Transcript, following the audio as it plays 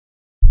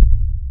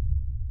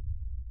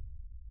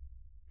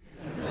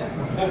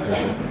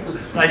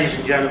Ladies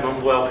and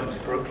gentlemen, welcome to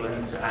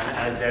Brooklands, and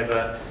as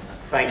ever,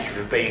 thank you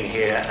for being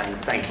here and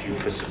thank you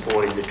for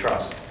supporting the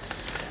Trust.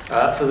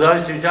 For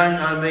those who don't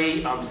know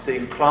me, I'm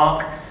Steve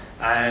Clark,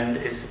 and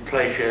it's a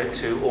pleasure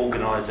to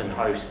organise and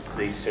host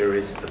these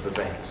series of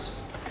events.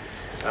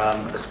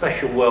 A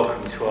special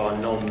welcome to our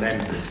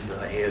non-members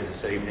that are here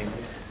this evening.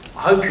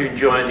 I hope you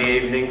enjoy the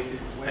evening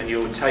and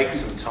you'll take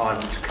some time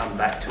to come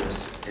back to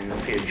us in the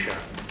future.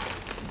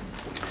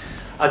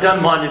 I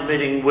don't mind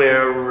admitting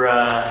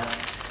we're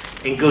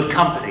in good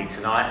company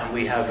tonight, and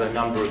we have a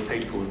number of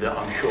people that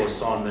I'm sure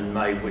Simon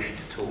may wish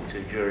to talk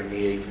to during the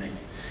evening.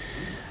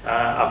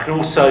 I can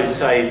also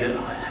say that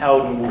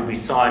Howden will be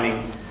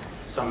signing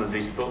some of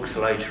his books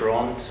later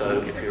on, so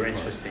if you're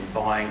interested in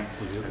buying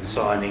and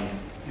signing,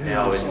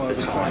 now is the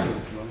time.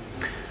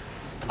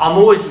 I'm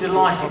always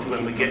delighted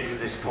when we get to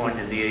this point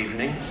in the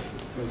evening.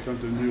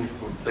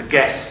 The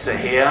guests are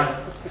here,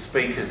 the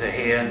speakers are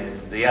here,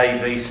 the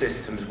AV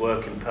system's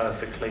working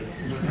perfectly.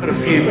 Put a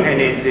few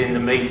pennies in the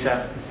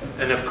meter,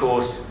 and of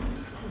course,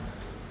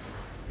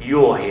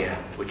 you're here,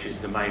 which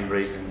is the main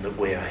reason that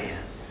we are here.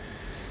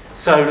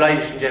 So,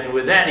 ladies and gentlemen,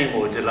 without any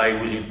more delay,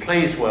 will you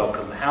please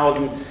welcome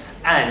Howden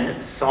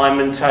and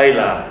Simon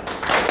Taylor.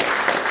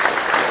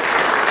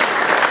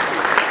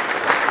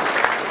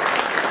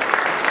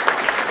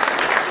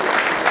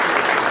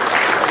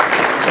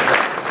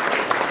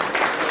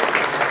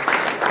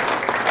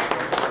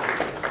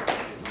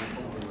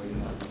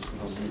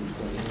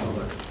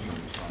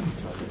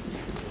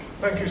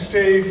 Thank you,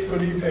 Steve.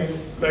 Good evening,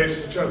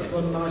 ladies and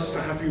gentlemen. Nice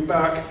to have you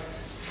back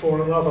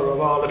for another of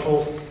our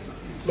little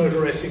Motor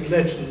Racing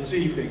Legends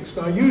evenings.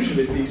 Now,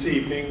 usually these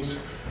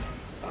evenings,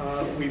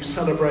 we've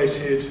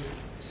celebrated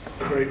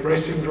a great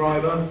racing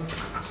driver.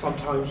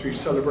 Sometimes we've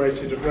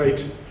celebrated a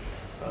great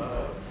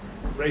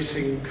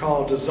racing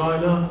car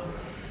designer.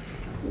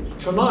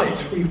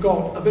 Tonight, we've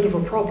got a bit of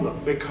a problem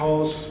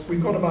because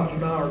we've got about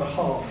an hour and a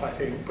half, I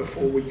think,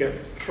 before we get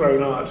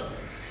thrown out.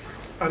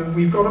 And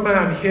we've got a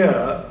man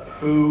here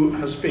who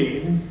has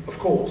been, of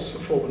course, a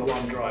Formula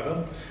One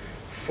driver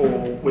for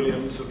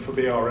Williams and for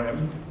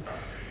BRM.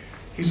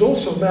 He's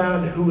also a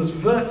man who was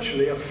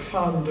virtually a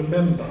founder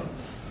member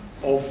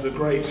of the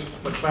great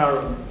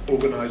McLaren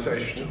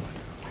organisation.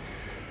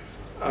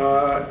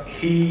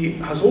 He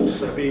has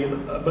also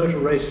been a motor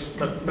race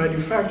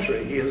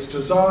manufacturer. He has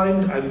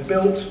designed and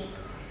built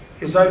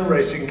his own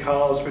racing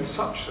cars with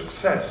such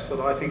success that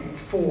I think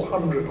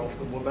 400 of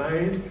them were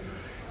made,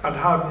 and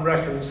Howden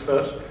reckons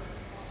that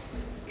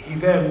he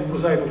then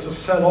was able to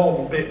sell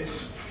on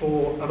bits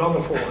for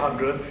another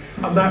 400,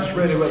 and that's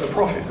really where the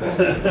profit was.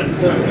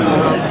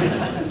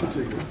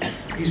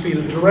 He's been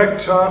a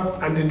director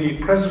and indeed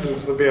president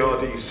of the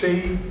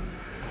BRDC.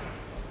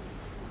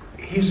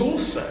 He's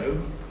also,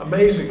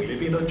 amazingly,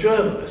 been a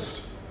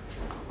journalist.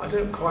 I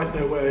don't quite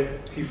know where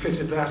he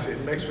fitted that in.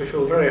 It makes me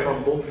feel very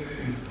humble.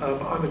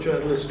 I'm a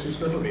journalist who's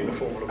never been a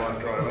Formula One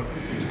driver.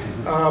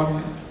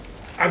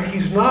 And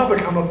he's now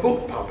become a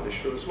book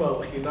publisher as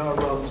well. He now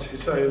runs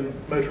his own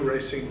motor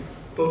racing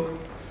book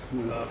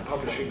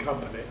publishing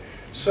company.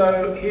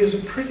 So he is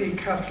a pretty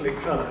Catholic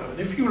fellow. And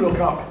if you look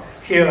up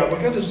here, we're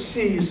going to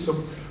see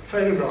some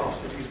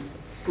photographs that he's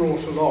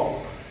brought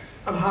along.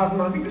 And Howden,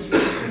 I think this is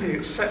a pretty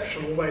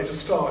exceptional way to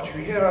start.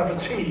 You here have a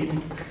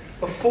team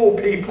of 4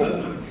 people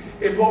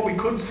in what we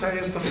could say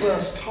is the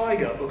first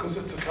Tiga, because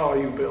it's a car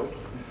you built.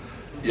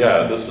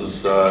 Yeah, this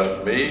is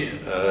me.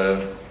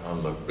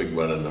 I'm the big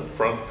one in the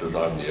front because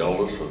I'm the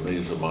eldest, and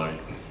these are my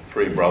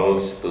 3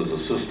 brothers. There's a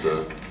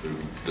sister who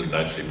didn't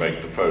actually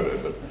make the photo,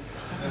 but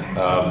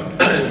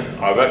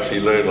I've actually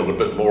learned a little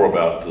bit more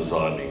about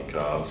designing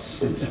cars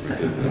since we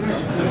did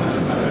this.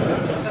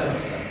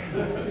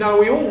 Now,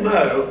 we all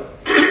know,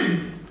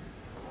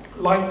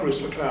 like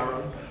Bruce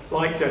McLaren,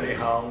 like Denny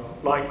Hull,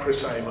 like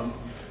Chris Amon,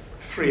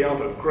 3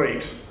 other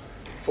great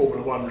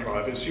Formula One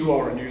drivers, you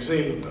are a New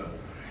Zealander.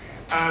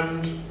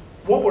 And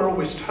what we're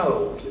always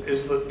told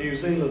is that New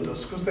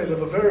Zealanders, because they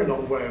live a very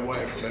long way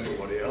away from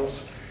everybody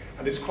else,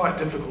 and it's quite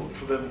difficult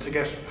for them to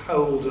get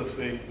hold of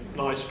the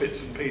nice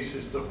bits and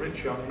pieces that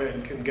rich young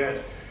men can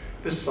get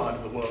this side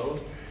of the world,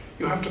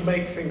 you have to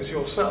make things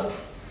yourself.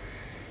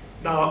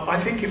 Now, I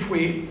think if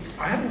we...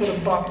 I haven't got a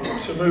button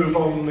to move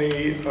on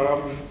the...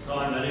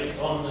 Simon, it's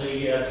on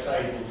the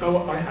table.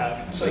 Oh, I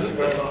have. Thank you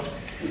very much.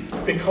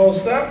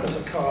 Because that was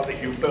a car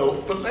that you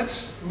built, but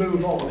let's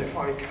move on if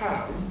I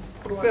can.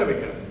 There we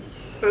go.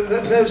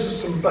 Those are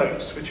some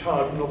boats which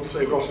Howden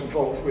also got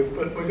involved with,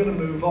 but we're going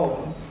to move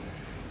on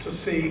to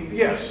see,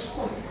 yes.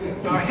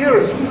 Now here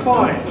is a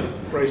fine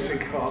racing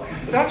car.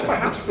 That's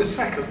perhaps the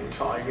second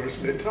Tiger,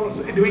 isn't it? Tell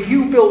us,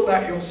 you built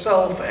that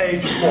yourself,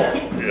 aged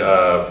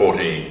what?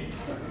 14.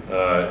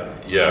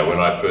 Yeah, when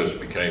I first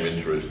became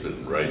interested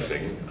in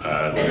racing,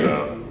 and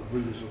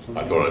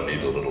I thought I'd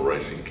need a little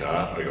racing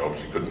car. I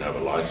obviously couldn't have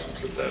a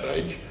license at that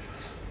age,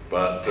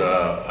 but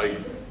I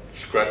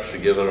scratched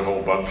together a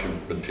whole bunch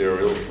of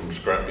materials from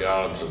scrap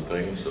yards and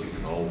things, and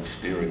an old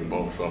steering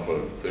box off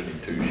a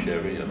 32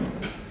 Chevy, and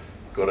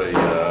got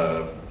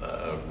a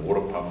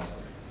water pump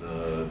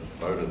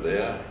motor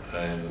there,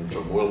 and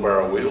some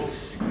wheelbarrow wheels,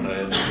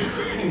 and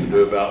it used to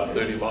do about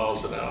 30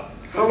 miles an hour.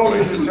 How long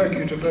did it take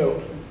you to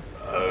build?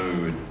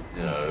 Oh,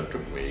 it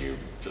took me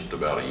just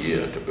about a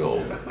year to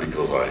build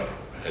because I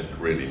had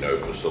really no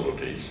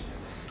facilities.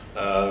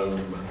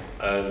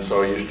 And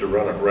so I used to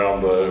run it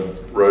around the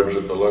roads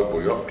at the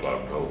local yacht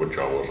club, of which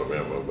I was a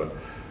member, but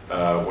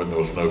when there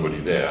was nobody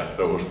there,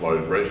 that was my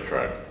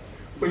racetrack.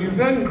 Well, you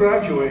then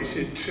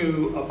graduated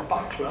to a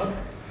Buckler.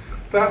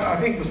 That, I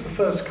think, was the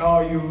first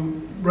car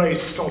you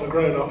raced on a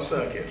grown-up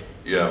circuit.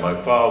 Yeah, my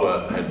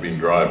father had been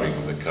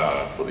driving the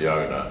car for the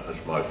owner.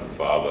 That's my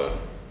father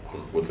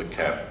with a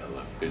cap and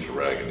a piece of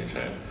rag in his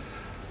hand.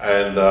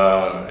 And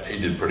he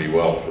did pretty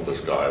well for this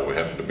guy. We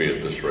happened to be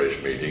at this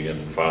race meeting,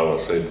 and father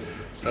said,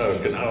 "Oh,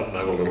 can Howden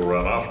have a little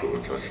run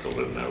afterwards?" I still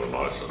didn't have a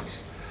license.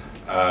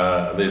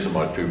 And these are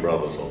my two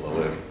brothers on the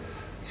left.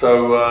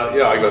 So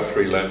yeah, I got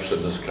 3 laps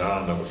in this car,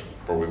 and that was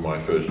probably my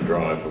first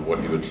drive of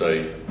what you would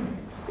say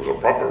was a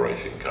proper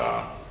racing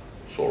car,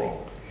 sort of.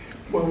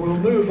 Well, we'll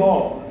move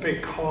on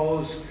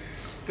because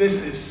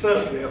this is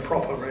certainly a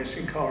proper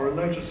racing car. A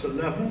Lotus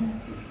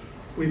 11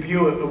 with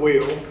you at the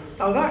wheel.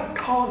 Now that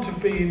can't have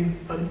been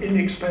an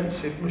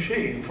inexpensive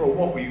machine for,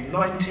 what were you,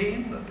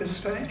 19 at this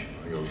stage?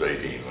 I think it was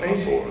 18 when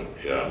I bought it,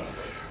 yeah.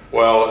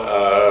 Well,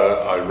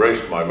 I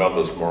raced my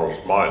mother's Morris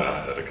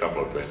Minor at a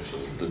couple of events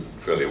and did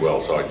fairly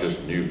well, so I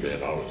just knew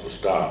then I was a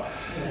star.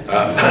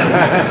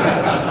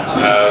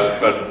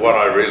 But what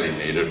I really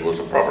needed was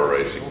a proper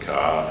racing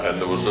car, and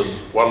there was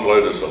this one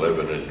Lotus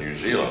 11 in New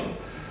Zealand,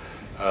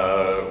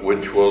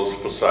 which was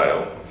for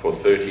sale for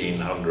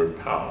 £1,300,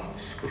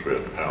 because we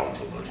had pounds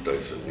in those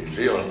days in New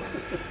Zealand,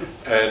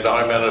 and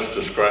I managed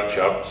to scratch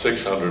up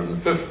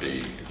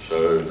 650,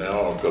 so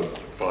now I've got to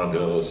find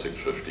another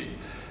 650.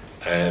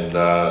 And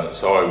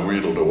so I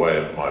wheedled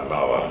away at my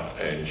mother,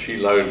 and she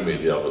loaned me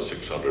the other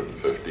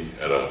 650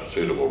 at a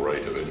suitable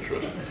rate of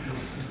interest.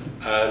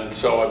 And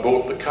so I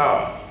bought the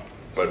car,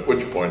 but at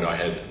which point I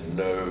had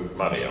no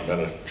money. I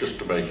managed just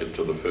to make it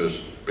to the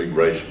first big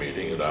race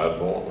meeting at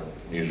Ardmore,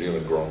 New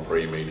Zealand Grand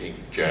Prix meeting,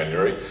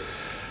 January.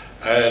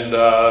 And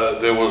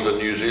there was a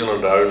New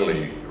Zealand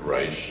only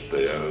race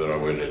there that I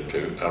went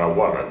into, and I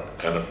won it,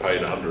 and it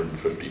paid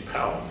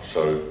 £150.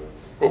 So,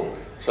 oh,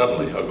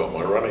 suddenly I got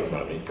my running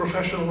money.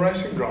 Professional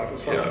racing driver,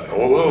 yeah.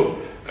 Well,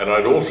 and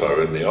I'd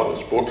also, in the other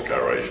sports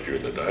car race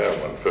during the day, I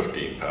won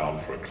 £15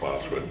 for a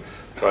class win.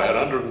 So I had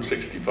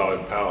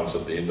 £165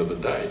 at the end of the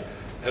day.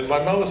 And my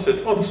mother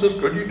said, "Oh, this is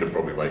good, you could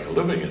probably make a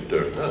living in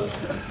doing this."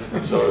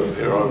 So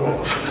here I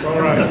was. All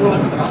right. Well,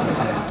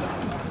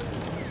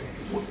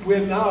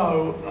 we've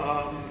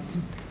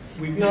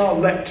now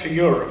leapt to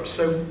Europe,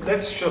 so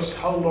let's just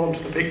hold on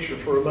to the picture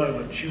for a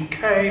moment. You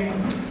came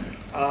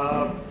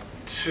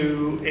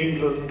to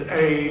England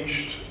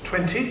aged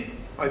 20,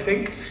 I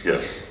think?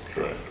 Yes,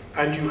 correct.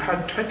 And you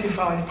had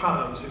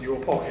 £25 in your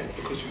pocket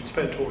because you'd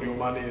spent all your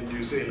money in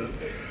New Zealand.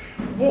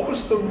 What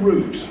was the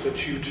route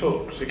that you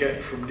took to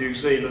get from New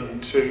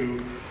Zealand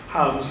to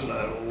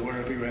Hounslow, or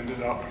wherever you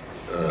ended up?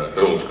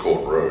 Earl's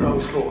Court Road.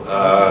 Earl's Court.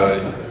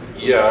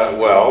 Yeah,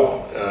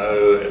 well,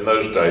 in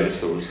those days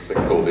there was a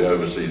thing called the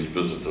Overseas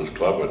Visitors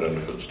Club, I don't know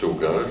if it still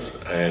goes,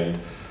 and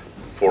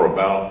for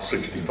about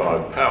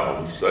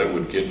 £65 they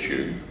would get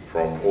you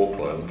from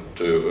Auckland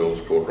to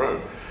Earl's Court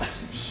Road.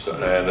 So,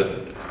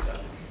 and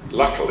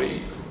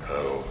luckily,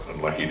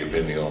 unlucky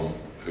depending on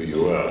who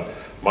you are,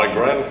 my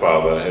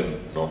grandfather had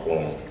not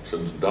long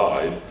since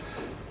died,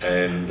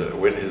 and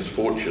when his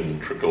fortune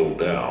trickled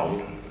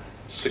down,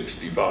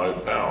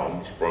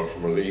 £65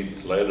 approximately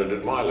landed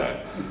in my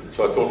lap.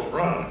 So I thought,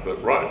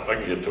 right, I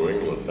can get to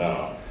England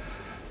now.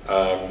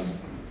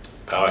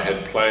 I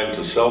had planned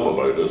to sell the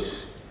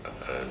Lotus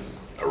and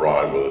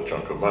arrive with a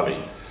chunk of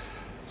money.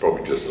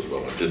 Probably just as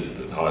well I didn't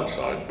in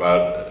hindsight,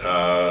 but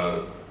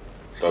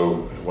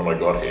so when I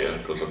got here,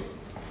 because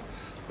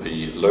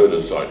the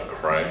Lotus I'd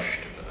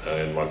crashed,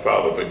 and my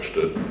father fixed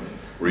it,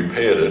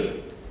 repaired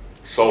it,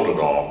 sold it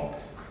on,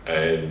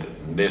 and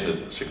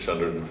netted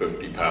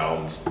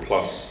 £650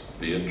 plus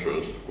the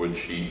interest,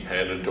 which he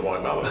handed to my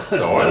mother.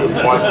 So I was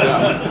wiped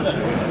out.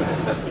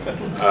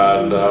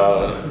 And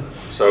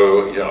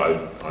so, yeah,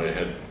 I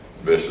had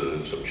invested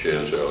in some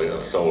shares earlier.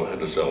 I had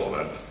to sell all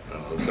that.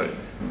 And I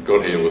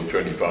got here with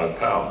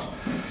 £25,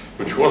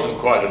 which wasn't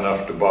quite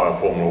enough to buy a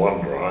Formula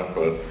One drive,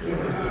 but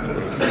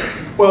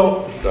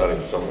well,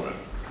 starting somewhere.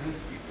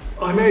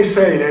 I may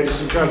say, ladies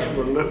and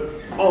gentlemen, that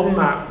on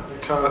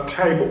that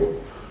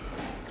table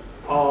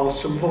are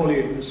some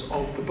volumes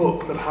of the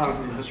book that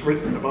Howden has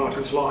written about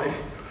his life.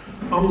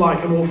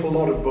 Unlike an awful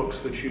lot of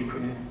books that you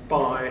can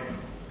buy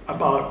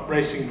about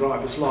racing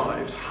drivers'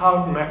 lives,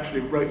 Howden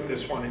actually wrote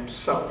this one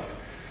himself.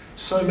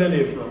 So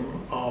many of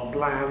them are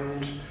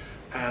bland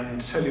and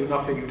tell you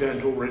nothing you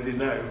don't already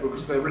know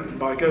because they're written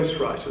by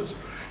ghostwriters.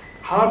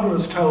 Howden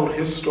has told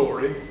his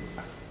story.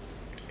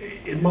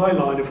 In my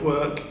line of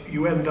work,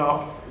 you end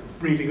up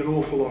reading an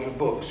awful lot of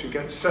books. You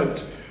get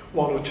sent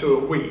 1 or 2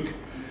 a week,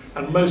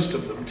 and most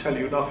of them tell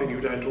you nothing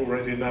you don't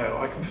already know.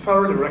 I can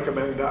thoroughly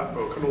recommend that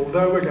book, and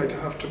although we're going to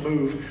have to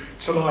move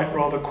tonight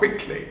rather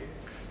quickly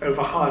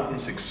over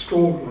Howden's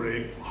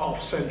extraordinary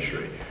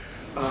half-century,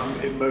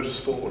 in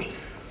motorsport.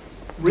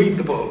 Read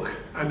the book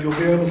and you'll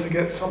be able to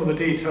get some of the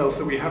details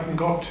that we haven't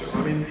got to.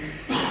 I mean,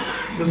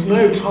 there's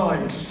no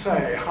time to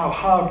say how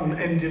Howden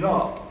ended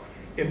up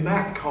in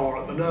that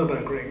car at the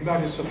Nürburgring.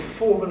 That is a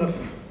Formula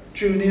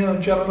Junior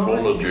Gemini?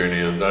 Formula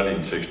Junior,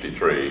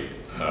 1963. It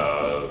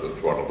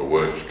was one of the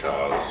works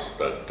cars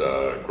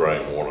that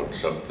Graham wanted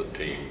sent the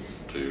team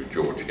to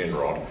George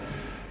Henrod.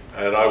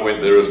 And I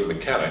went there as a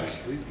mechanic.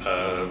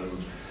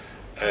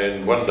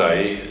 And one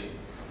day,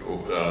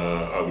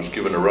 I was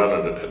given a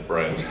run at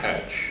Brands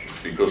Hatch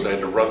because they had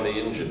to run the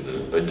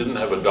engine. They didn't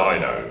have a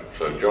dyno,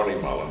 so Johnny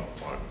Muller,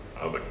 my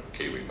other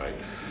Kiwi mate,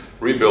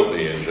 rebuilt the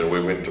engine.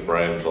 We went to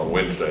Brands on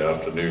Wednesday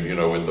afternoon, you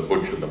know, when the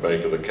butcher and the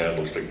baker, the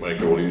candlestick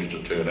maker all used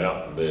to turn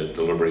out in their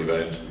delivery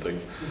vans and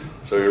things.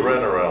 So we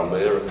ran around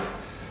there,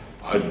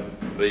 and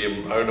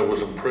the owner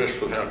was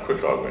impressed with how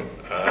quick I went.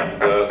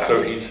 And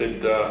so he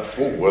said,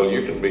 oh, well,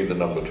 you can be the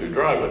 #2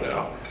 driver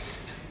now,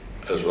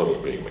 as well as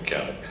being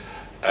mechanic.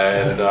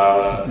 And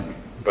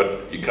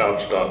but you can't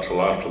start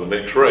till after the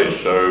next race.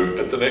 So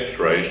at the next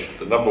race,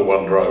 the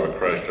 #1 driver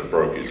crashed and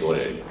broke his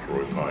leg,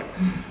 Roy Pike,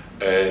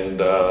 and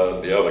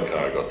the other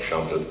car got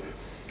shunted.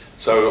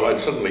 So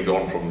I'd suddenly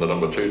gone from the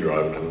 #2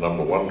 driver to the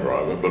 #1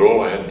 driver, but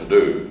all I had to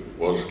do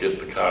was get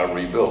the car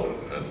rebuilt.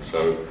 And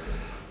so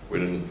we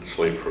didn't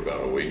sleep for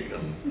about a week,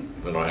 and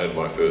then I had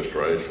my first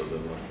race, and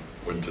then I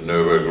went to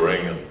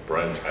Nürburgring and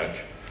Brands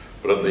Hatch.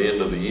 But at the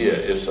end of the year,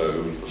 Esso,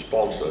 who was the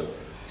sponsor,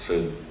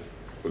 said,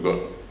 we've got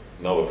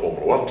another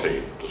Formula 1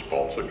 team to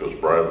sponsor because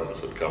Brabham's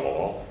had come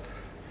along,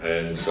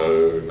 and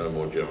so no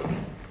more Gemini.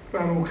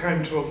 That all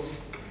came to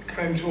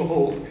a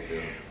halt. Yeah.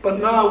 But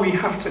now we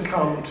have to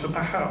come to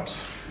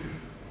perhaps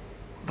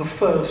the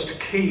first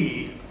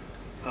key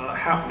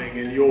happening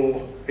in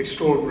your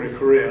extraordinary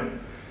career.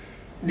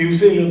 New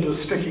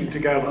Zealanders sticking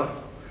together.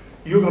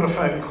 You got a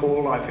phone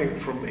call, I think,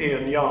 from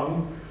Ian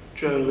Young,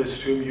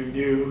 journalist whom you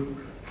knew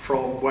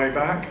from way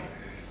back,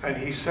 and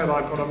he said,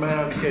 I've got a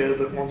man here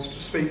that wants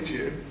to speak to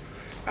you.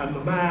 And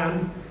the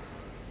man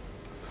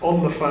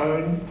on the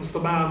phone was the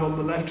man on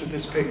the left of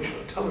this picture.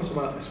 Tell us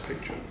about this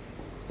picture.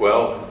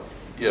 Well,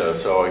 yeah,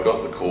 so I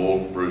got the call.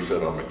 Bruce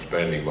said, I'm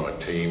expanding my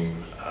team,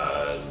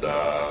 and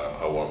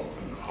I want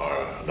to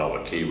hire another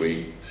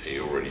Kiwi. He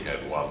already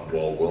had one,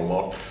 Wal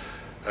Wilmot.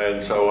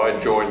 And so I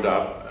joined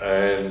up,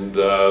 and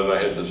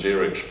they had the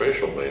Xerox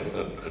Special then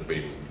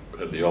that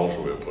had the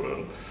Ultima put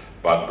in.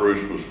 But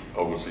Bruce was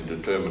obviously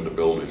determined to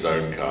build his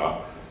own car.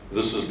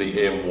 This is the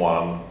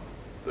M1,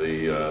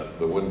 the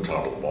wind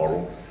tunnel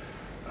model,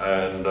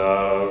 and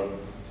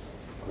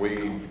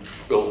we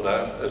built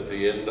that at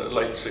the end,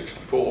 late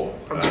 '64.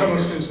 And tell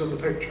us who's in the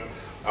picture.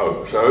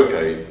 Oh, so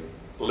okay,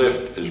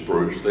 left is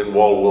Bruce, then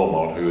Wal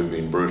Wilmot, who had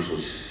been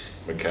Bruce's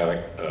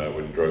mechanic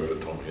when he drove for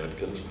Tommy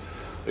Atkins.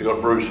 They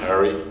got Bruce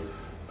Harry,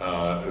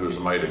 who was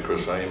a mate of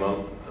Chris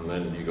Amon, and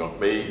then you got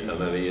me,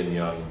 and then Ian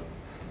Young,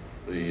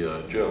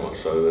 the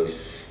journalist. So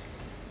there's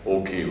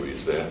all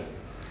Kiwis there.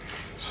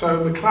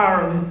 So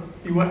McLaren,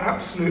 you were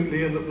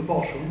absolutely in at the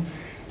bottom.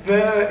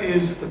 There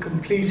is the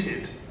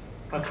completed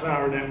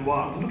McLaren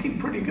M1, looking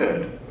pretty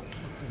good.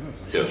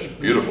 Yes,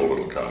 beautiful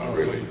little car,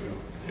 really.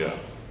 Yeah,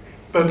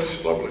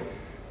 But lovely.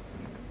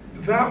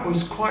 that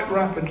was quite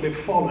rapidly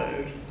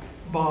followed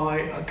by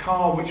a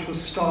car which was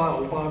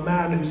styled by a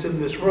man who's in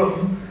this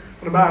room,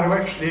 and a man who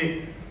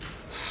actually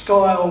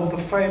styled the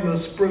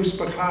famous Bruce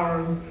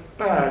McLaren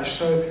badge.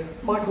 So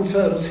Michael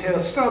Turner's here.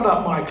 Stand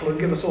up, Michael, and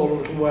give us all a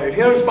little wave.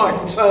 Here is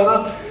Michael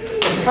Turner,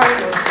 the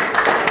famous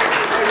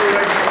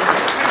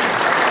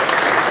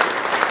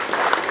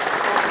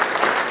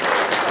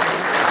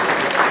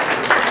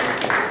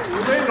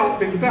You may not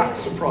be that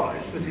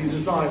surprised that he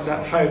designed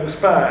that famous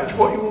badge.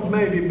 What you will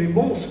maybe be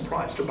more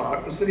surprised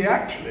about was that he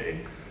actually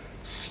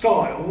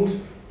styled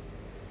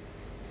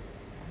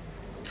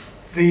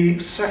the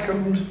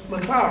second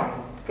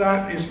McLaren.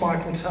 That is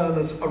Michael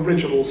Turner's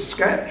original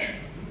sketch,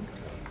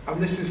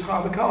 and this is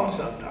how the car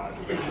turned out.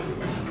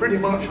 Pretty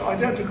much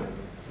identical.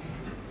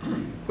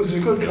 Was it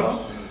a good car?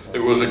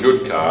 It was a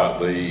good car.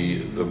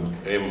 The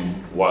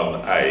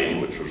M1A,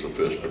 which was the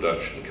first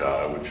production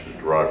car, which is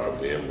derived from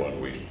the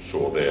M1 we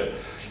saw there,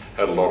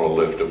 had a lot of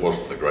lift. It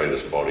wasn't the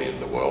greatest body in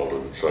the world,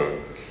 and so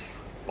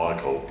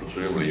Michael,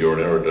 presumably you're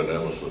an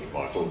aerodynamicist,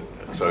 Michael,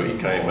 and so he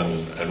came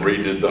and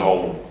redid the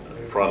whole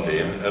front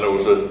end, and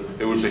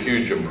it was a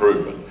huge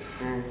improvement.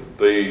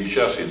 The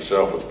chassis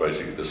itself was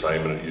basically the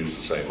same, and it used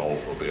the same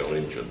Oldsmobile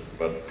engine,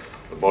 but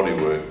the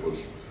bodywork was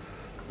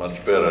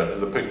much better. In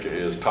the picture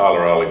here is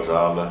Tyler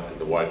Alexander in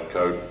the white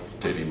coat,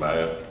 Teddy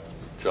Mayer,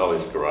 Charlie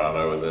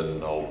Scarano, and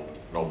then old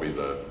Nobby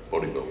the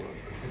bodybuilder,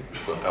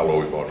 the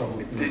alloy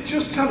body.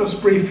 Just tell us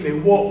briefly,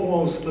 what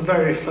was the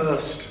very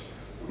first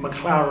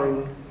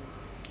McLaren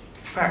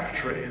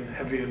factory, in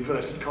heavy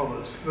inverted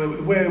commas?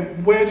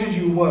 Where did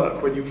you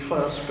work when you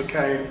first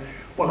became,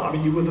 well, I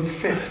mean, you were the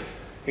fifth,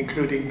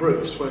 including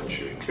Bruce, weren't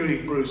you?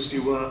 Including Bruce,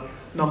 you were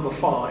number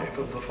 5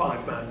 of the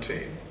 5-man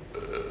team.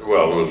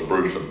 Well, there was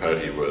Bruce and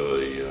Patty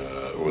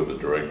were the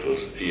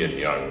directors. Ian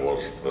Young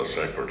was the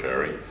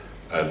secretary,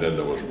 And then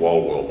there was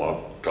Wal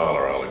Wilmot,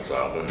 Tyler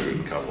Alexander, who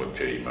had come with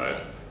G.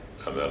 Mayer,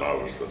 and then I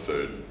was the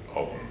third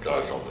of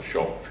guys on the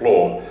shop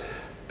floor.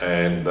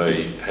 And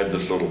they had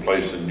this little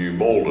place in New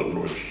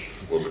Malden, which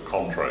was a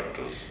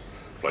contractor's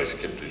place,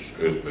 kept his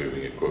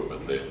earth-moving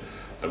equipment there.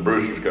 And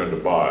Bruce was going to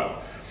buy it.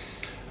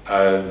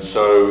 And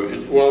so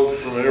it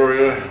was an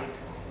area,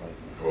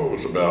 well, it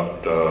was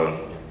about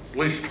at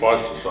least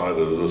twice the size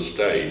of this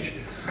stage.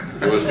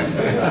 There was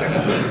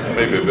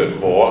maybe a bit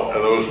more,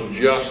 and there was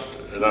just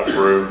enough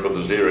room for the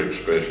Xerox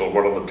special,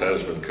 one of the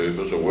Tasman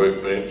Coopers, a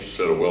workbench, a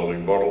set of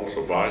welding bottles,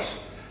 a vise,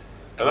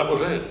 and that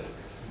was it.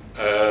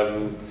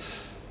 And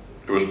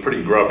it was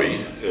pretty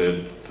grubby.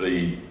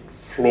 The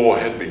floor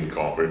had been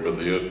concrete, but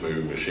the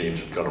earth-moving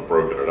machines had kind of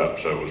broken it up,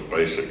 so it was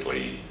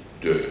basically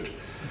dirt.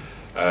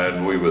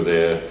 And we were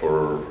there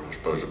for, I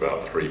suppose,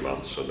 about 3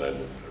 months, and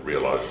then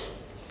realised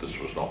this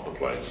was not the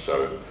place.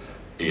 So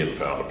Ian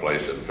found a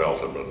place in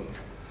Feltham, and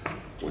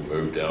we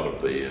moved out of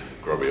the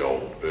grubby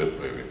old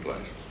earth-moving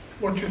place.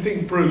 What do you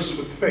think Bruce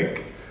would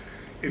think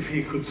if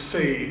he could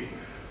see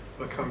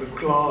the kind of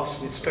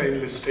glass and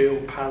stainless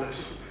steel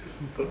palace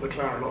that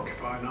McLaren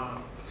occupy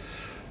now?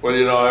 Well,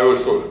 you know, I always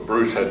thought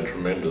Bruce had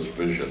tremendous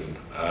vision,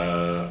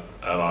 and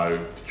I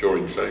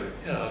enjoyed saying,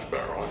 yeah, that's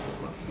about right,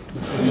 isn't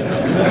it?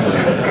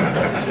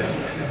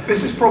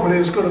 This is probably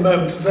as good a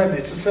moment as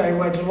any to say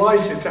we're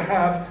delighted to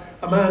have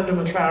Amanda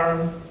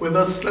McLaren with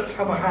us. Let's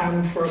have a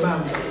hand for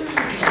Amanda.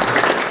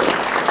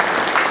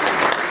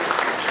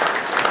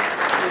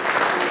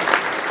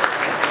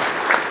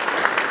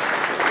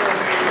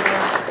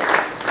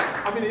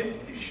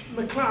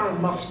 McLaren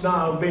must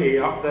now be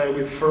up there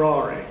with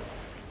Ferrari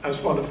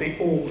as one of the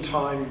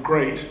all-time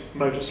great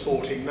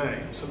motorsporting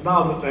names. And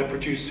now that they're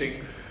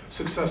producing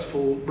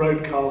successful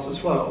road cars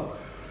as well,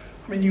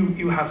 I mean,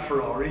 you have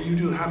Ferrari, you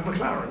do have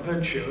McLaren,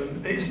 don't you?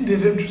 And isn't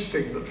it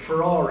interesting that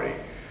Ferrari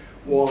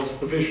was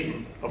the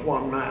vision of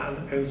one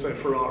man, Enzo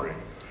Ferrari?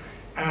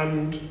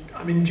 And,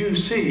 I mean, do you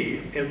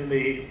see in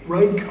the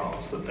road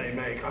cars that they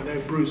make, I know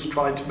Bruce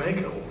tried to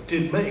make, or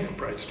did make a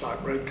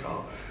prototype road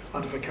car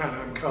out of a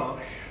Can-Am car.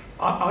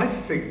 I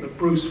think that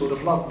Bruce would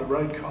have loved the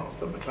road cars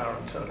that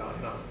McLaren turned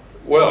out now.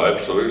 Well,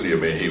 absolutely. I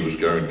mean, he was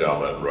going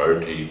down that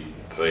road.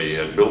 They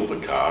had built the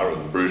car,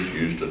 and Bruce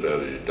used it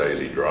as his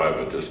daily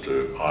driver just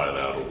to iron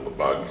out all the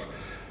bugs.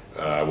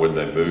 When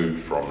they moved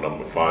from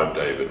number 5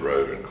 David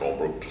Road in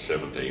Cornbrook to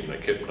 17, they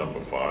kept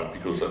number 5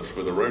 because that's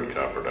where the road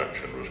car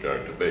production was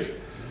going to be.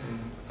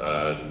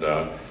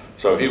 And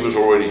so he was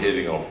already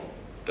heading off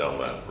down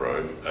that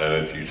road. And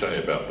as you say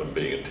about them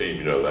being a team,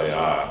 you know, they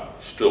are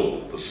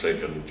still the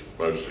second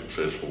most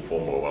successful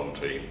Formula One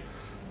team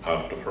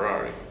after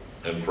Ferrari.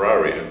 And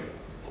Ferrari had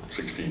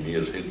 16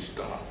 years head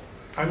start.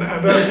 And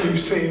as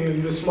we've seen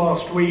in this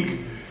last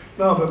week,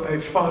 now that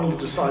they've finally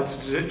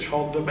decided to ditch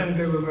Honda,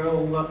 maybe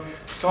they'll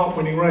start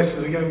winning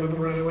races again with the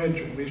Renault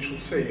engine. We shall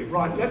see.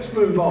 Right, let's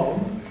move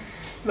on.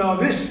 Now,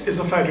 this is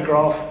a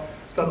photograph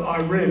that I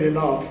really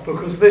love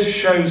because this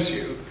shows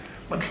you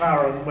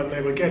McLaren when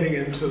they were getting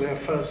into their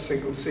first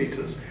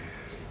single-seaters.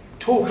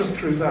 Talk us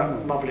through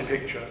that lovely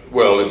picture.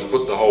 Well, let's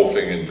put the whole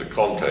thing into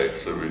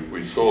context. So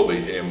we saw the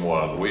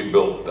M1. We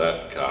built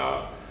that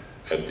car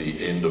at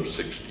the end of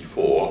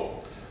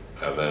 '64,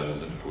 and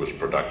then it was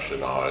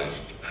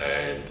productionized.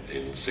 And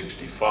in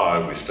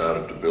 '65, we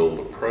started to build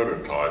the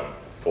prototype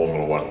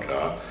Formula One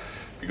car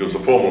because the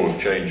formula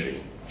was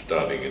changing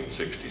starting in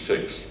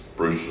 '66.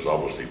 Bruce was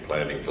obviously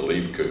planning to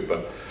leave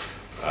Cooper,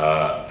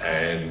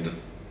 and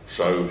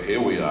so here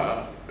we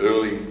are,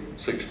 early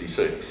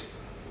 '66,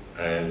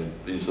 and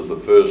these are the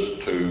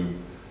first 2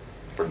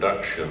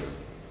 production,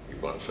 you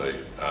might say,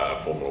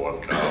 Formula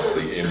One cars,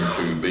 the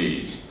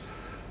M2Bs.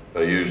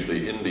 They use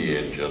the Indy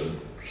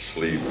engine,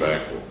 sleeve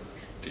back, or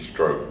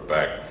de-stroke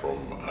back from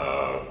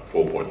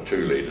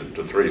 4.2 litre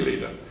to 3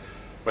 litre.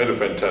 Made a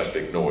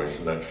fantastic noise,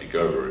 didn't actually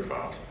go very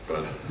fast.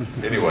 But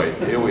anyway,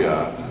 here we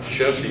are.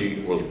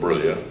 Chassis was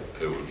brilliant.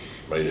 It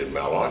was made in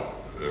malite,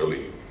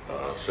 early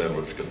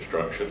sandwich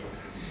construction.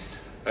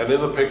 And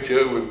in the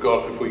picture, we've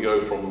got, if we go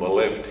from the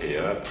left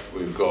here,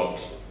 we've got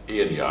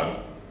Ian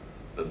Young,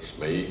 that's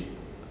me,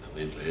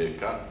 needs a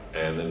haircut,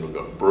 and then we've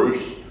got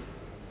Bruce,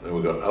 then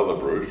we've got other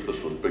Bruce,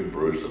 this was Big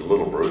Bruce and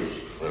Little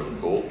Bruce, they were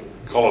called.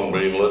 Colin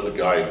Beanland, the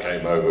guy who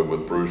came over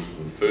with Bruce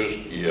in the first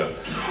year,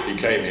 he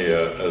came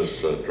here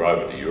as a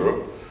driver to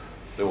Europe.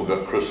 Then we've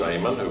got Chris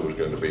Amon, who was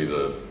going to be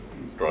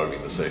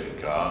driving the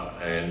second car,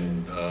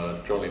 and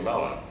Johnny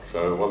Muller.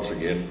 So once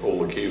again, all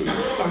the Kiwis.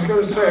 I was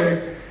going to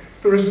say,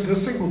 there isn't a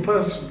single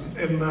person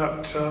in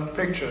that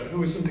picture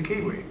who isn't a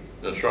Kiwi.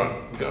 That's right.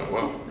 Yeah,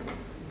 well,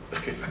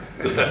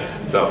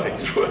 that's how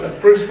things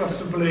work. Bruce must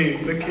have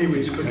believed that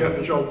Kiwis could get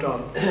the job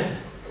done.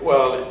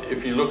 Well,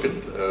 if you look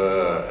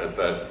at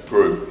that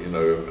group, you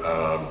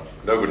know,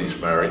 nobody's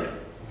married.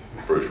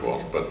 Bruce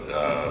was, but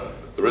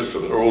the rest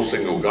of it are all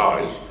single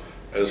guys.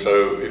 And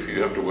so if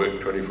you have to work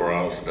 24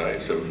 hours a day,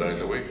 7 days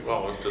a week,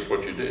 well, that's just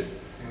what you did.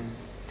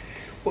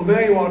 Well,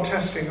 there you are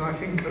testing, I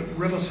think, at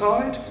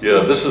Riverside. Yeah,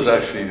 this is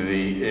actually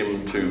the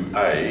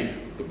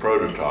M2A, the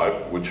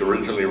prototype, which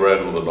originally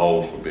ran with an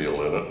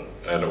Oldsmobile in it,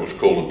 and it was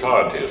called a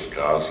tyre test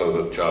car so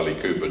that Charlie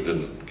Cooper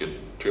didn't get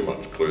too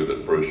much clue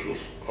that Bruce was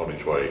on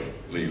his way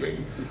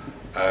leaving.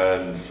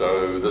 And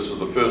so this is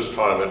the first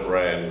time it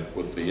ran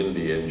with the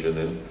Indy engine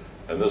in,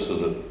 and this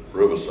is at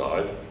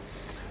Riverside.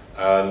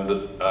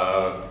 And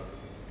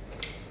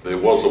there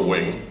was a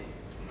wing.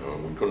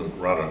 We couldn't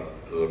run it,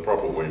 the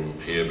proper wing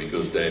here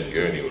because Dan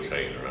Gurney was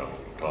hanging around all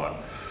the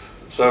time.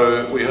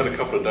 So we had a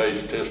couple of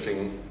days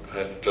testing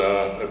at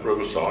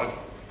Riverside.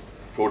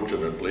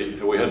 Fortunately,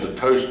 we had to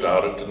tow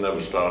start it, didn't have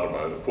a starter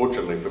motor.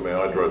 Fortunately for me,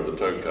 I drove the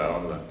tow car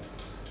and the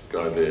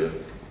guy there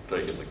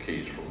taking the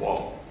keys from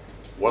Walt.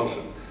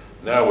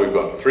 Now we've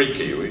got 3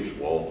 Kiwis,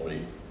 Walt,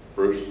 me,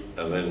 Bruce,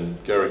 and then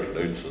Gary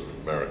Knudsen,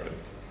 American.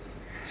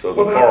 So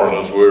the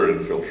foreigners were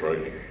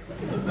infiltrating.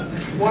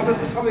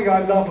 Something I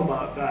love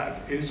about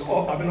that is,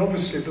 I mean,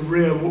 obviously the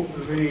rear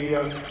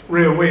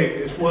wing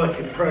is work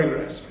in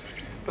progress,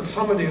 but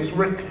somebody has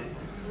written,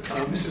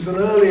 this is an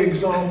early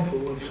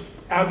example of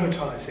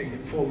advertising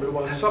in Formula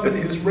One,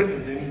 somebody has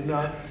written in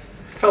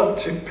felt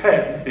tip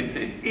pen,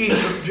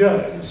 Egypt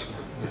Jones.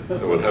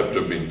 It would have to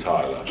have been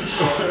Tyler.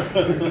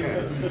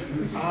 Okay.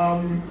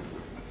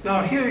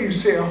 Now here you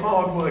see a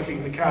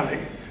hard-working mechanic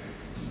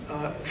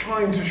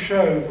trying to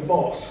show the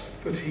boss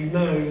that he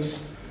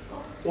knows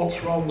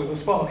what's wrong with a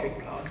sparking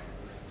plug.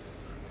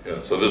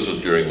 Yeah, so this is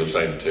during the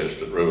same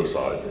test at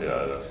Riverside.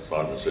 Yeah,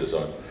 Simon says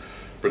I'm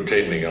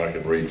pretending I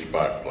can read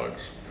spark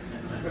plugs.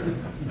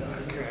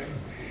 Okay.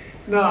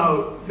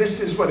 Now,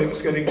 this is when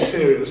it's getting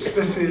serious.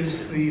 This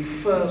is the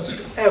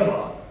first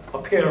ever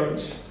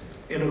appearance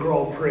in a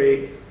Grand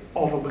Prix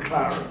of a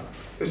McLaren.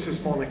 This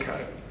is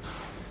Monaco.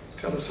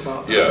 Tell us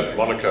about that. Yeah,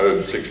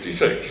 Monaco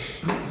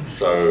 66.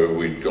 So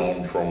we'd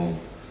gone from,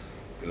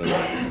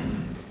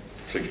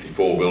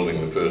 64 building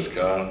the first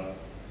car,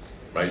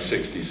 May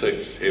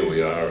 66. Here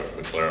we are at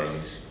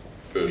McLaren's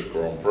first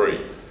Grand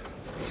Prix.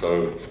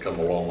 So it's come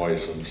a long way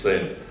since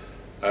then.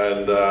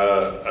 And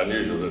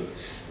unusual to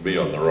be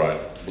on the right,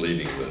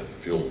 leading the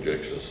fuel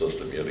injection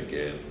system yet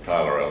again.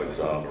 Tyler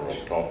Alexander on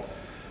top.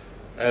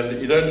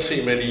 And you don't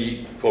see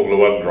many Formula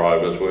One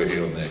drivers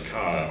working on their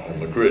car on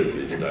the grid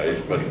these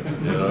days, but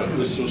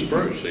this was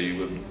Bruce.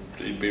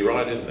 He'd be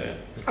right in there.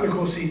 And of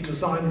course, he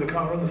designed the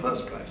car in the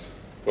first place.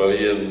 Well,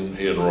 he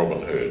and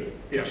Robin Hurd.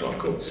 Yes, of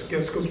course.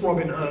 Yes, because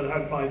Robin Hurd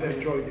had by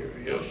then joined you.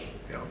 Yes.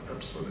 Yeah,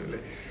 absolutely.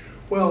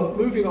 Well,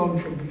 moving on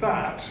from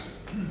that,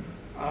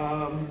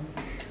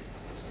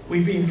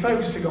 we've been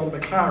focusing on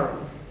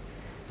McLaren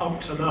up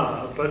to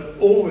now, but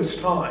all this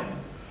time,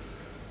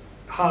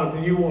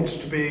 Howden, you wanted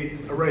to be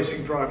a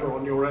racing driver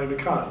on your own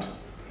account.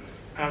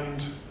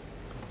 And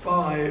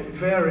by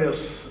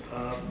various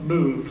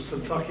moves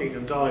and ducking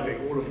and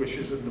diving, all of which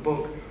is in the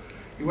book,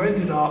 you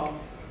ended up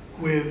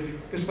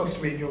with, this must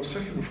have been your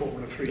second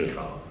Formula 3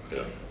 car,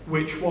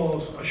 which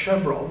was a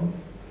Chevron.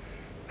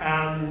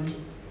 And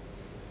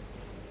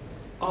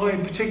I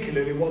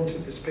particularly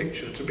wanted this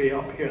picture to be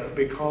up here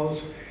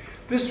because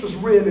this was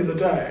really the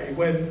day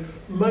when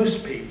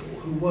most people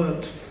who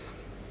weren't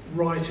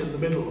right in the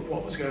middle of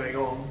what was going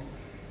on,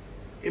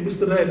 it was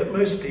the day that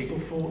most people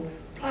thought,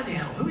 bloody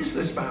hell, who is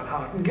this man,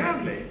 Howden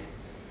Ganley?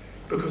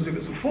 Because it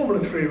was a Formula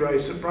 3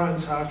 race at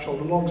Brands Hatch, on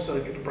the long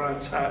circuit of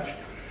Brands Hatch,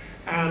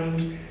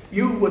 and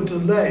you were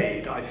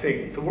delayed, I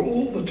think. There were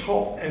all the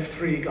top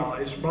F3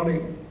 guys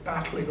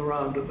battling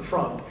around at the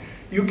front.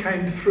 You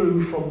came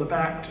through from the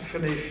back to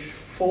finish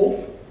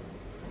 4th?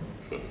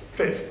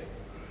 5th.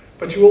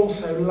 But you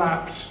also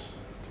lapped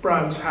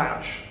Brands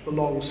Hatch, the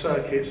long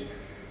circuit,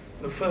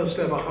 the first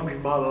ever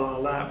 100-mile-an-hour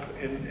lap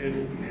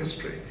in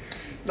history.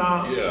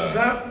 Now,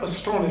 that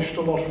astonished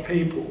a lot of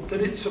people.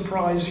 Did it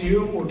surprise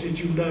you, or did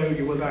you know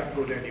you were that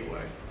good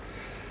anyway?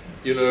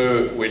 You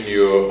know, when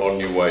you're on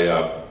your way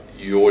up,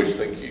 you always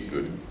think you're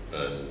good,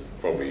 and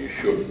probably you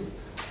shouldn't.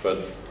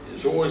 But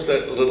there's always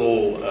that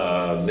little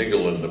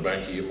niggle in the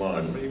back of your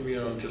mind, maybe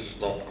I'm just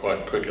not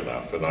quite quick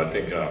enough. And I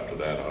think after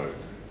that I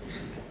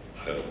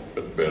had a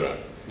bit better,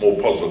 more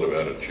positive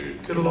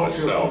attitude to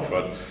myself.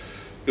 But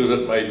because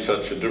it made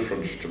such a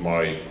difference to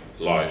my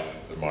life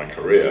and my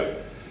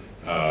career,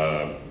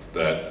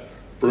 that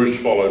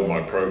Bruce followed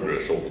my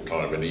progress all the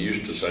time, and he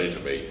used to say to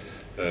me,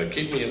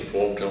 keep me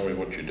informed, tell me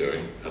what you're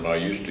doing. And I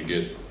used to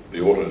get the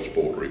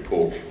Autosport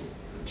reports,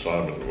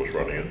 Simon was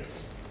running it.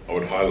 I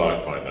would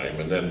highlight my name,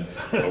 and then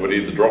I would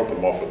either drop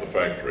them off at the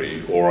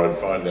factory, or I'd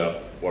find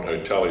out what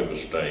hotel he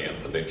was staying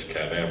at the next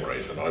Can-Am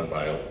race, and I'd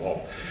bail him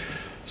off.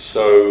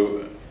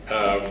 So,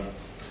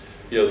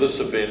 yeah, this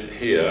event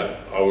here,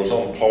 I was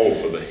on pole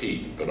for the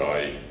heat, but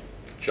I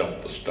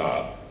jumped the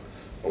start.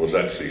 I was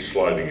actually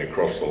sliding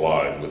across the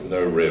line with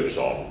no revs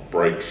on,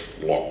 brakes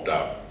locked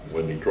up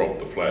when he dropped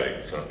the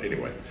flag. So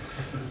anyway,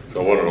 so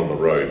I wanted on the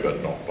road,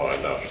 but not by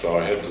enough. So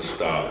I had to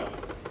start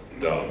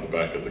down at the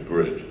back of the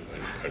grid,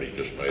 and he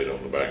just made it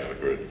on the back of the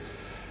grid.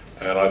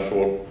 And I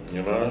thought,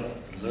 you know,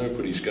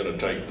 nobody's going to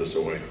take this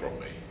away from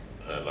me.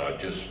 And I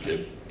just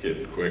kept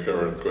getting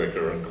quicker and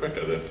quicker and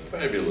quicker. They're a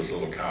fabulous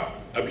little car,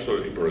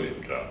 absolutely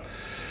brilliant car.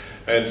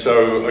 And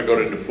so I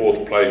got into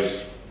 4th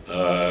place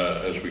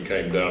as we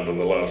came down to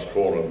the last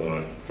corner, and then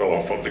I fell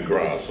off on the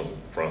grass and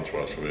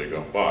Francois Xavier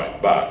got by.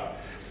 But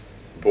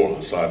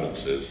important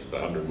silence is the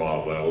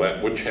 100-mile-an-hour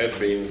lap, which had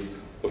been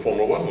the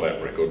Formula 1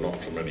 lap record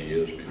not so many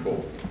years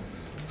before.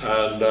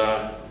 And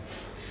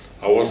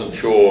I wasn't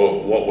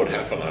sure what would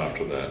happen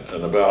after that.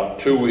 And about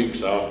 2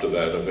 weeks after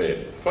that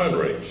event, the phone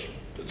rings.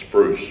 It's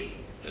Bruce.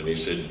 And he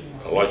said,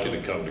 I'd like you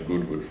to come to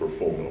Goodwood for a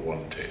Formula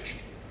 1 test.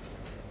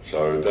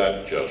 So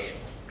that just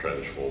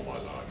transformed my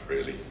life,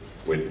 really.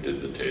 Went and did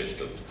the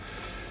test. And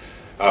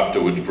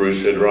afterwards,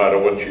 Bruce said, right, I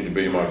want you to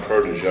be my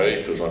protege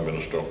because I'm going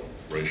to stop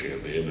racing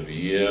at the end of the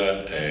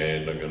year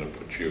and I'm going to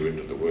put you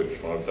into the Works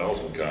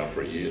 5000 car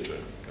for a year to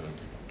kind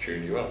of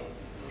tune you up.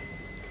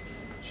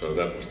 So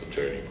that was the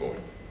turning point.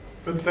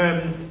 But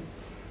then,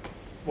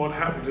 what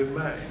happened in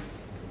May?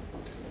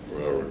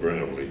 Well,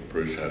 regrettably,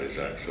 Bruce had his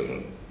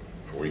accident.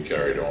 We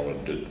carried on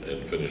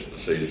and finished the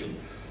season,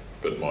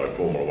 but my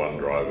Formula 1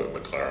 driver,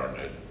 McLaren,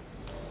 had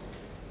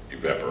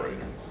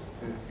evaporated.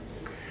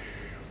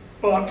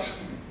 But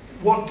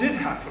what did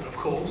happen, of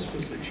course,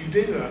 was that you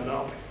did end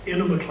up in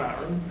a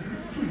McLaren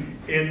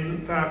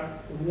in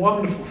that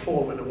wonderful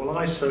Formula. Well,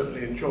 I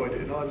certainly enjoyed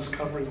it. I was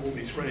covering all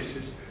these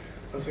races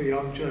as a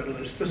young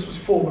journalist. This was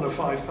Formula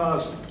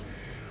 5000,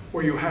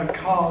 where you had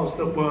cars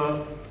that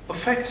were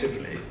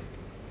effectively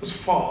as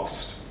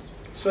fast,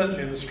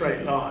 certainly in a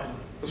straight line,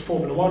 as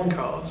Formula 1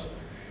 cars,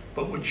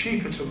 but were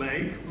cheaper to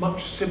make,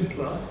 much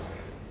simpler,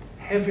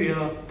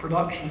 heavier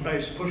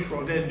production-based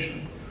pushrod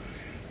engine.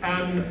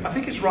 And I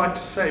think it's right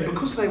to say,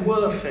 because they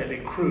were fairly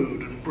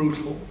crude and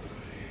brutal,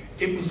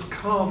 it was a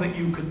car that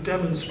you could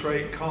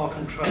demonstrate car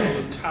control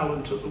and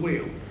talent at the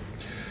wheel.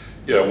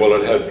 Yeah, well,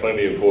 it had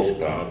plenty of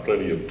horsepower,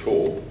 plenty of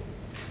torque.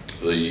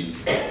 The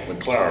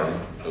McLaren,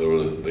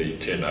 the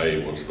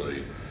 10A was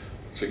the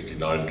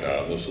 69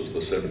 car, and this was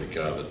the 70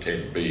 car, the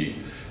 10B,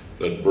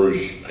 that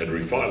Bruce had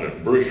refined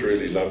it. Bruce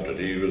really loved it.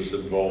 He was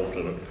involved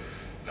in it.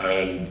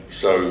 And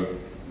so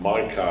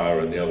my car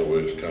and the other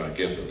Works car,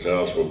 Gethin's,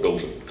 ours were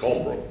built at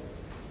Colnbrook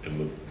in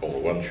the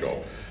Formula 1 shop.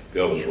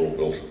 The others were all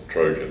built at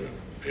Trojan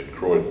in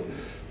Croydon.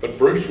 But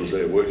Bruce was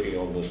there working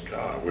on this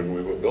car when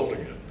we were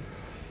building it.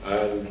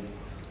 And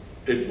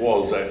it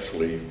was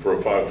actually, for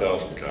a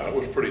 5,000 car, it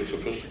was pretty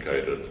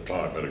sophisticated at the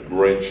time. It had a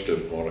great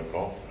stiff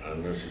monocoque,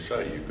 and as you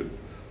say, you could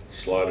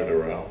slide it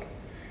around.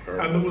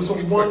 And there was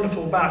a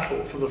wonderful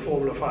battle for the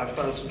Formula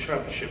 5000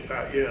 championship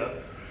that year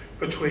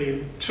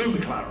between two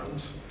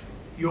McLarens,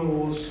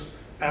 yours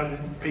and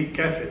Pete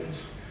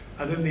Gethin's,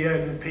 and in the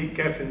end Pete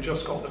Gethin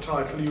just got the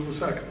title, you were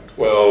second.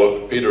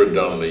 Well, Peter had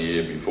done the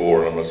year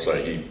before, and I must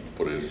say he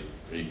put his,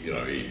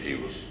 he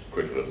was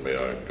quicker than me.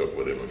 I got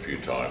with him a few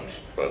times,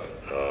 but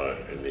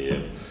in the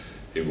end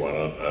he won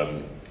it.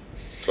 And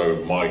so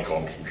my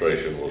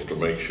concentration was to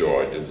make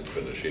sure I didn't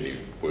finish any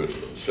worse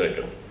than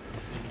second.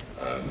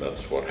 And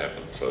that's what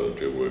happened. So the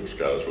two Works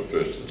cars were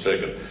first and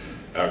second.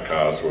 Our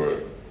cars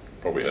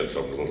probably had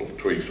some little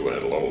tweaks, or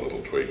had a lot of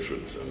little tweaks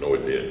which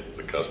annoyed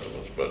the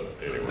customers, but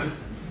anyway.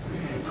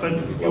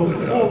 But your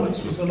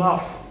performance was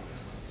enough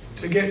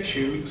to get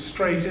you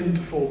straight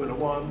into Formula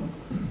 1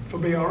 for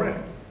BRM.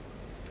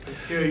 And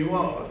here you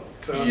are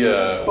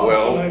at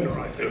Barcelona, well,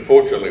 I think.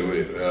 Fortunately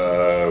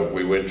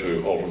we went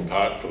to Alton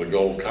Park for the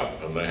Gold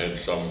Cup, and they had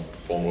some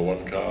Formula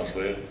 1 cars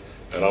there.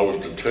 And I was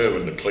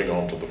determined to cling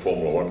on to the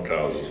Formula 1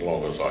 cars as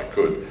long as I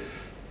could,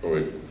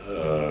 probably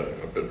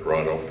a bit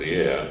right off the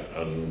air,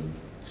 and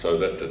so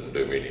that didn't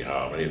do me any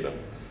harm either.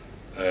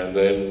 And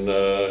then,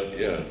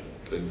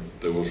 then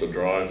there was a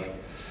drive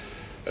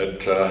at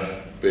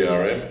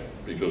BRM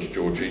because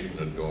George Eaton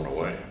had gone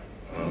away.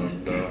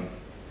 And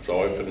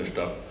so I finished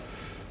up.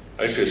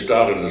 Actually, I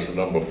started as the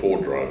number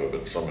 4 driver,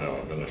 but somehow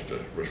I managed to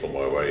wrestle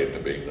my way into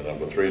being the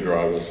number 3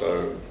 driver,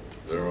 so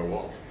there I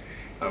was.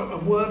 A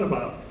word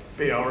about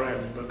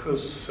BRM,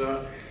 because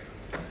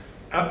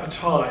at the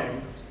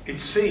time it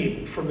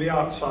seemed, from the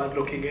outside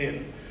looking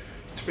in,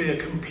 to be a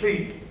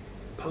complete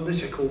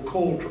political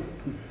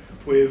cauldron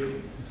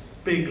with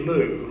Big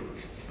Lou,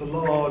 the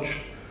large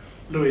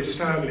Louis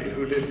Stanley,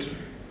 who lived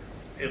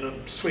in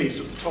a suite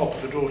at the top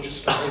of the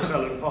Dorchester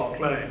Hotel in Park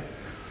Lane,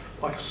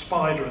 like a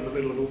spider in the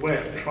middle of a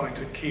web, trying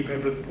to keep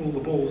all the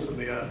balls in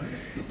the air.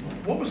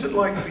 What was it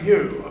like for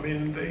you? I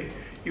mean,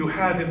 you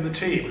had in the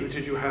team, who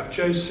did you have?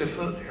 Joe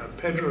Siffert, you had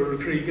Pedro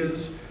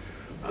Rodriguez.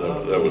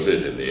 That was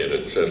it in the end.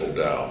 It settled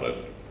down at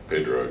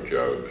Pedro,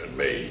 Joe and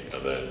me,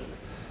 and then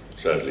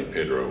sadly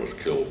Pedro was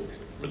killed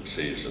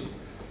mid-season.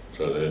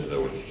 So then there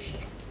was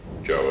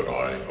Joe and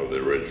I of the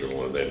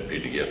original, and then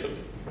Peter Gethin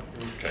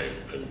came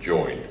and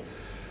joined.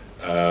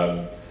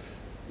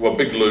 Well,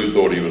 Big Lou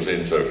thought he was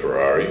Enzo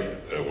Ferrari,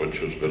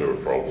 which was a bit of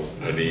a problem.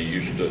 And he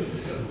used to,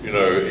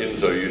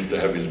 Enzo used to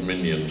have his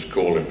minions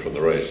call him from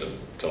the race and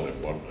tell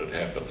him what had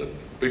happened. And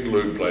Big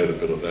Lou played a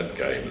bit of that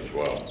game as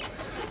well.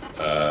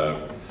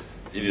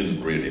 He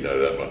didn't really know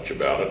that much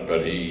about it,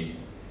 but he,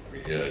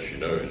 as you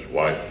know, his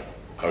wife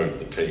owned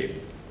the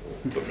team,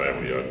 the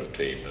family owned the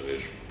team,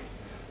 and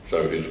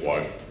so his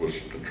wife was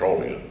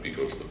controlling it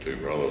because the two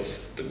brothers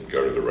didn't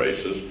go to the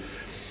races.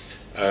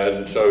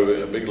 And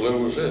so Big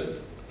Lou was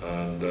it.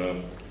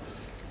 And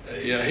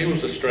Yeah, he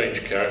was a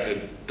strange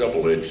character,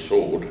 double-edged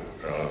sword.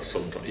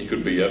 Sometimes he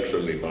could be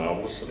absolutely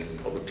marvellous,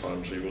 and other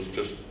times he was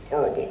just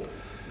horrible.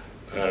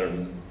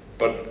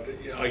 But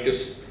I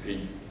guess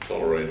he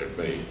tolerated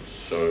me,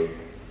 so...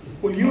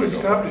 Well, you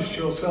established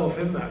yourself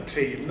in that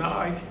team.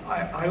 Now,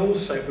 I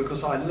also,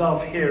 because I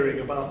love hearing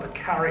about the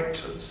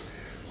characters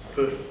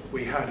that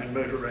we had in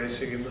motor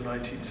racing in the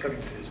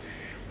 1970s,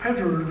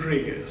 Pedro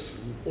Rodriguez,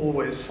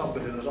 always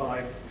somebody that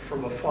I,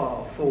 from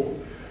afar,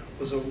 thought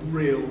was a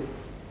real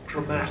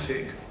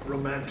dramatic,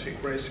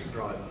 romantic racing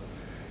driver.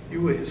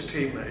 You were his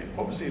teammate.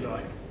 What was he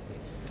like?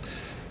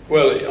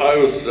 Well, I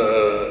was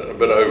a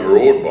bit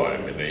overawed by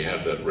him, and he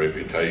had that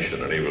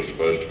reputation, and he was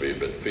supposed to be a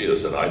bit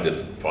fierce, and I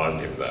didn't find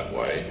him that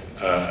way.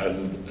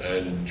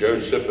 And Joe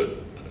Sifford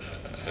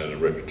had a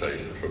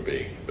reputation for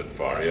being a bit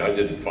fiery. I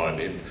didn't find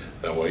him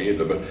that way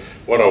either. But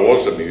what I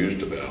was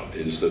amused about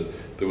is that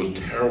there was not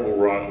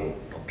terrible,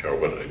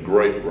 but a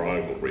great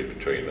rivalry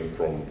between them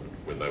from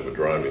when they were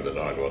driving the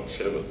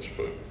 917s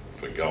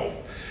for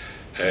Gulf.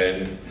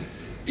 And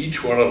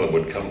each one of them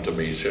would come to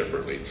me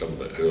separately in some of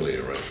the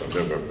earlier races. I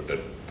remember at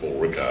Paul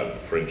Ricard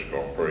French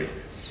Grand Prix.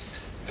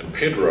 And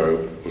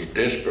Pedro was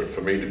desperate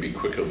for me to be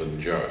quicker than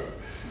Joe.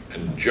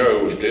 And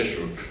Joe was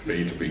desperate for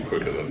me to be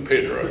quicker than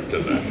Pedro. It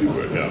didn't actually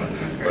work out.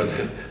 But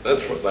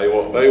that's what they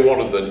want. They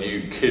wanted the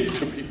new kid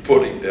to be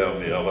putting down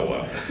the other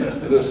one.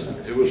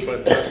 It was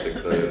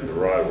fantastic, the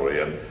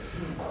rivalry. And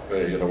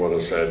you know, what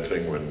a sad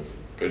thing when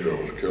Pedro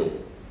was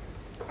killed.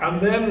 And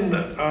then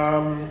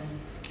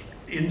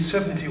in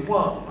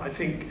 '71, I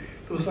think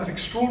there was that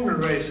extraordinary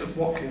race at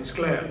Watkins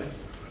Glen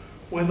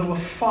where there were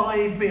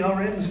 5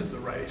 BRMs in the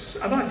race,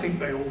 and I think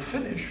they all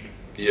finished.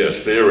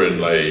 Yes, therein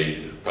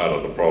lay part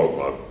of the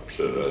problem. I've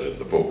said that in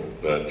the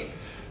book, that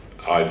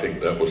I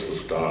think that was the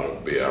start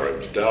of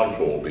BRM's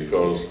downfall,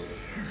 because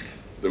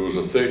there was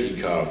a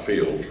 30-car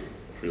field,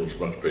 field's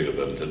much bigger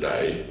than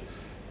today,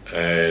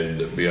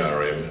 and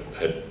BRM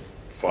had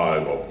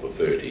 5 of the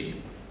 30,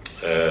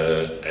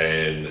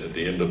 and at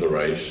the end of the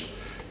race,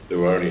 there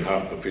were only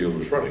half the field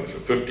was running, so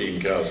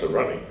 15 cars are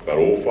running, but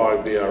all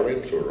 5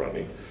 BRMs were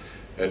running,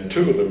 and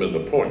 2 of them in the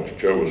points.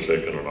 Joe was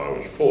second and I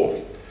was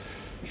 4th.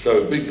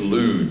 So Big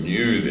Lou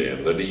knew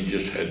then that he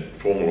just had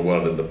Formula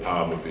One in the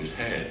palm of his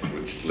hand,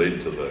 which led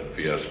to the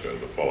fiasco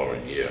the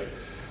following year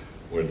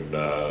when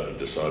he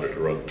decided to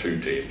run 2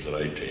 teams, an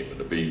A team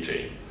and a B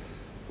team,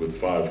 with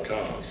 5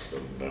 cars,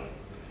 and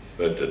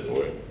that didn't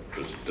work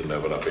because it didn't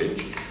have enough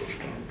engines this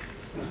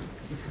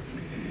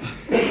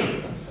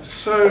time.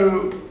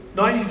 So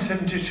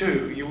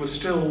 1972, you were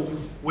still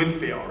with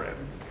BRM.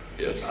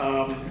 Yes.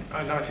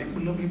 And I think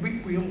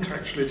we ought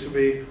actually to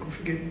be, I'm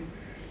forgetting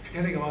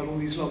about all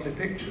these lovely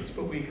pictures,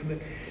 but we can...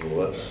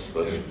 Well,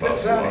 that's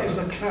Barcelona. That is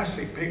a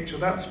classic picture.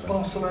 That's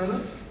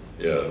Barcelona?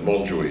 Yeah, the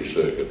Montjuïc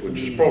circuit, which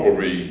is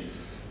probably,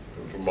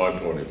 from my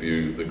point of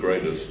view, the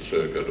greatest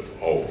circuit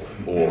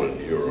of all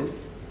in Europe,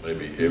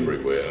 maybe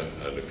everywhere,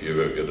 and if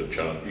you ever get a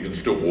chance, you can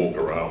still walk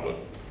around it.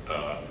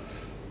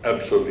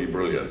 Absolutely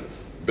brilliant.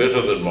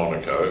 Better than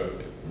Monaco.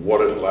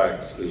 What it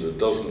lacks is it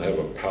doesn't have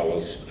a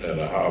palace and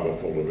a harbour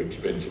full of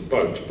expensive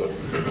boats, but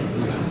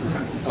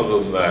other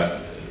than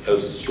that,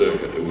 as a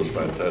circuit, it was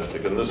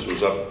fantastic. And this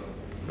was up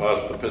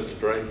past the pit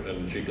straight,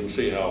 and you can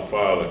see how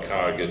far the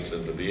car gets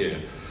into the air,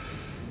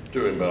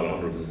 doing about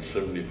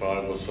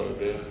 175 or so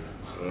there.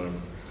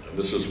 And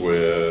this is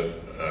where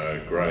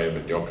Graham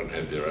and Jochen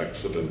had their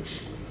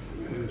accidents.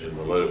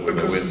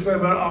 Because they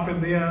were up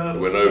in the air.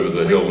 Went over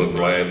the hill and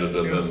landed,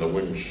 and then the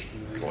winch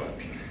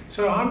collapsed.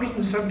 So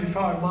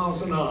 175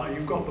 miles an hour,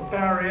 you've got the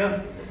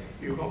barrier,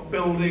 you've got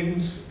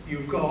buildings,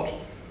 you've got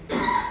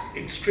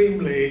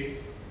extremely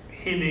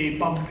hilly,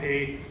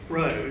 bumpy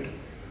road.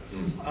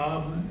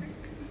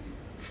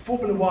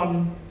 Formula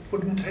One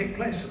wouldn't take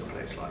place in a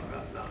place like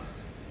that now.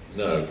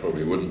 No,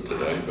 probably wouldn't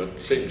today, but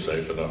seems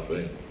safe enough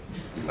there.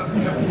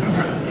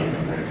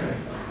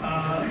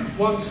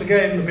 Once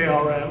again, the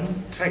BRM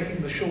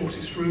taking the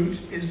shortest route.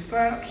 Is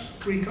that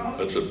Ricard?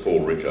 That's at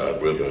Paul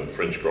Ricard, where the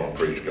French Grand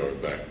Prix is going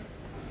back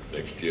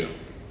next year.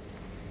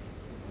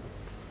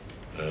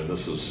 And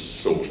this is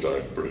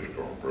Silverstone British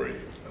Grand Prix.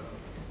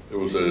 It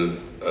was a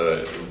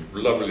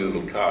lovely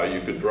little car.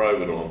 You could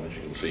drive it on, as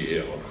you can see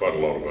here, on quite a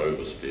lot of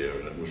oversteer,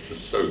 and it was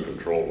just so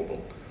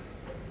controllable.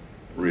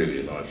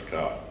 Really a nice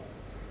car.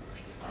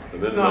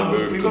 And then now, they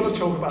moved we've got to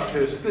talk about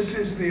this. This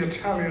is the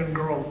Italian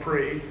Grand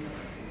Prix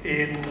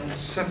in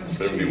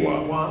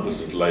 71.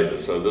 This is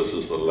later, so this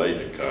is the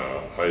later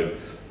car.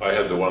 I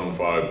had the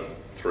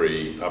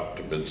 153 up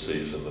to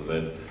mid-season, and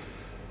then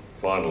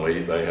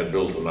finally they had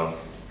built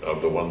enough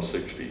of the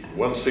 160.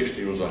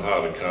 160 was a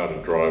harder car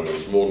to drive. It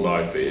was more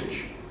knife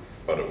edge,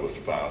 but it was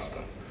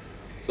faster.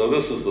 So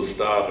this is the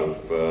start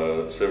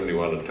of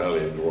 71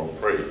 Italian Grand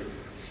Prix.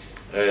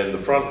 And the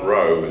front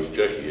row is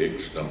Jackie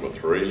X, number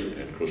 3,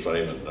 and Chris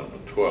Amon, number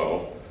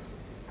 12.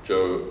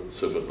 Joe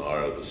Sifford and I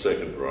are the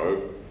second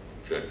row.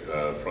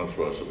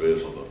 Francois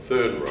Sever's on the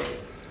third row.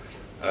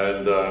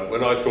 And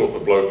when I thought the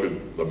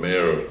bloke, the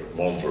mayor of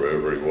Monza,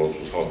 wherever he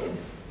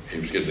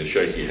was getting a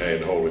shaky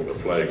hand holding the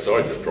flag, so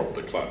I just dropped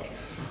the clutch.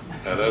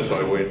 And as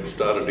I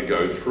started to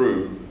go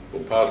through, or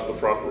past the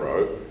front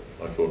row,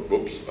 I thought,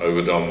 whoops,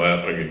 overdone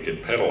that, I could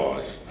get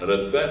penalised. And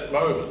at that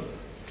moment,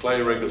 Clay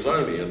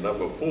Regazzoni in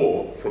number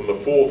 4, from the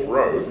 4th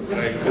row,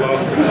 came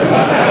past me.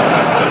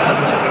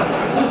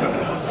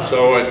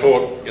 So I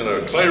thought, you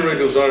know, Clay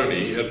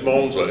Regazzoni at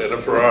Monza in a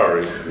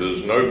Ferrari,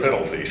 there's no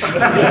penalties.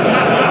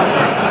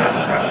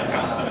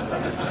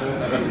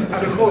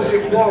 And of course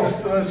it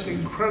was the most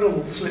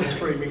incredible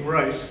slipstreaming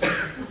race,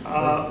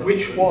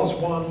 which was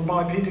won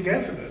by Peter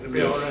Geffen in the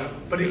BRM. Yes.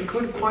 But it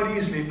could quite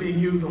easily have been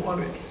you that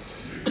won it.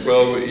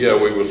 Well, yeah,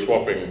 we were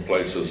swapping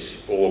places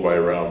all the way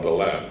around the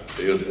lap.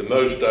 Because in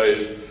those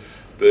days,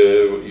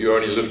 you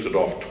only lifted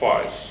off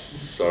twice.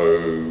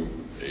 So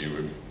you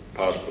would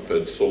pass the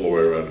pits all the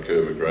way around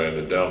Curva Grande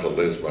and down to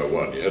Lesmo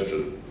 1. You had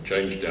to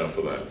change down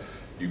for that.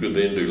 You could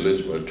then do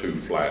Lesmo 2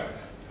 flat.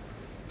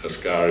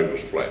 Ascari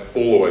was flat,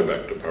 all the way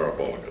back to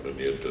Parabolic, and then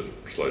you had to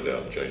slow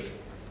down and change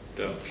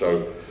down.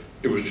 So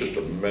it was just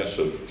a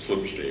massive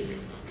slipstreaming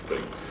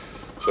thing.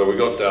 So we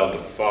got down to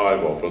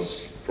 5 of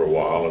us for a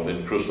while, and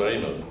then Chris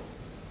Amon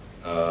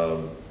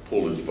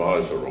pulled his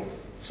visor off.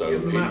 So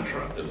in the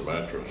Matra. In the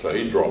Matra. So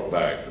he dropped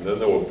back, and then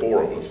there were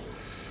 4 of us.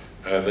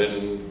 And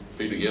then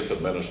Peter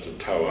Geffen managed to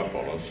tow up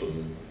on us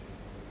and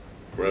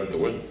grab the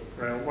win.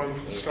 Yeah,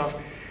 wonderful stuff.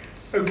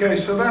 Okay,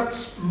 so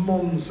that's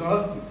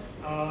Monza.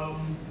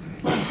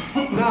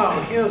 Now,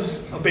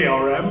 here's a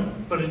BRM,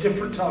 but a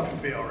different type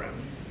of BRM.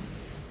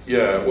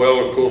 Yeah,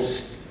 well, of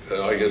course,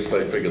 I guess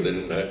they figured they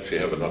didn't actually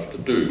have enough to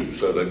do,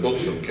 so they built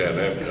some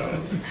Can-Am cars.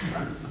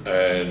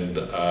 And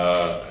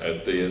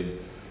at the end,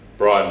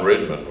 Brian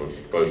Redman was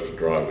supposed to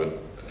drive it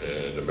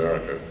in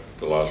America,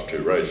 the last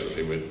 2 races.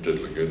 He went and did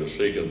Laguna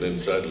Seca, and then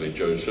sadly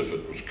Joe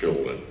Siffert was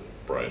killed at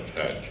Brian's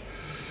Hatch.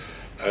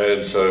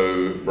 And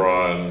so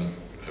Brian,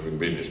 having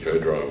been his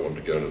co-driver,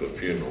 wanted to go to the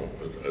funeral,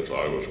 as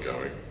I was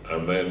going.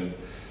 And then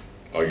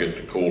I get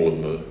the call at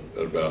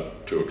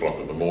about 2 o'clock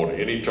in the morning.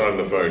 Anytime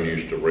the phone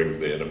used to ring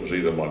then, it was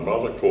either my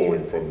mother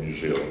calling from New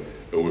Zealand,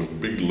 or it was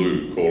Big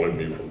Lou calling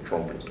me from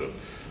Trompington.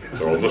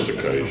 So on this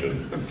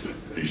occasion,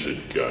 he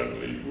said,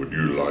 Ganley, would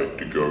you like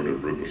to go to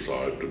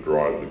Riverside to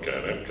drive the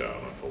Can-Am car?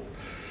 And I thought,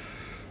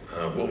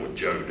 what would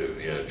Joe do?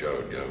 Yeah, Joe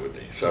would go with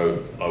me.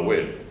 So I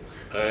went.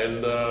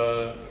 And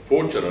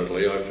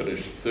fortunately, I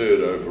finished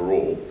 3rd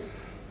overall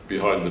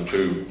behind the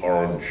 2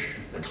 orange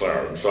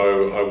McLaren.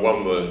 So I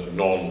won the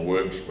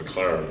non-works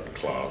McLaren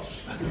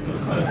class,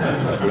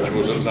 which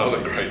was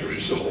another great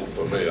result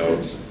for me. I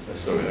was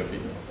so happy.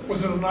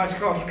 Was it a nice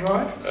car to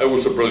drive? It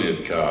was a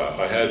brilliant car.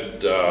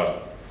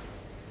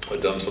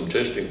 I'd done some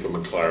testing for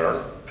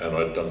McLaren, and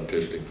I'd done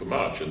testing for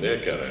March in their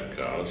Can-Am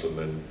cars, and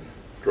then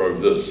drove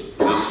this.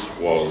 This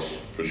was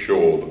for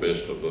sure the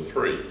best of the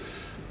 3.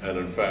 And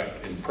in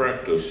fact, in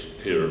practice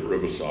here at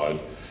Riverside,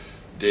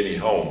 Denny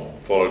Holm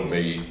followed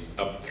me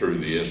up through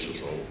the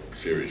SSL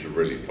series of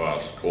really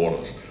fast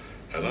corners.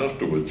 And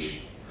afterwards,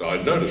 I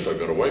noticed I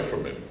got away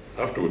from him.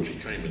 Afterwards, he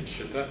came and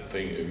said, that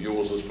thing of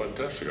yours is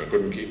fantastic. I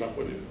couldn't keep up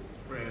with you.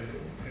 Really,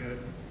 yeah.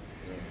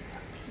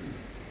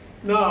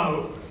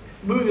 Now,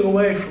 moving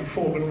away from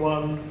Formula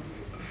 1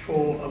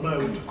 for a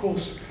moment, of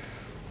course,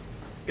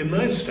 in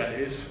those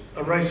days,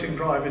 a racing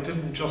driver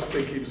didn't just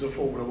think he was a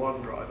Formula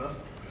 1 driver.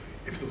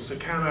 If there was a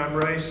Can-Am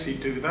race,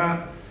 he'd do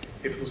that.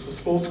 If there was a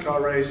sports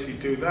car race, he'd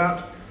do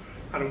that.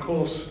 And of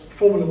course,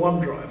 Formula 1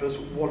 drivers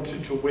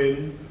wanted to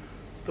win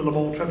the Le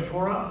Mans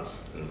 24 Hours.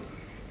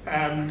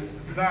 And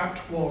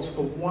that was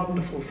the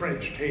wonderful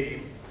French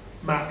team,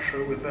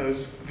 Matra, with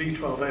those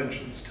V12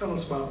 engines. Tell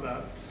us about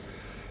that.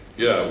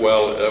 Yeah,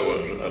 well, that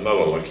was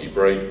another lucky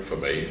break for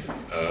me.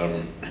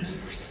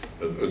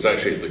 It was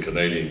actually at the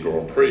Canadian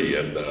Grand Prix,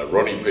 and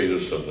Ronnie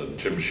Peterson and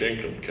Tim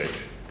Schenken came.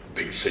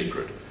 Big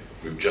secret.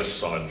 We've just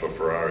signed for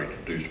Ferrari to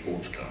do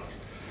sports cars.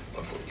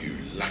 I thought, you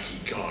lucky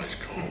guys,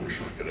 God, I wish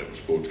I could have a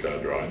sports car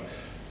drive.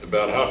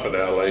 About half an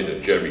hour later,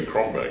 Jamie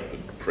Crombach, the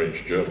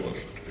French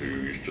journalist who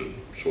used to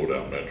sort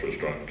out Matra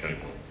strike, came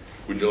on.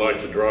 Would you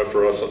like to drive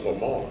for us at Le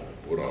Mans?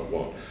 Would I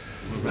what?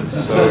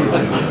 So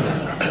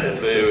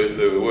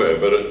there we were,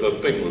 but the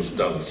thing was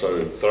done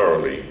so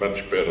thoroughly,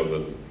 much better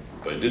than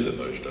they did in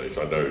those days.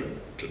 I know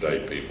today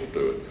people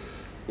do it.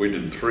 We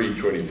did 3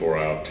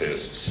 24-hour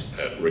tests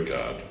at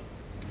Ricard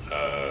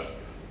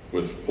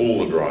with all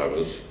the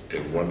drivers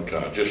in one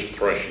car, just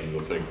thrashing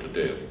the thing to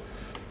death.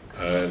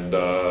 And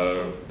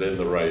then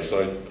the race,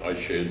 I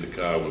shared the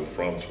car with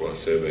Francois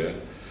Sever,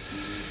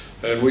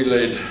 and we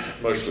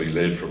mostly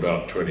led for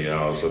about 20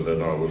 hours, and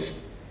then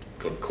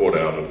got caught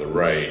out in the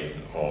rain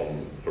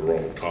on the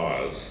wrong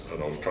tyres,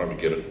 and I was trying to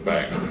get it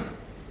back,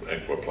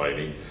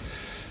 aquaplaning,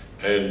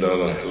 and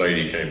a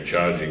lady came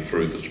charging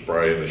through the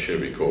spray in a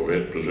Chevy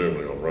Corvette,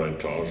 presumably on rain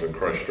tyres, and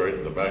crashed straight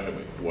in the back of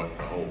me, wiped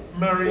the whole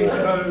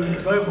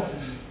Marie-Claude Beaumont.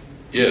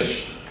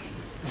 Yes.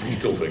 She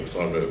still thinks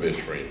I'm her best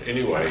friend.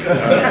 Anyway, I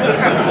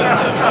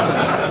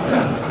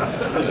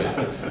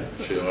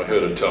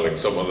heard her telling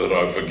someone that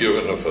I've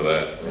forgiven her for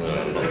that.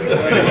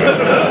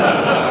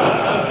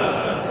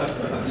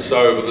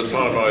 So by the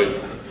time I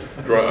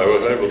I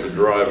was able to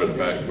drive it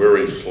back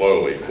very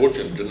slowly.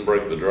 Fortunately, didn't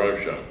break the drive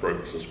shaft,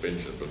 broke the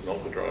suspension, but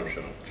not the drive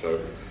shaft. So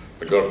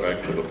I got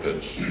back to the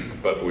pits,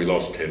 but we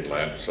lost 10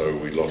 laps, so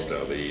we lost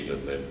our lead,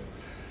 and then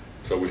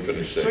so we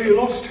finished second. So you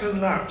lost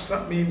 10 laps.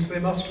 That means they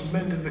must have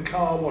mended the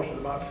car, what, in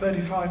about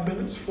 35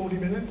 minutes, 40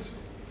 minutes?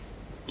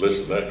 Less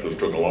than that, because it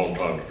took a long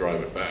time to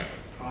drive it back.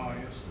 Ah,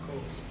 yes, of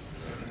course.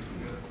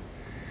 Yeah.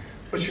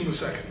 But you were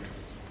second.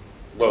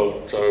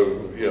 Well,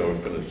 so, yeah, we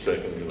finished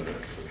second, you know.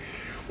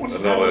 What's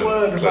Another that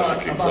word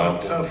classic about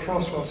example.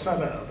 François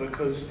Saber?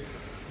 Because,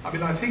 I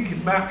mean, I think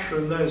in Matra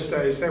in those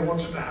days, they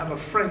wanted to have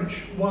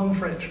one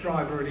French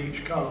driver in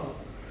each car.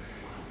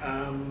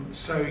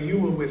 So you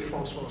were with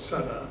François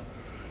Saber,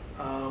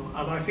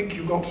 and I think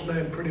you got to know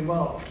him pretty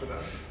well after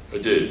that. I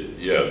did,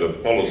 yeah. The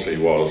policy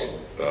was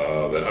they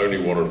only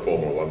wanted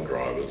Formula One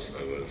drivers,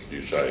 and as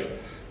you say,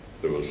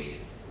 there was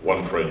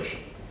one French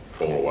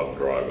Formula One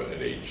driver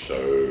in each,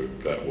 so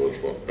that was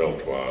what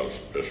Beltoise,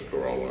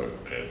 Pescarolo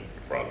and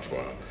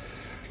Francois,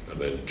 and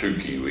then 2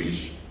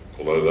 Kiwis,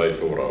 although they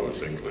thought I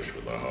was English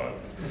with the home,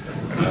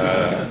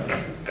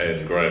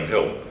 and Graham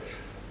Hill.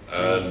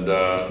 And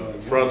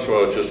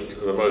Francois was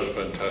just the most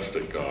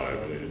fantastic guy,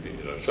 I mean,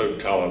 you know, so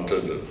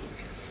talented,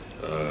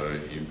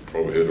 and you've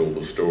probably heard all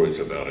the stories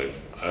about him.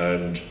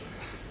 And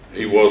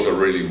he was a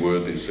really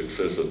worthy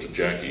successor to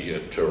Jackie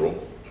at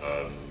Tyrrell,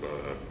 and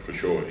for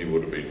sure he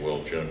would have been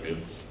world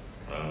champion.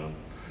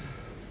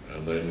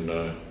 And then,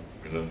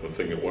 you know, the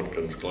thing at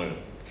Watkins Glen,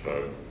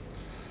 so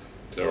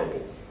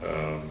terrible.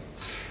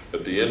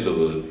 At the end of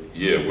the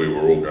year, we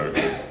were all going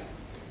to,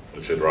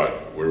 they said, right,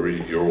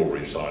 you're all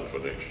re-signed for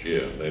next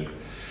year. And then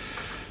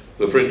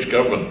the French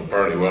government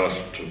apparently were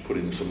asked to put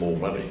in some more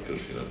money,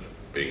 because, you know,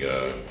 being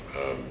a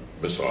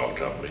missile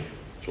company,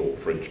 it's all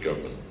French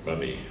government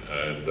money.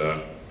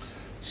 And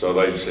so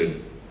they said,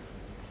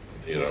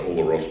 you know, all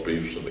the Ross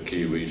Beefs and the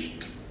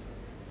Kiwis,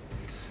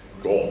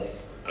 gone.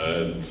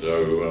 And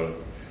so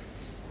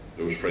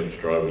there was French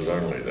drivers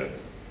only then.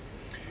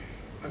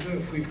 I don't know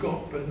if we've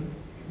got them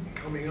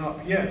coming up.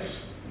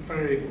 Yes,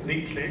 very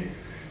neatly.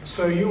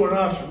 So you were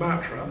out of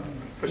Matra,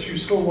 but you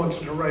still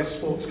wanted to race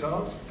sports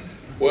cars?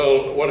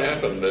 Well, what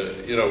happened,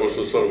 you know, was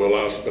a sort of a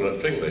last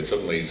minute thing. They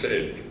suddenly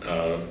said,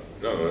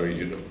 no,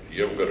 you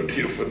haven't got a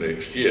deal for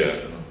next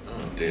year.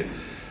 Oh dear.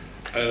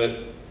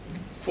 And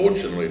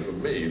fortunately for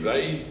me,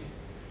 they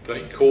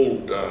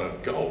called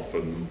Golf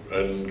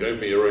and gave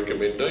me a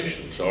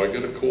recommendation. So I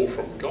get a call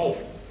from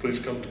Golf, please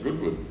come to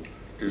Goodwood,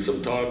 do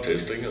some tyre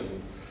testing,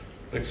 and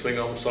next thing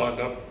I'm signed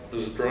up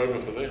as a driver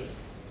for them.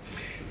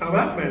 Now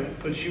that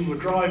meant that you were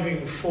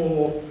driving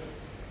for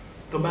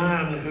the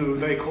man who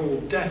they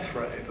called Death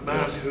Ray, the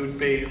man Yes. who'd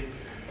been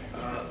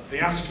the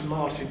Aston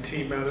Martin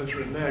team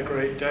manager in their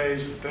great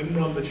days, then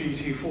run the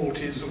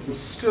GT40s and was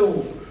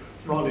still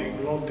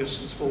running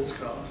long-distance sports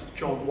cars,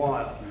 John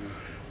Wyle.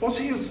 Was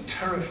he as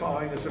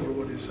terrifying as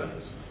everybody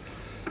says?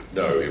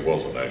 No, he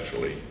wasn't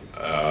actually.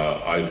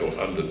 I thought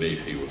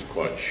underneath he was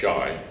quite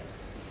shy.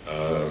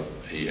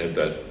 He had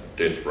that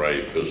Death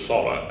Ray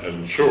persona,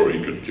 and sure,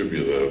 he could give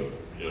you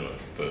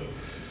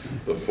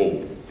the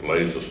full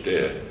laser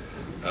stare,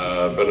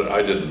 but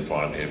I didn't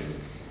find him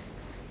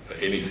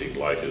anything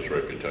like his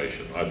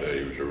reputation. I thought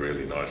he was a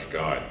really nice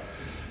guy.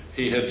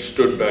 He had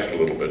stood back a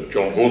little bit.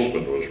 John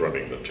Horseman was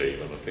running the team,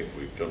 and I think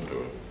we've come to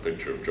a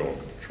picture of John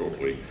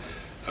shortly.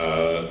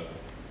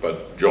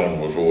 But John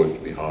was always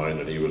behind,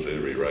 and he was at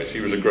every race. He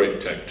was a great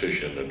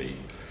tactician, and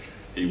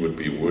he would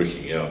be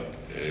working out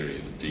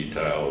in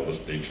detail,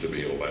 this needs to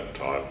be all that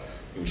time.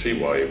 You can see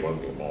why he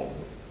won Le Mans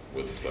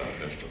with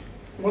Aston.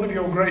 One of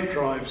your great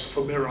drives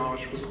for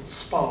Mirage was at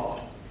Spa.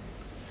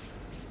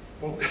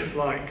 What was it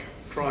like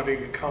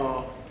driving a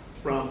car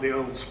round the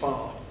old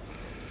Spa?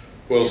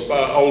 Well,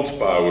 Old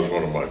Spa was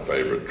one of my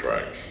favourite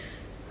tracks.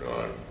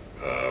 Right?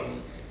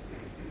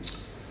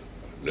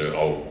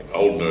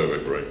 Old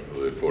Nürburgring,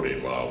 the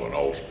 14-mile, and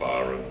Old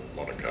Spa and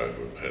Monaco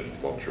and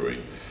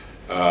Montjuic.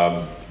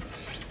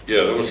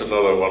 Yeah, that was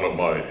another one of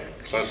my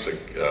classic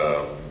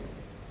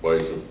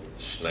ways of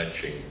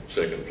snatching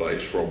second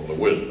place from the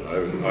win.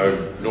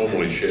 I've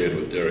normally shared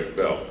with Derek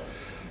Bell.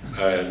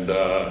 And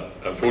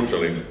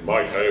unfortunately,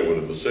 Mike Hayward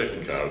in the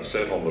second car had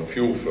sat on the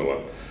fuel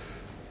filler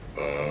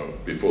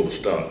before the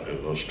start.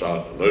 And the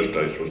start in those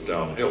days was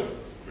downhill.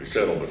 He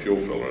sat on the fuel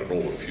filler and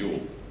all the fuel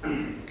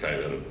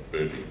came in and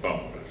burned his bum,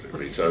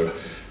 basically. So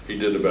he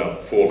did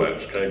about 4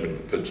 laps, came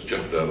into the pits,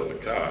 jumped out of the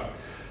car,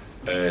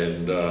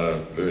 and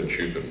Vern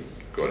Schuppen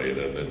got in,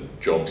 and then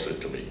John said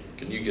to me,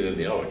 can you get in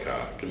the other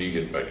car? Can you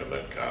get back in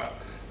that car?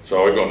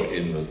 So I got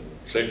in the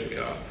second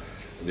car.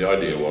 And the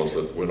idea was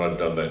that when I'd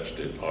done that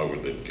stint, I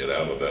would then get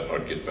out of that,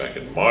 I'd get back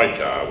in my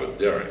car with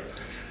Derek.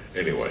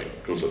 Anyway,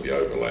 because of the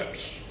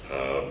overlaps.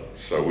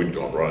 So we'd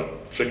gone right,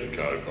 second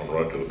car had gone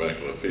right to the back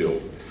of the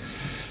field.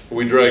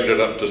 We dragged it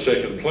up to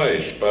second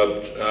place,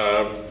 but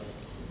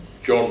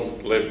John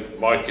left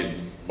Mike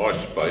in my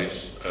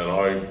space, and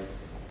I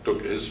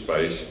took his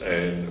space,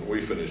 and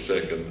we finished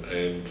second,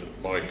 and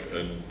Mike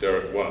and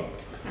Derek won.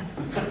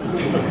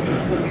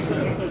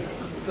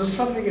 There's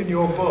something in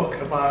your book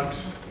about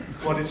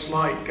what it's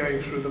like going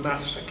through the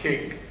Master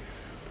Kink.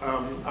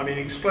 I mean,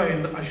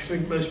 explain, I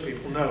think most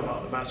people know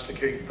about the Master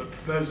Kink, but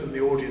for those in the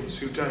audience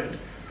who don't,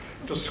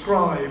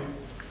 describe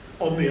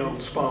on the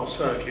old Spa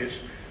circuit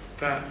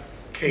that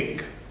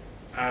kink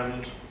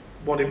and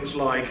what it was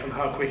like and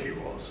how quick it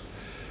was.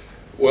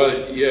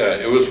 Well, yeah,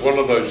 it was one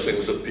of those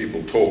things that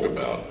people talk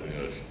about, you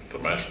know, the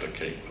Master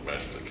Kink. The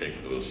Master Kink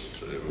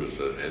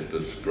had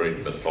this great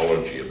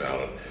mythology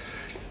about it.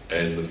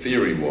 And the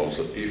theory was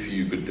that if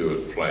you could do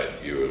it flat,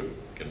 you were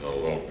getting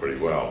along pretty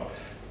well.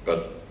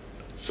 But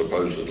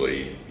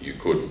supposedly you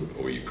couldn't,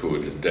 or you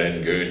could. And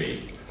Dan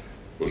Gurney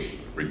was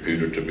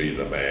reputed to be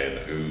the man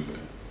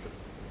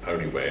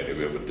only man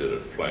who ever did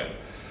it flat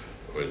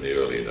in the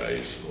early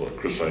days. Well,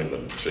 Chris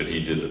Amon said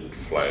he did it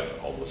flat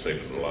on the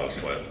second to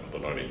last lap of the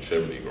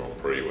 1970 Grand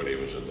Prix when he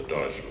was in the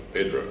dice with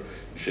Pedro.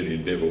 He said he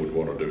never would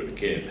want to do it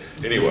again.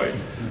 Anyway,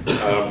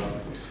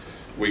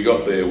 we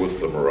got there with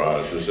the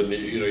Mirages, and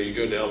you know, you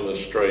go down the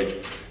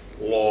straight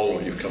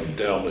long, you've come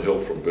down the hill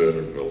from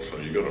Burnhamville, so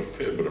you've got a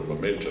fair bit of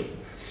momentum.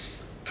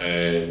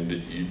 And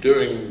you're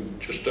doing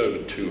just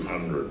over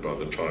 200 by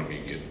the time you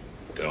get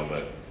down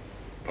that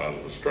part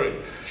of the straight.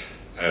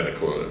 And of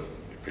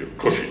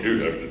course you do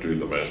have to do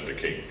the Master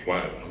Kink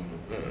flat.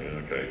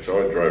 Okay, so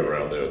I drove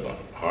around there in the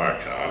hire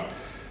car,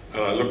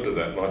 and I looked at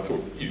that and I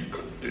thought, you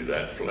couldn't do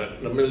that flat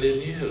in a million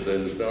years.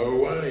 There's no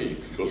way,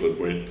 because it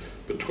went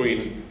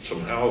between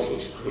some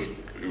houses.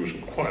 It was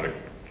quite a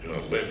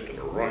left and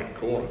a right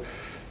corner,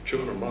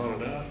 200 mile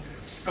an hour.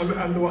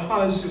 And there were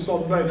houses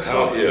on both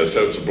sides. Yeah,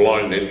 so it's a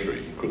blind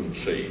entry. You couldn't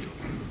see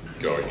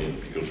going in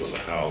because of the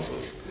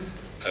houses.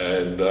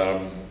 And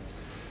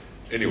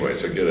anyway,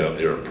 so I get out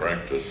there and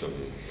practice, and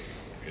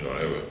you know,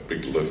 I have a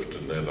big lift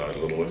and then a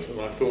little lift, and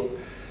I thought,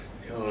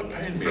 you know, they're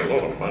paying me a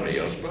lot of money.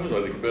 I suppose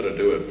I'd better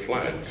do it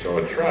flat. So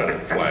I tried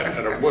it flat,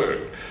 and it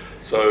worked.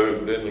 So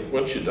then,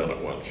 once you've done it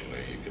once, you know,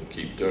 you can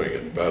keep doing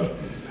it. But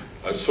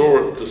I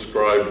saw it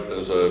described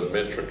as a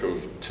metric of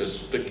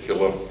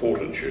testicular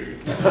fortitude.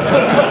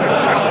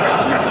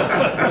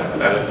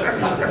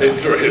 And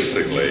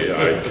interestingly,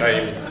 I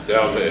came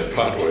down there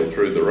partway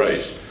through the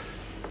race,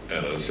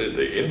 and I said,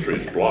 the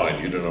entry's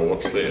blind, you don't know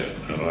what's there.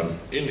 And I'm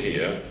in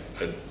here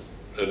at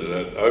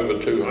over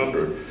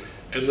 200,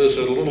 and there's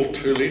a little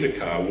 2-litre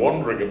car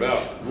wandering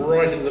about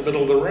right in the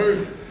middle of the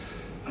road.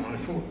 And I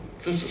thought,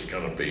 this is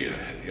going to be,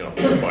 you know,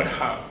 my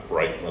heart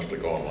rate must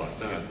have gone like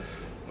that.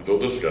 I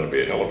thought, this is going to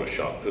be a hell of a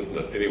shot, isn't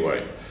it?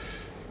 Anyway,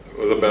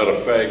 with about a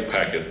fag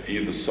packet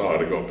either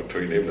side, I got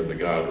between him and the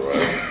guardrail,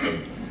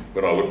 and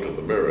when I looked in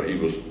the mirror, he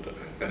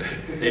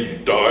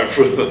dived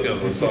for the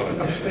other side.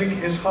 I think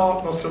his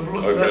heart must have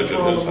looked better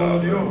rather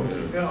than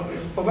yours. Yeah.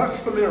 Well,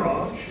 that's the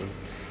Mirage.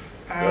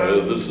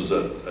 This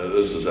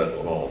is at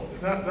Le Mans.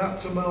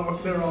 That's a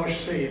Mirage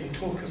scene.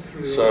 Talk us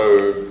through.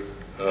 So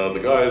the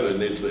guy that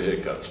needs the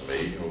haircut's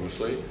me,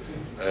 obviously,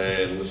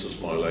 and this is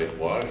my late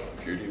wife,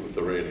 Judy, with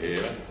the red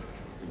hair,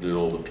 who did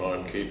all the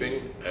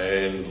timekeeping,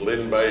 and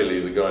Len Bailey,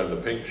 the guy in the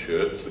pink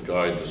shirt, the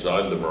guy who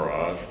designed the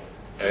Mirage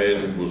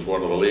and was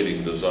one of the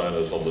leading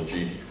designers on the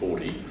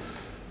GT40.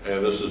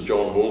 And this is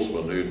John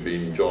Horsman, who'd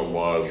been John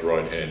Wyre's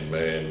right-hand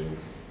man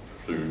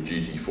through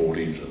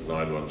GT40s and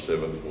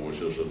 917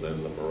 Porsches and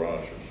then the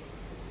Mirages.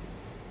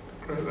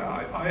 Great.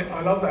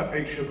 I love that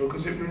picture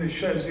because it really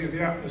shows you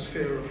the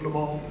atmosphere of Le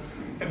Mans.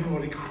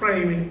 Everybody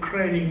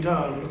craning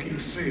down, looking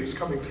to see who's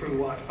coming through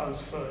White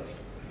House first.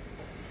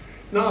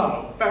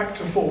 Now, back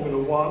to Formula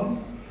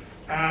One,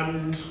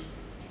 and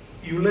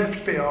you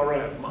left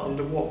BRM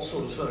under what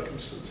sort of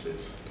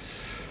circumstances?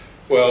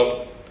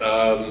 Well,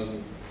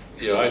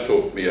 yeah, I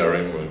thought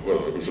BRM,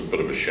 well, it was a bit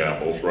of a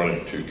shambles,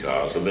 running 2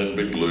 cars, and then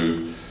Big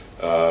Lou,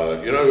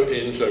 you know,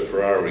 Enzo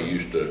Ferrari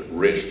used to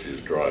rest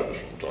his drivers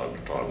from time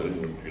to time.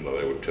 And, you know,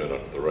 they would turn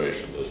up at the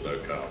race and there's no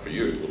car for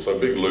you. So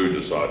Big Lou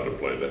decided to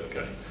play that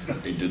game.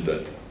 He did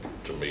that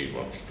to me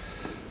once.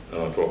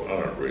 And I thought, I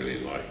don't really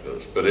like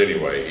this. But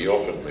anyway, he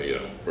offered me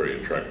a very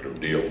attractive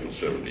deal for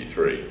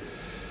 73.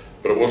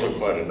 But it wasn't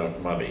quite enough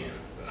money.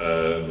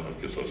 And I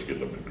guess I was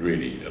getting a bit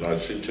greedy. And I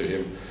said to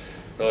him,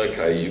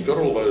 okay, you've got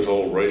all those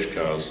old race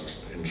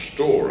cars in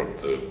store up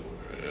the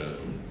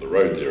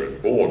road there in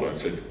Bourne. I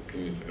said,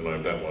 can I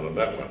have that one and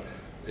that one?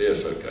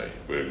 Yes, okay,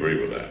 we agree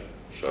with that.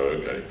 So,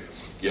 okay.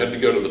 You had to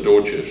go to the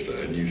Dorchester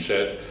and you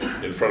sat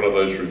in front of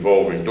those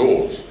revolving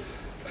doors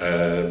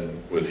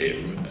with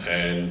him,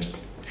 and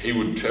he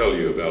would tell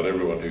you about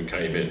everyone who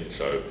came in.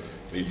 So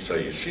he'd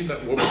say, you see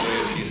that woman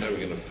there, she's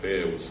having an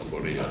affair with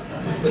somebody.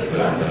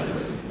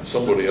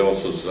 Somebody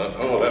else is,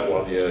 oh, that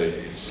one, yeah,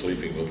 he's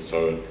sleeping with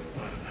so.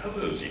 How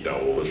does he know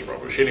all this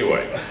rubbish?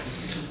 Anyway,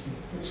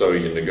 so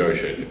you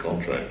negotiate the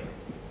contract.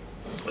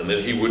 And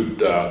then he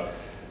would,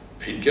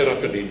 he'd get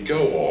up and he'd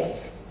go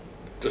off,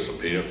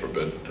 disappear for a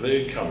bit, and then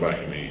he'd come back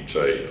and he'd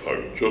say,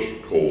 I've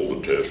just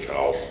called the test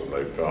house and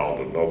they found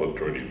another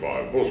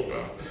 25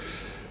 horsepower.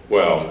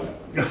 Well,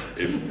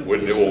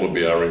 when all the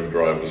BRM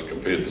drivers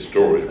compared the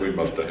stories, we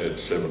must have had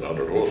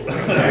 700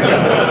 horsepower.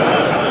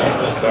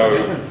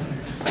 So,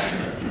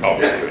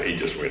 obviously, he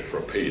just went for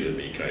a Pete and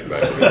he came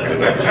back and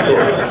made up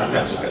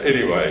the story.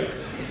 Anyway,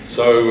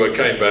 So I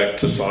came back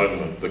to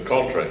sign the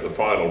contract, the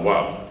final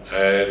one,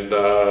 and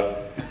I'm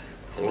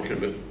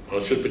looking at,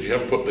 I said, but you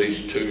haven't put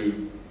these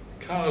 2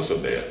 cars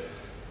in there.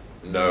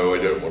 No, I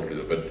don't want to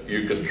do that, but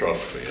you can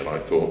trust me. And I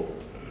thought,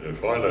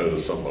 if I know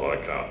there's someone I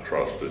can't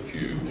trust, it's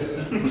you.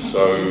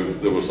 So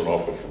there was an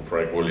offer from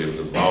Frank Williams,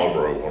 and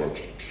Marlborough wanted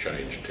to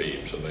change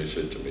teams, and they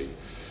said to me,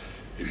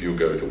 if you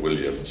go to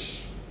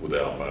Williams with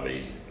our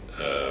money,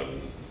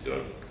 you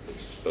know,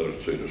 that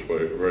would suit us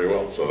very, very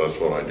well. So that's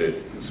what I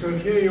did. So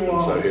here you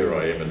are. So here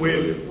I am in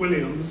with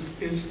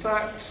Williams. Is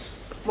that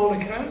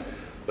Monaco?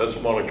 That's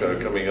Monaco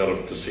coming out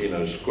of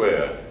Casino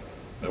Square.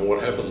 And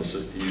what happens,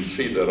 you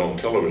see that on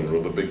television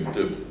with a big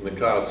dip, and the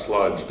car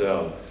slides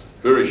down.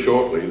 Very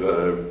shortly,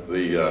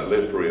 the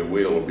left rear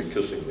wheel will be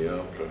kissing the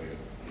arm track.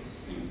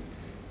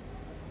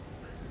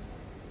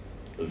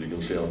 As you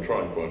can see, I'm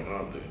trying quite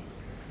hard there.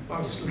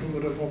 Nice little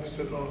bit of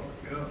opposite lock,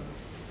 yeah.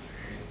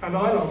 And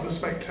I love the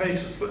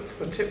spectators, that's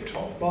the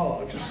tip-top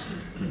bar, just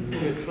a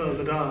bit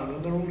further down,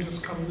 and they're all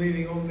just kind of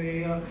leaning on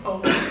the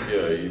arm.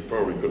 Yeah, you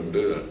probably couldn't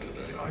do that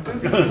today. I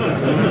don't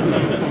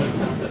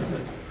know.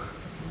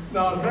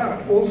 Now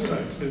that also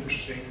is an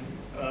interesting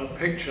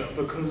picture,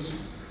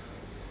 because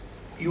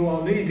you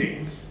are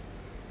leading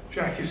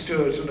Jackie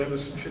Stewart and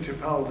Emerson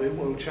Fittipaldi,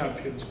 world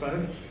champions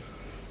both.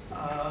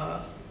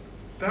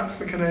 That's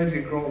the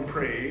Canadian Grand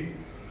Prix,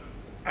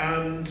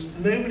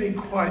 and nobody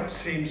quite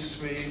seems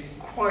to be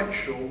quite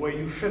sure where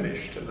you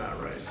finished in that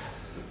race.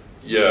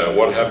 Yeah,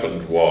 what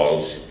happened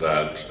was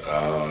that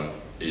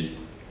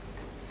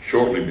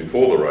shortly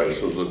before the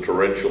race was a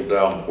torrential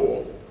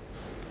downpour,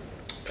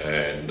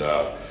 and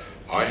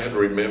I had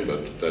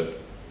remembered that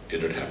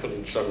it had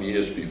happened some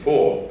years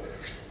before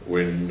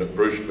when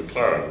Bruce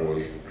McLaren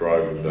was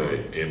driving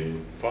the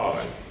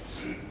M5,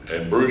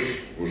 and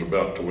Bruce was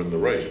about to win the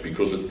race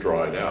because it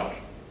dried out.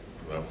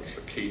 And that was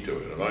the key to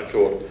it. And I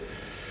thought,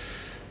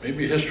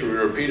 maybe history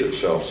will repeat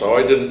itself. So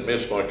I didn't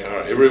mess my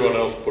car. Everyone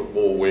else put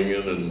more wing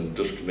in and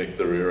disconnect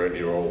the rear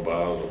anti-roll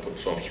bars or put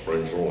soft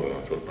springs and all that.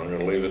 I thought, I'm going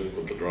to leave it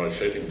with the dry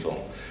settings on.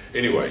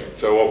 Anyway,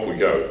 so off we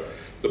go.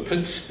 The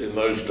pits in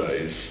those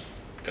days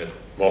at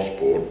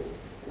Mosport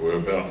were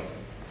about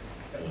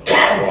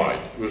wide.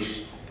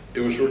 It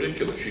was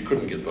ridiculous. You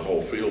couldn't get the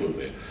whole field in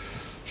there.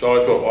 So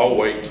I thought, I'll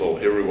wait until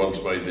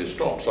everyone's made their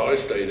stop. So I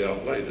stayed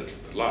out late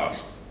at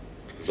last,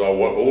 because I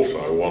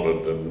also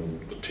wanted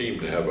the team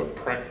to have a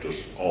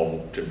practice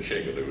on Tim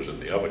Schenken, who was in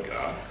the other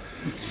car,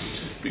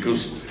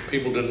 because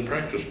people didn't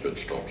practice pit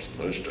stops in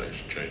those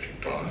days, changing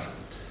tyres.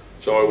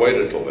 So I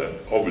waited till then.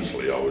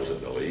 Obviously, I was in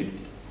the lead.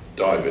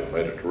 David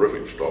made a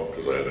terrific stop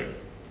because I had an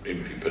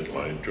empty pit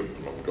lane,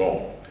 and I'm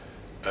gone.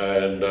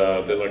 And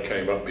then I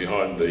came up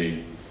behind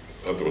there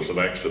was an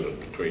accident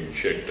between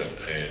Schenken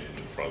and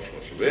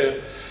Francois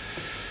Sever.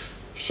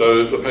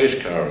 So the pace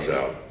car is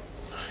out.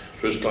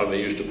 First time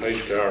they used a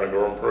pace car in a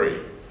Grand Prix.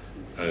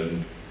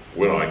 And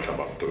when I come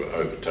up to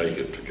overtake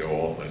it to go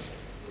on, they said,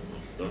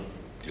 no,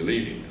 you're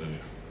leading.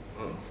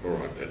 Oh, all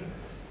right then.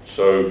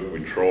 So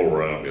we troll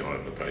around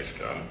behind the pace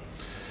car.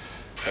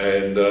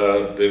 And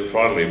then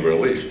finally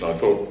released, and I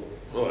thought,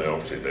 well,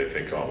 obviously they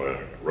think I'm a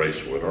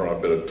race winner, I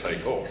better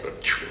take off. So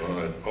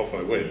off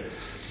I went.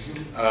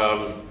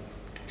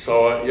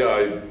 So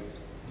I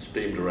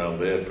steamed around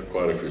there for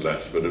quite a few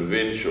laps, but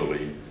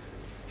eventually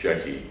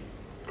Jackie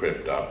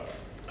crept up,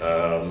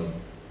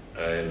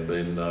 and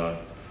then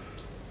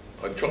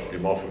I chopped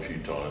him off a few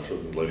times, I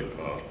didn't let him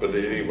pass. But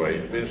anyway,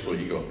 eventually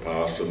he got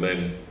past, and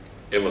then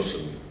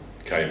Emerson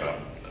came up,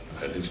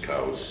 and his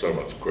car was so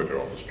much quicker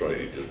on the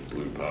straight, he just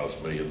blew past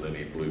me, and then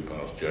he blew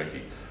past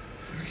Jackie.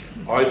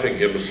 I think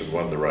Emerson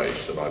won the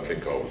race, and I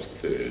think I was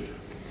third.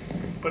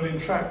 But in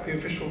fact, the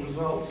official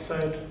results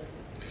said?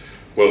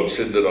 Well, it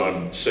said that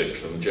I'm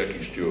sixth and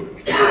Jackie Stewart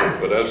was fourth,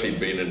 but as he'd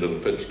been into the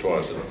pits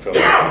twice and it fell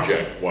out to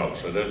Jack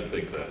once, I don't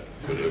think that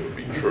would ever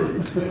be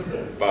true.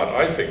 But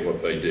I think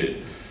what they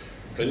did,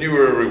 they knew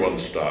where everyone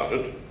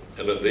started,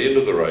 and at the end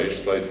of the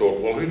race, they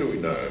thought, well, who do we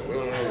know?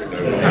 Well, we know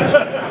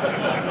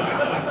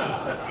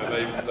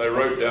and they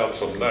wrote down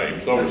some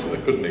names. Obviously,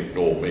 they couldn't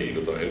ignore me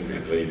because I had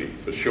been leading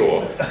for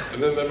sure.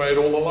 And then they made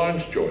all the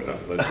lines join up,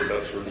 and they said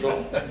that's the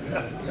result.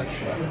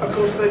 Of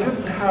course, they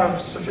didn't have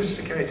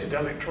sophisticated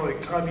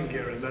electronic timing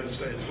gear in those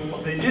days, but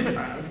what they did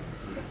have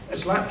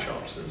is lap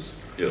charters.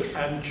 Yes.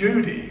 And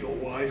Judy, your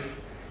wife,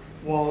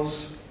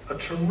 was a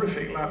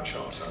terrific lap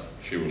charter.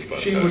 She was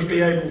fantastic. She would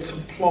be able to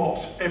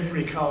plot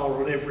every car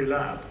on every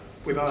lap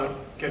without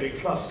getting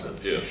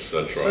flustered. Yes,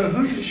 that's right. So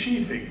who did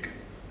she think?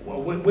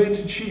 Well, where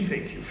did she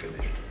think you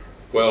finished?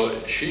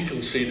 Well, she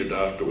conceded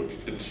afterwards.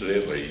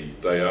 Incidentally,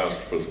 they asked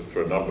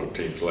for a number of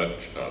teams' lap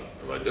chart,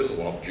 and they didn't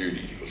want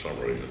Judy's for some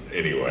reason.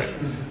 Anyway,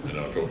 and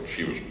I thought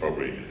she was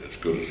probably as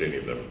good as any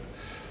of them.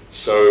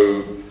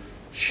 So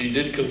she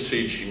did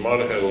concede she might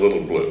have had a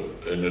little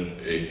blip,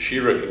 and she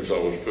reckons I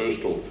was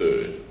first or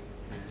third.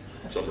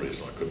 For some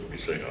reason I couldn't be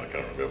seen, I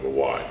can't remember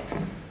why.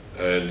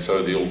 And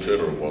so the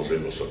alternative was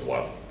Emerson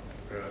won.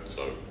 Yeah.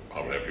 So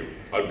I'm happy,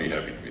 I'd be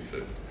happy to be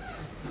third.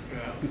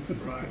 Yeah,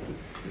 right.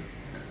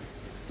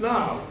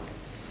 Now,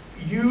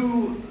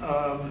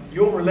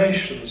 your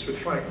relations with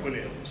Frank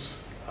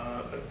Williams,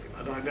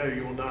 and I know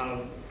you're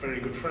now very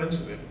good friends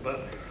with him,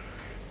 but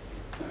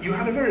you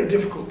had a very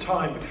difficult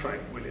time with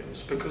Frank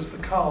Williams because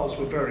the cars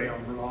were very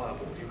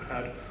unreliable. You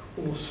had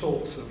all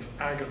sorts of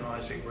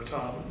agonising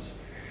retirements.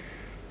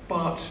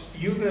 But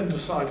you then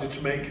decided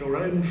to make your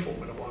own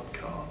Formula One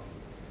car.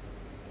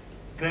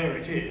 There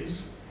it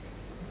is.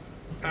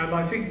 And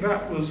I think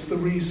that was the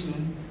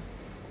reason,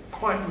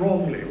 quite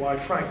wrongly, why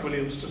Frank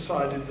Williams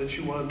decided that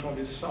you weren't on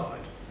his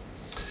side.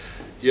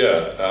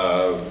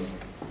 Yeah,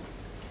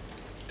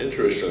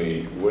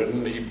 interestingly,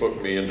 when he put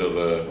me into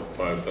the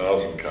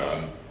 5000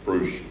 car,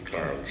 Bruce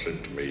McLaren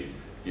said to me,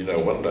 you know,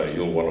 one day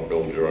you'll want to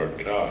build your own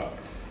car.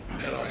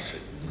 And I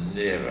said,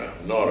 never,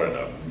 not in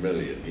a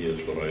million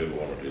years would I ever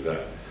want to do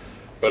that.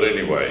 But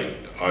anyway,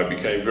 I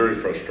became very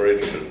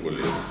frustrated at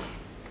Williams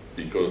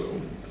because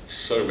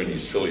so many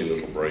silly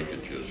little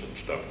breakages and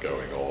stuff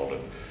going on,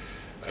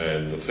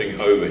 and the thing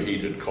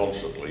overheated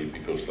constantly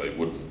because they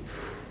wouldn't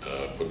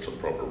put some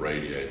proper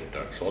radiator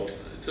ducts on.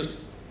 Just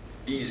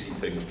easy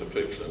things to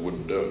fix, they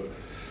wouldn't do it.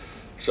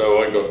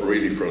 So I got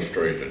really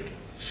frustrated.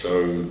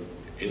 So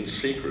in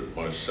secret,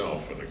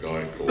 myself and a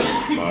guy called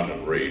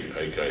Martin Reed,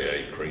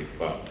 aka Cream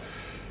Butt,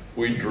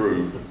 we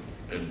drew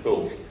and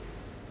built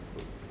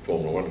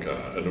Formula One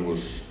car, and it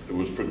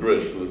was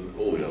progressed with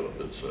all the other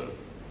bits over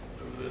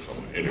there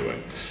somewhere. Anyway,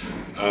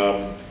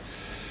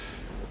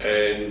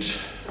 and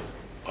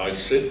I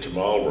said to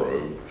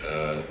Marlboro,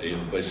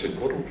 they said,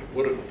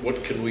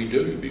 what can we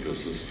do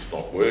because this is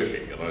not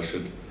working? And I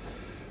said,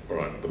 all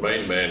right. The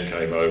main man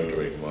came over to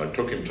me, and I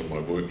took him to my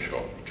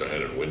workshop, which I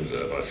had in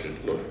Windsor, and I said,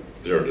 look,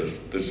 there it is.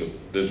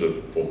 There's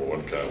a Formula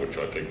One car which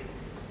I think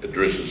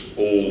addresses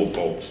all the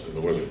faults in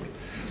the Williams.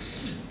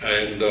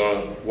 And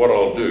what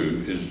I'll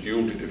do is,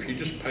 if you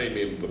just pay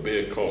me the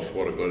bare cost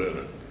what I got in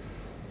it,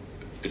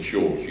 it's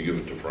yours. You give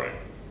it to Frank.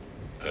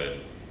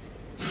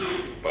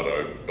 But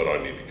I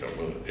need to come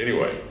with it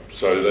anyway.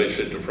 So they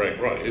said to Frank,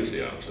 right, here's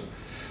the answer.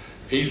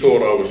 He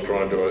thought I was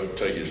trying to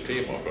take his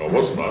team off. I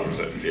wasn't. I was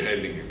actually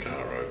handing a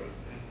car over.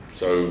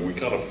 So we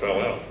kind of fell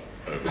out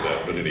over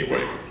that. But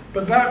anyway.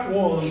 But that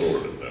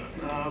was,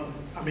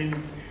 I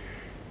mean,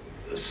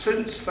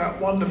 since that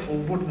wonderful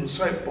wooden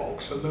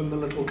soapbox and then the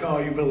little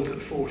car you built at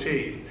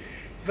 14,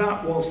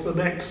 that was the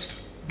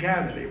next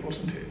Ganley,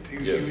 wasn't it?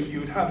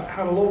 You'd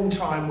had a long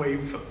time where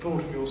you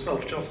thought of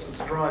yourself just as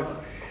a driver.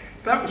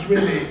 That was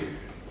really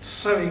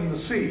sowing the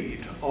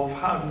seed of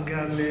Howden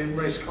Ganley in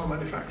race car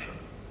manufacture.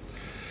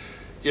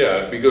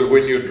 Yeah, because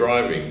when you're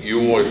driving,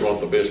 you always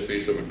want the best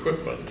piece of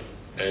equipment.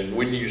 And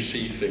when you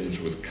see things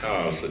with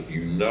cars that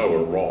you know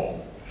are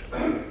wrong,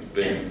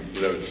 then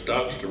it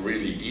starts to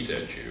really eat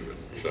at you.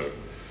 And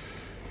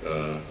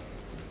so,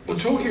 well,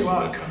 talking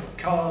about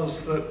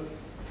cars that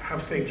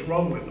have things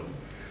wrong with them,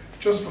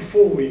 just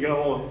before we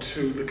go on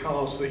to the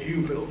cars that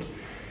you build,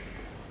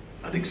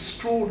 an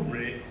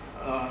extraordinary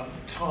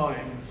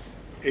time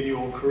in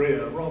your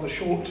career, a rather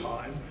short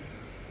time,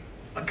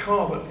 a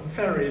car that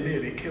very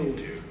nearly killed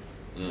you,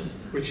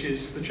 which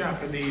is the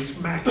Japanese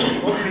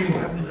Macchi. What people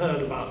haven't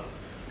heard about,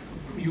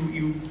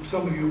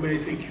 some of you may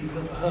think you've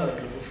never heard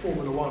of a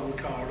Formula One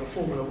car, a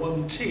Formula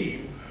One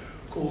team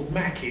called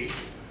Macchi.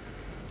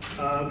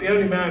 The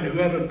only man who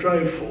ever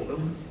drove for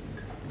them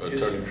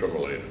is Tony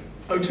Tremolino.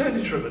 Oh,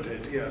 Tony Trimmer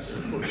did, yes.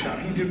 Poor chap.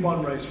 He did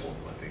one race for them,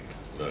 I think.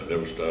 No,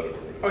 never started.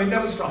 Oh, he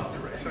never started a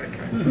race,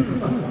 okay.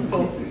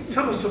 Well,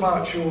 tell us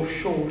about your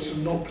short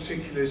and not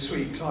particularly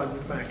sweet time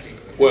with Macchi.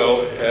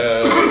 Well,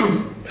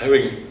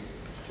 having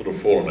sort of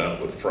fallen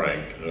out with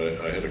Frank,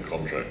 I had a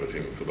contract with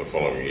him for the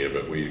following year,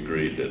 but we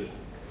agreed that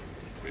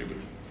we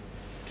would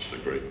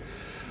disagree.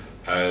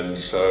 And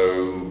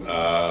so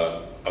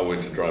I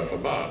went to drive for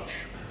March,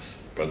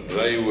 but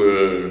they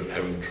were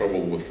having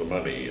trouble with the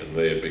money, and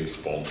their big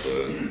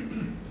sponsor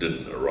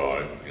didn't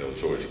arrive.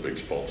 There's always a big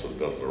sponsor that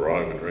doesn't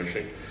arrive in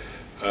racing.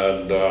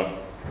 And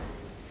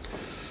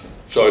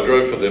so I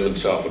drove for them in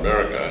South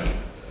America.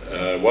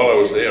 While I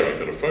was there, I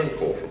got a phone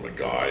call from a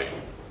guy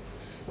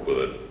with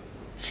a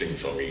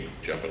sing-songy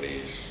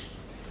Japanese,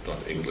 not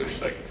English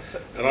thing.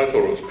 And I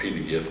thought it was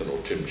Peter Gethin or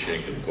Tim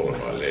Schenken pulling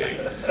my leg.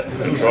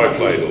 And so I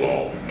played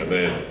along, and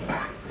then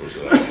it was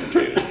an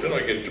Argentina. Then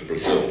I get to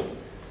Brazil,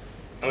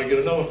 and I get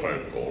another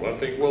phone call. I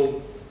think,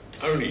 well,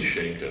 only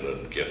Schenken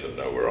and Gethin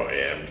know where I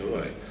am, do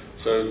they?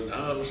 So,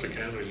 Mr.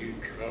 Ganley, you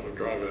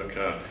drive our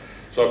car.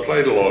 So I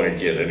played along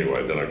again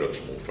anyway, then I got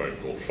some more phone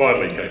calls.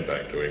 Finally came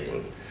back to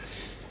England,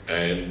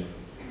 and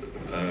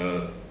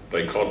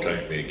they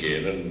contacted me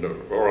again, and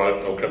all right,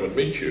 I'll come and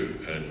meet you.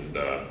 And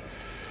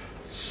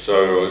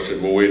so I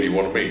said, well, where do you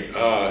want to meet?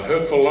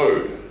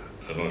 Hercolode.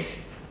 And I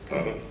said,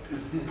 pardon?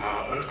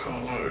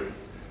 Hercolode.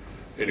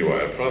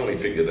 Anyway, I finally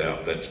figured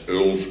out that's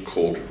Earl's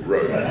Court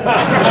Road.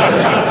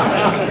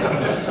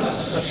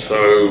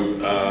 So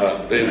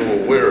then,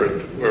 well, we're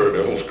at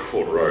Earl's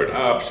Court Road.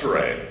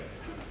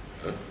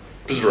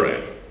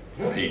 Pizarran.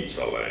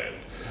 Pizza Land.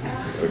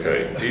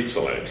 Okay, Pizza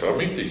Land. So I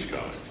meet these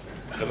guys,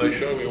 and they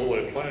show me all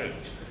their plans.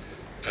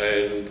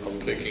 And I'm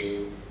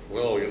thinking,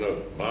 well,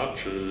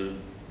 March,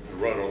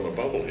 right on the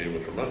bubble here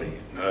with the money.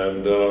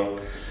 And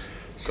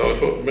so I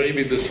thought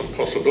maybe there's some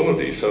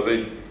possibility. So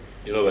they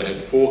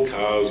had 4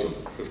 cars and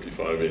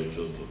 55 engines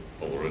and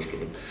all the rest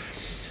of it.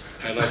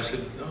 And I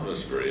said, oh,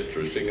 that's very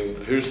interesting. And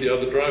who's the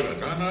other driver?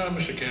 No,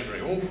 Mr.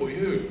 Ganley, all for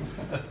you.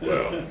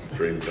 Well,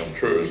 dream come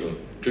true, isn't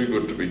it? Too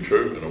good to be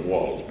true, and it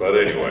was. But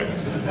anyway,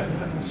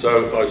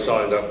 so I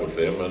signed up with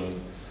them,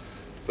 and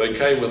they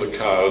came with a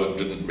car that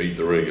didn't meet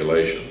the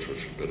regulations,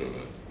 which is a bit of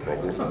a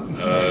problem.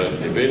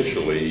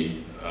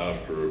 Eventually,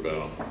 after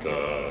about,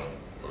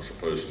 I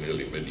suppose,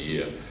 nearly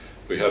mid-year,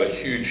 we had a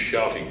huge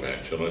shouting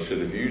match. And I said,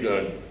 if you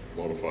don't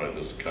modify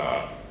this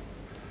car,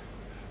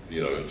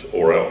 it's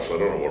or else. I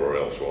don't know what or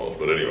else was,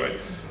 but anyway.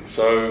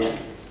 So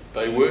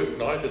they worked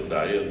night and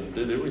day and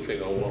did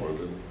everything I wanted,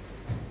 and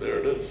there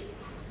it is.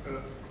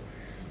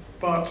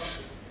 But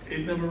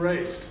it never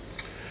raced.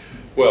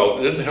 Well,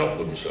 it didn't help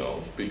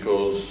themselves,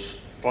 because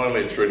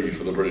finally it's ready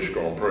for the British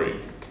Grand Prix.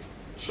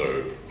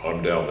 So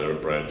I'm down there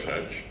at Brands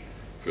Hatch,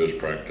 first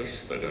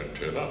practice, they don't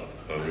turn up.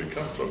 And here it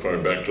comes. I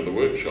phoned back to the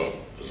workshop.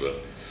 There's an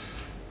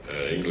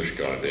English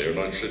guy there, and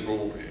I said,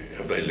 well,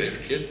 have they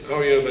left yet?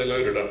 Oh yeah, they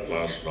loaded up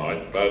last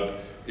night,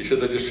 but he said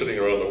they're just sitting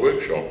around the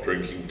workshop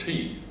drinking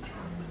tea.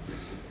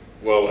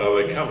 Well,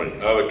 are they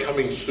coming? Are they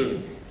coming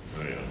soon?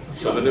 Oh, yeah.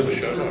 So they never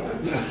showed up.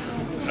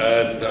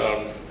 And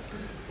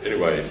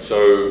anyway,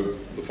 so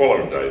the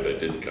following day they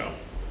did come,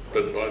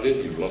 but by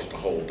then you've lost a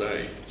whole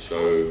day.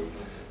 So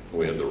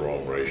we had the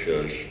wrong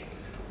ratios,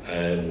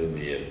 and in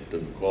the end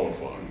didn't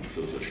qualify, which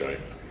was a shame.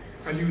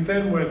 And you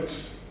then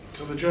went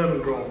to the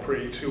German Grand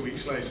Prix 2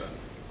 weeks later.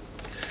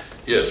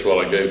 Yes, well,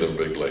 I gave them a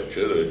big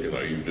lecture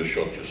that, you've just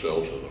shot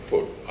yourselves in the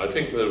foot. I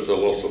think there was a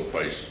loss of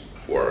face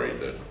worry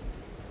then.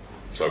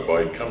 So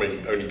by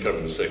only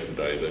coming the second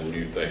day, they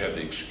knew they had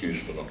the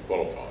excuse for not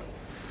qualifying.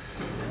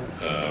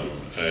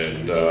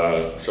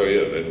 So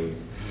yeah, then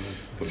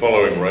the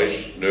following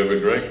race,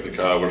 Nürburgring, the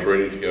car was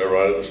ready to go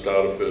right at the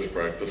start of first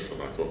practice,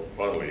 and I thought,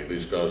 finally,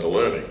 these guys are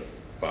learning.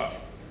 But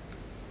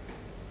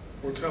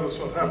well, tell us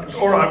what happened.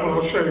 All right,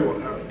 well, I'll show you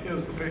what happened.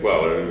 Here's the picture.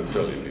 Well, I didn't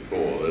tell you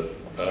before that.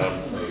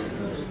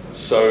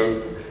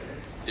 So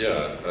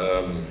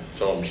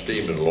I'm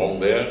steaming along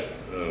there.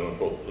 I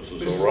thought, this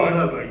is all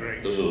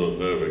right. This is a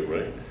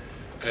Nürburgring.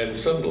 And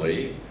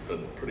suddenly,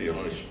 at pretty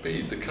high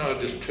speed, the car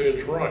just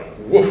turns right,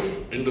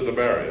 woof, into the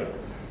barrier.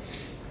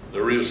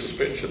 The rear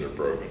suspension had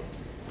broken.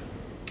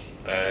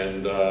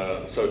 And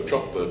so it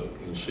chopped you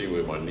can see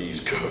where my knees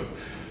go.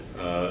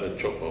 It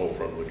chopped the whole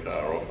front of the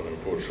car off, and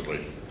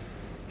unfortunately,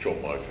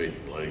 chopped my feet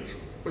and legs.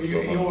 Well,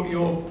 you're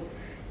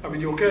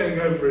going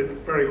over it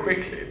very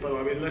quickly, but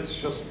I mean, let's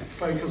just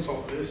focus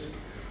on this.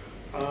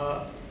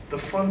 The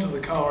front of the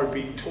car had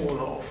been torn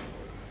off.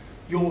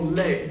 Your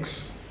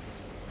legs,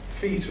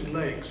 feet and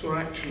legs, were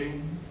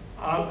actually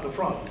out the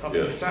front. I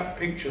mean, if that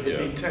picture had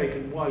been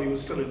taken while you were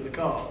still in the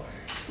car,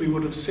 we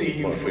would have seen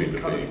you from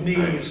kind of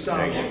knees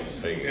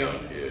downwards. Hanging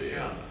out here,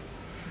 yeah.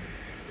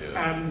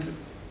 And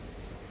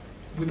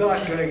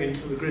without going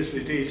into the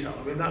grisly detail,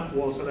 I mean, that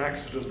was an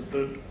accident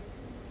that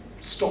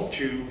stopped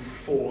you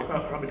for,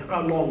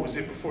 how long was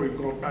it before you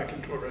got back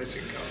into a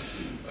racing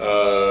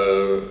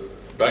car?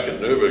 Back at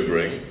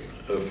Nürburgring,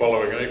 the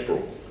following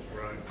April.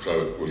 Right.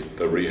 So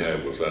the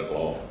rehab was that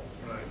long.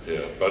 Right.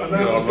 Yeah. But, and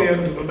that was the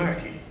end of the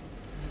Mackie.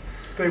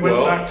 They went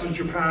back to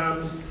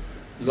Japan.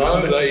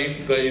 No,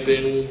 they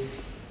then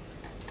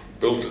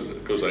built it,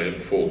 because they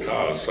had 4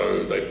 cars,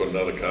 so they put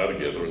another car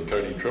together, and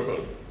Tony Trimmer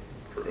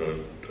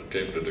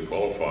attempted to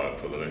qualify it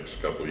for the next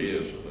couple of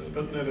years.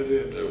 But never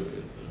did. Never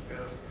did.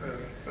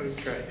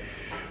 Okay.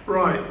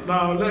 Right,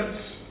 now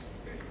let's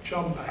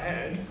jump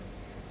ahead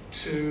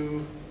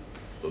to...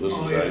 Well,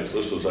 this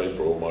is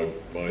April, my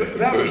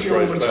that first was your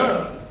race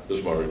return. back. This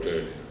is my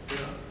return. Yeah.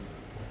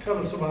 Tell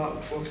us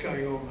about what's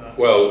going on there.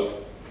 Well,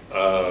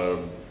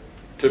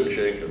 Tim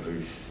Schenken,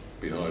 who's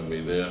behind me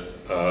there,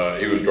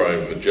 he was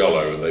driving for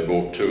Jello, and they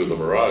bought 2 of the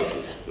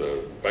Mirages,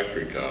 the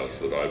factory cars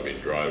that I'd been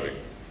driving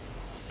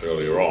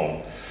earlier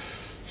on.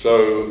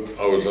 So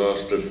I was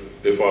asked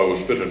if I was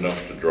fit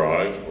enough to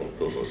drive. Well, of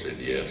course I said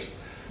yes.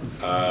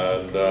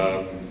 And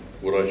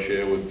would I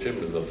share with Tim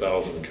in the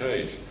 1,000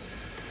 Ks?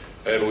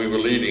 And we were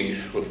leading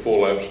with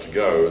 4 laps to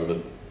go, and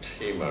the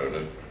team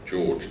owner,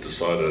 George,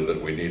 decided that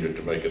we needed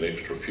to make an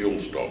extra fuel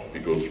stop,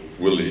 because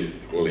Willie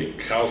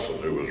Cowson,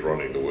 who was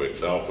running the Works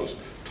Alphas,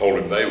 told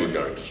him they were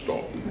going to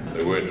stop.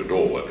 They weren't at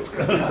all. That was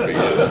completely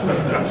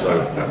BS.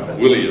 So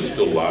Willie is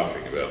still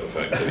laughing about the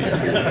fact that he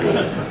filled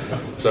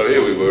fuel. So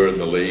here we were in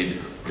the lead,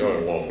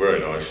 going along very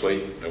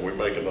nicely, and we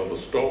make another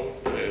stop,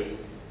 and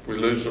we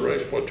lose the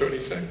race by 20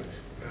 seconds.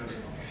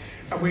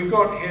 And we've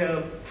got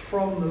here,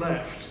 from the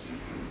left,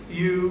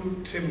 you,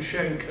 Tim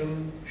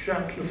Schenken,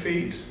 Jacques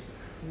Lafitte,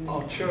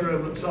 Arturo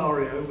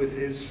Mazzario with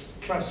his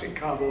classic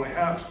cowboy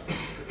hat,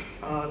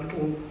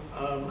 little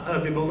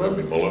Herbie Muller,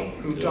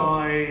 who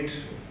died...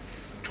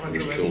 He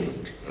was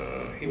killed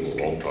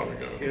a long time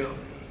ago. Yeah.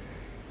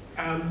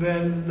 And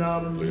then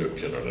Leo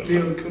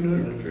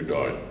Kinnunen, who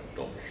died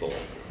not so long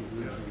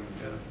ago.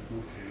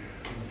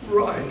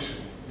 Right.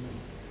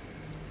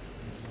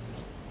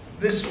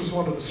 this was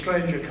one of the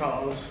stranger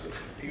cars.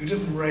 You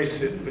didn't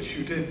race it, but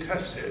you did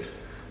test it.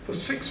 The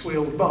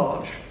six-wheeled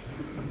barge.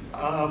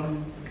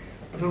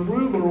 The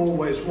rumour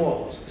always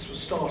was, this was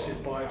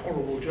started by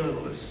horrible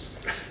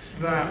journalists,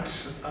 that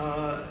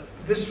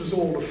this was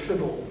all a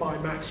fiddle by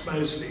Max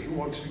Mosley, who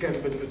wanted to get a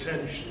bit of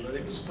attention, and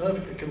it was a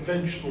perfectly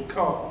conventional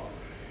car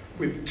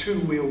with two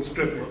wheels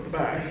driven at the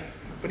back,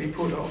 but he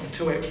put on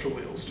two extra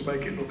wheels to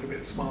make it look a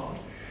bit smart.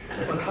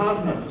 But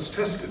Howden has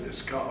tested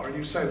this car, and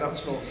you say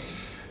that's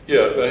nonsense.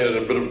 Yeah, they had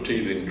a bit of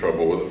teething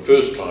trouble with it. The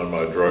first time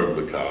I drove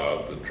the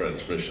car, the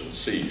transmission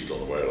seized on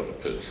the way out of the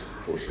pits.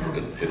 Of course, it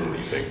didn't hit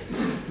anything.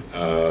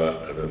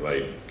 And then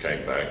they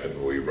came back and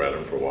we ran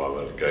it for a while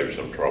and it gave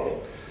some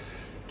trouble.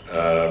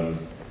 And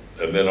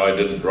then I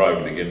didn't drive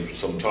it again for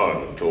some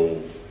time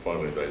until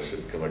finally they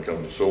said, can I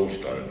come to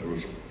Silverstone? It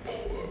was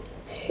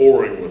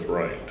pouring with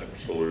rain,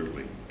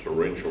 absolutely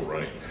torrential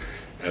rain.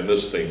 And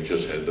this thing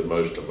just had the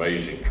most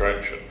amazing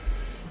traction.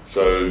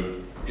 So,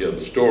 yeah,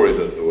 the story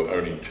that there were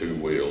only two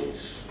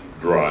wheels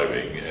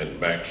driving and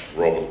Max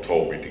Robert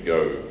told me to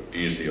go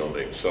easy on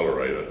the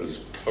accelerator is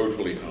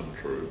totally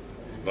untrue.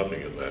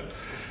 Nothing in that.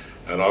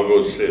 And I've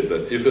always said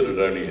that if it had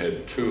only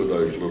had two of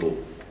those little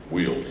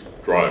wheels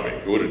driving,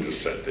 it would have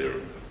just sat there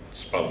and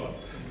spun them.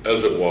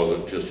 As it was,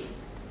 it just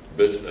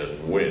bit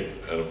and went,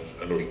 and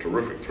it was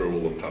terrific through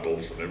all the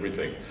puddles and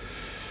everything.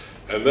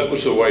 And that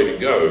was the way to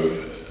go,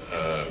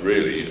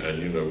 really.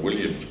 And you know,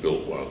 Williams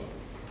built one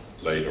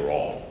later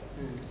on.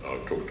 I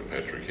talked to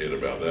Patrick Head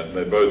about that, and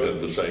they both had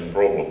the same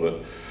problem,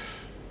 that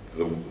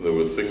there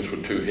were things were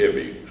too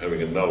heavy.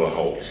 Having another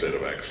whole set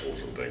of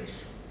axles and things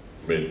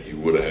meant you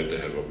would have had to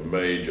have a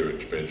major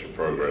expensive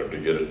program to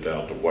get it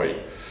down to weight.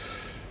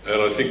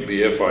 And I think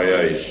the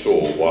FIA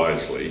saw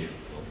wisely,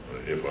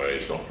 FIA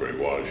is not very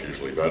wise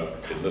usually,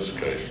 but in this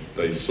case,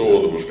 they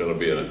saw there was going to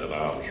be an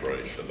arms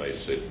race, and they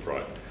said,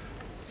 right,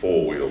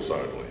 four wheels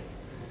only.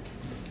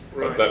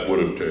 Right. But that would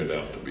have turned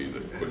out to be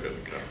the quicker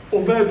car.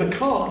 Although the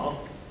car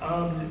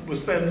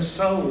was then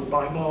sold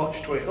by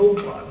March to a hill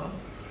climber,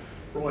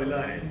 Roy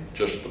Lane.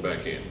 Just the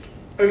back end.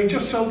 Oh, he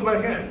just sold the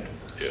back end?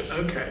 Yes.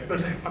 Okay,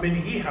 but I mean,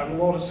 he had a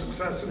lot of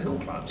success in hill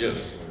climbing.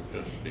 Yes,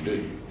 yes, he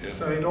did. Yeah.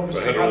 So he'd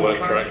obviously had all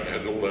that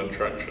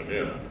traction,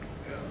 yeah.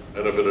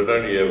 And if it had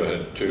only ever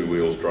had two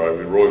wheels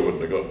driving, Roy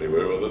wouldn't have got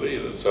anywhere with it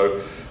either.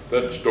 So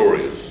that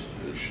story is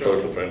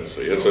total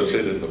fantasy. As I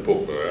said in the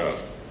book, I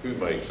asked, who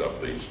makes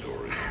up these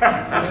stories?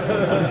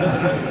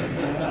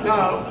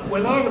 Now,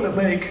 we're now going to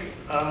make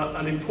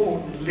an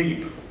important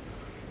leap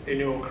in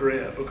your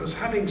career, because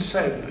having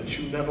said that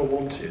you never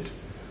wanted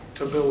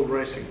to build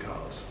racing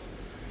cars,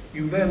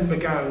 you then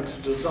began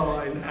to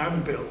design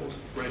and build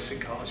racing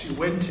cars. You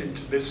went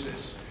into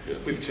business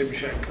with Tim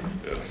Schenken,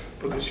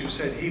 because you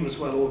said he was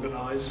well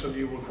organised and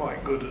you were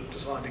quite good at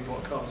deciding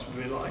what cars would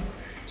be like.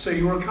 So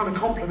you were a kind of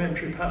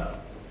complementary pair.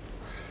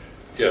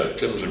 Yeah,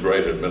 Tim's a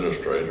great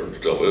administrator and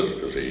still is,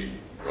 because he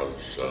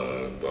runs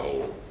the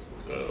whole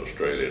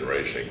Australian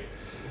racing.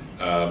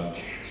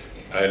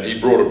 And he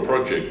brought a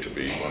project to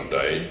me one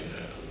day.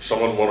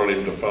 Someone wanted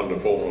him to fund a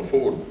Formula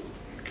Ford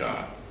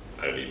car,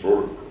 and he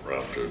brought it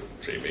around to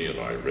see me, and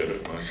I read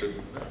it, and I said,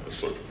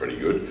 this looks pretty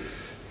good.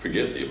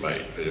 Forget you,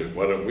 mate.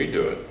 Why don't we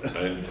do it?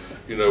 And,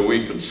 you know,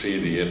 we could see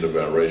the end of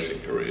our racing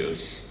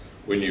careers.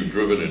 When you've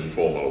driven in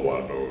Formula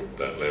One or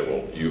that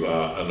level, you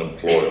are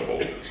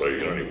unemployable, so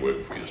you only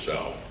work for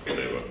yourself. You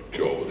never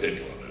job with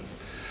anyone.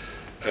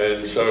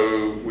 And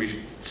so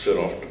we set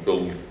off to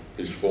build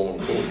these Formula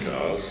Ford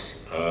cars.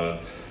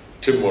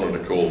 Tim wanted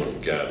to call them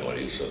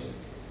Ganleys, and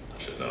I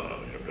said, no,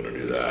 I'm not going to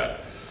do that.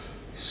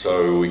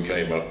 So we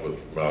came up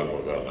with amalgam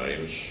of our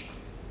names.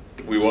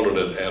 We wanted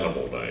an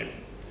animal name,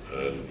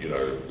 and you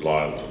know,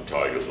 lions and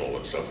tigers and all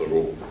that stuff, they're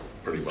all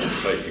pretty much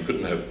fake. You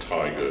couldn't have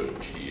Tiger,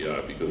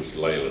 G-E-R, because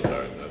Leyland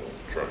owned that on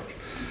the trucks.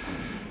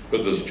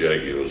 But there's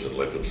jaguars and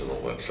leopards and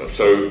all that stuff.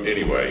 So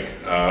anyway,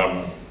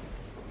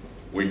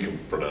 we can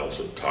pronounce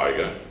it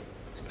Tiger,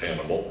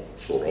 animal,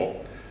 sort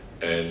of,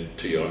 and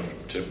T-I from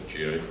Tim,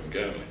 G-A from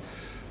Ganley.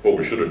 What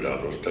we should have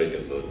done was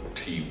taken the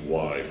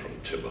T-Y from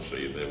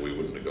Timothy, and then we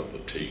wouldn't have got the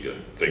Tiga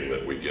thing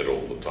that we get all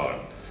the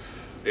time.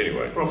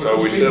 Anyway,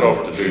 so we set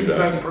off to do that.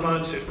 They don't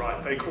pronounce it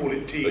right, they call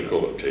it Tiga. They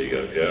call it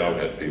Tiga, yeah. I've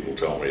had people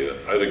tell me that.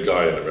 I had a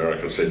guy in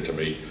America said to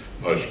me,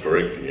 I was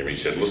correcting him, he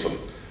said, listen,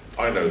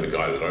 I know the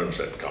guy that owns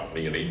that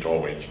company, and he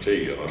told me it's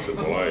Tiga. And I said,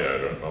 well, I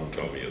own it, and I'm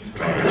telling you it's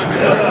Tiga.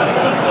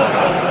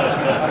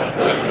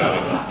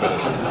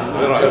 And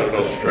then I had an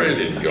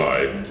Australian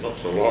guy, not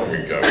so long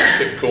ago,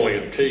 he kept calling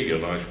it Tiga,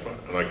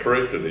 and I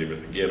corrected him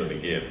again and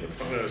again. And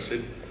finally I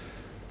said,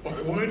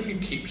 why do you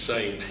keep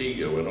saying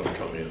Tiga when I'm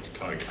telling you it's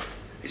Tiger?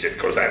 He said,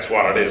 because that's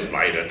what it is,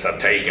 mate, it's a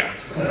Tiga.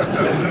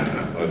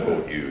 I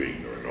thought, you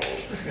ignorant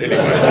horse. Anyway.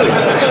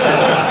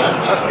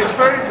 It's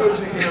very good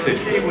to hear a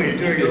Kiwi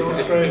doing an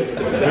Australian.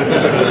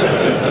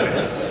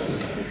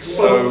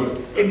 So,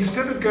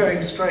 instead of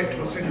going straight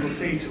to a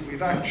single-seater,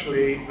 we've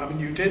actually, I mean,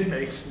 you did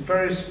make some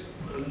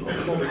a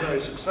lot of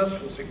very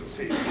successful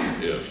single-seaters.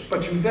 Yes.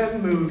 But you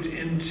then moved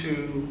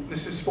into,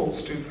 this is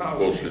Sports 2000.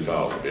 Sports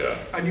 2000, yeah.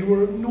 And you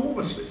were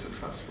enormously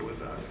successful with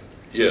that.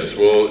 Yes,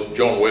 well,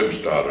 John Webb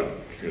started,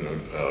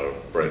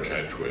 Branch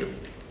Hatch Webb,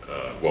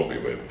 Wobbly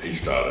Webb, he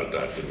started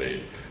that, didn't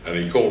he? And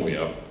he called me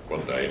up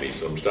one day and he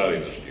said, I'm starting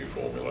this new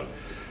formula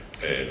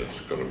and it's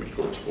going to be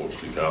called Sports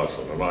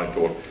 2000. And I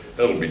thought,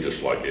 that'll be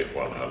just like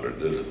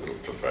F100,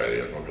 it's a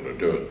failure, I'm not going to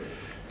do it.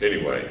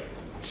 Anyway,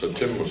 so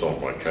Tim was on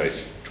my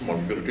case, come on,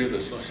 you've got to do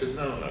this. And I said,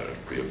 no,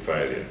 it'll be a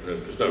failure.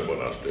 There's no point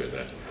in us doing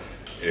that.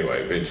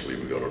 Anyway, eventually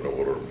we got an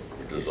order and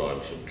we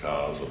designed some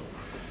cars and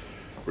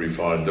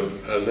refined them.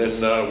 And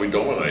then we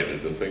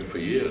dominated the thing for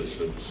years.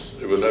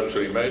 It was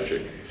absolutely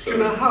magic. So do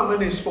you know how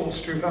many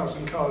Sports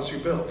 2000 cars you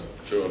built?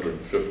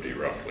 250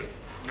 roughly.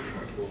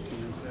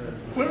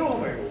 Where are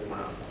they all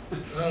now?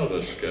 Oh,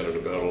 they're scattered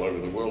about all over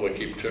the world. They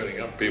keep turning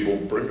up. People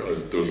bring,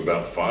 there was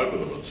about 5 of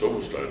them at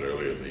Silverstone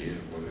earlier in the year,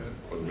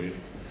 one meeting.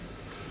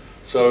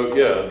 So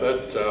yeah,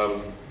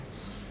 that,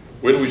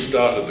 when we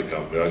started the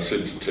company, I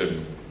said to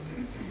Tim,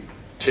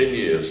 10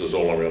 years is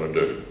all I'm going to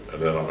do,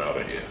 and then I'm out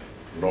of here.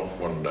 Not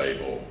one day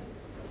more.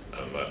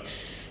 And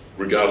that's,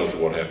 regardless of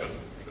what happened,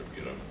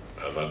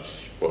 and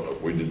that's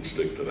what, we did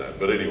stick to that.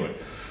 But anyway,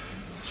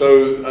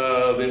 so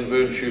then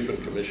Vern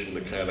Schuppen commissioned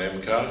the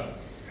Can-Am car,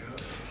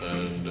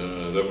 and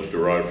that was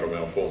derived from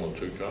our Formula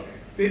 2 car.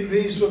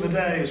 These were the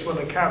days when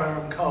a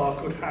Can-Am car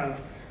could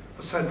have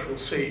a central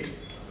seat.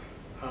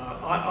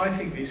 I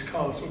think these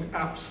cars look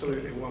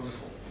absolutely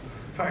wonderful.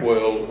 In fact,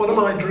 one of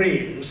my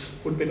dreams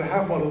would be to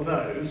have one of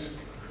those,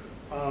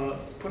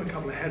 put a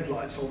couple of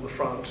headlights on the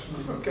front,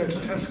 go to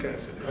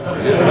Tesco's in it.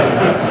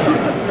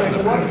 Make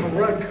a wonderful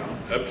road car.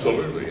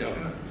 Absolutely, yeah.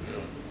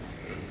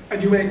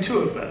 And you made 2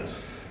 of those?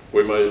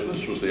 We made,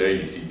 this was the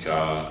 80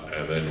 car,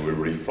 and then we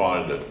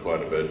refined it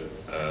quite a bit,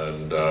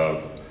 and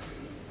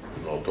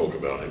I'll talk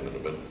about him in a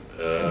bit.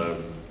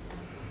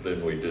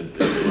 Then we did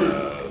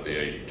the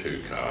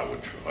 82 car,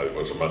 which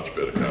was a much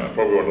better car,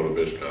 probably one of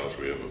the best cars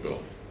we ever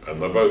built. And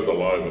they're both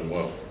alive and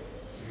well.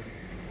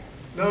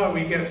 Now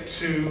we get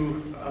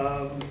to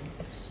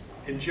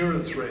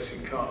endurance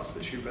racing cars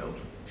that you built.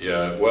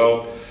 Yeah,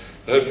 well,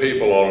 I had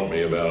people on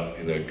me about,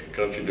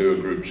 can't you do a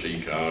Group C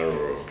car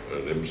or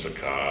an IMSA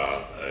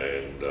car?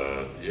 And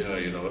yeah,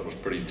 that was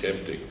pretty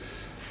tempting.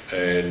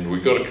 And we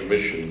got a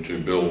commission to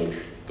build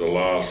the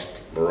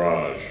last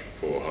Mirage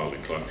for Harley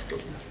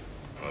Cluxton,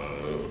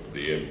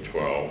 the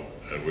M12,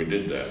 and we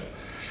did that.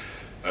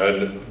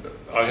 And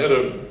I had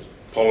a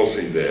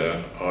policy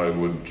there. I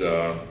would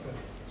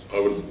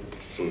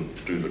sort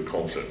of do the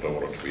concept. I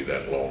want it to be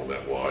that long,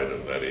 that wide,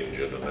 and that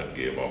engine, and that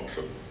gearbox,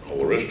 and all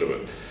the rest of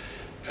it.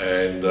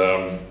 And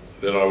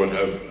then I would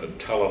have a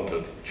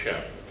talented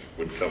chap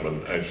would come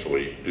and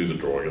actually do the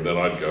drawing, and then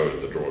I'd go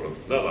in the drawing.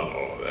 None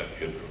of that.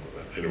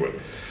 Anyway,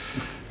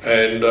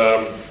 and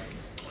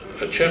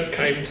a chap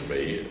came to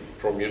me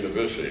from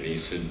university, and he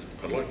said,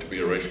 I'd like to be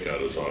a race car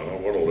designer. I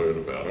want to learn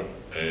about it,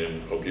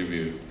 and I'll give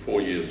you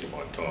 4 years of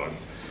my time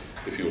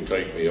if you'll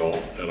take me on.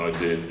 And I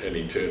did, and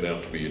he turned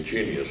out to be a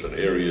genius. And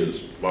here he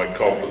is, Mike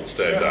Coughlin,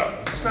 stand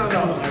up. Stand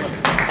up, Mike.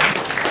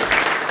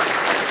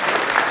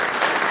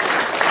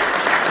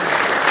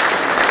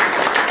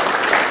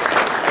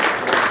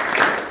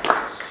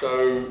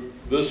 So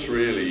this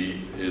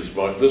really is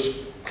this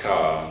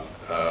car,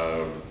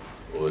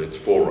 well, it's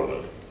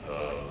Forerunner,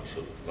 it's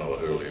another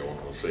earlier one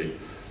we'll see,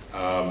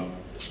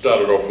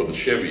 started off with a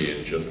Chevy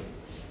engine,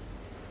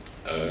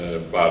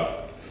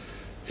 but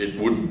it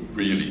wouldn't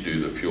really do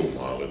the fuel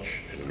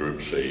mileage in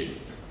Group C.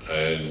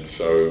 And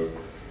so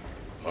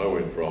I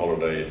went for a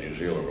holiday in New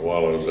Zealand.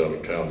 While I was out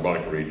of town,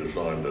 Mike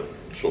redesigned it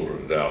and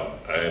sorted it out.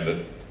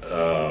 And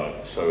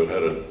so it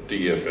had a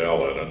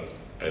DFL in it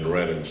and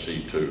ran in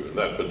C2. And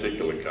that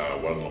particular car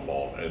won Le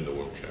Mans and the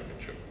World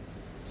Championship.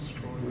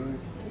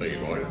 Thank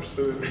you, Mike.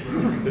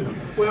 Absolutely.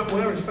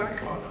 Where is that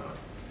car now?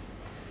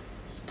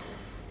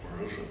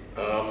 Where is it?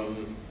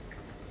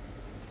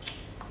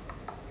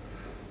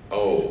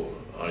 Oh,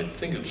 I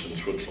think it's in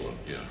Switzerland,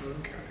 yeah.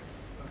 Okay.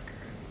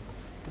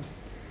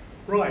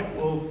 Right,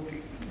 well,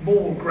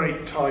 more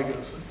great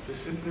Tigers.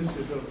 This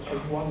is a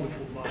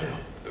wonderful model.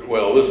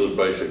 Well, this is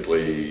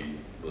basically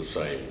the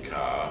same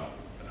car.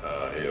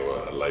 Here,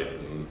 a late,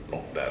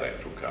 not that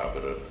actual car,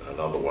 but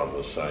another one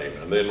the same.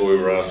 And then we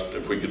were asked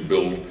if we could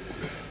build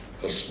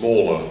a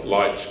smaller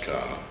lights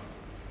car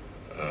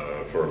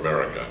for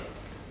America.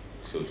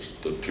 So it's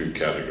the 2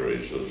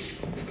 categories.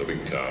 There's the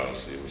big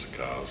cars, the IMSA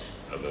cars,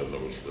 and then there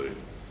was the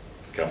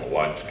Camel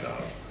Lights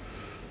cars.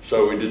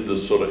 So we did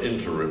this sort of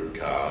interim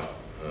car,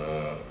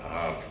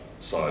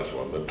 half-size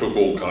one, that took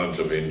all kinds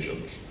of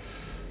engines.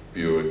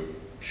 Buick,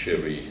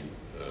 Chevy,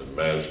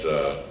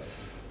 Mazda,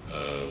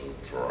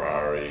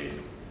 Ferrari,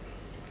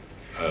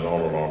 and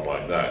on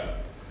like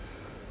that.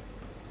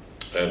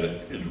 And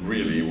it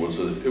really was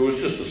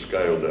just a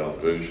scaled-down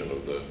version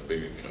of the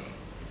bigger car.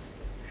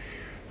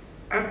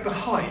 At the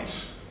height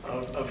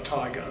of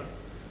Tiga,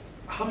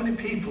 how many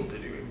people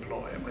did you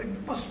employ? I mean,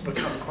 it must have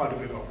become quite a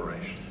big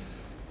operation.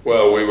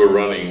 Well, we were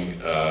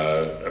running,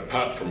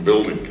 apart from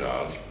building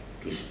cars,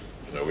 just,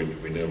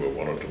 we never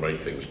wanted to make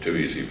things too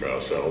easy for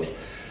ourselves.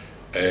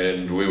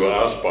 And we were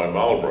asked by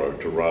Marlboro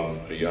to run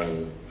a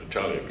young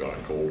Italian guy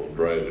called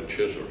Andrea de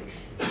Cesaris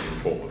in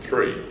Formula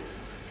 3.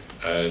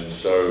 And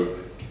so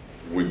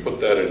we put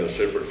that in a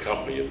separate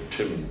company, and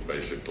Tim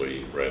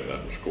basically ran that.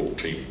 It was called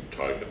Team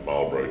Tiger,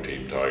 Marlboro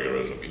Team Tiger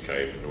as it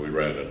became, and we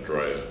ran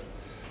Andrea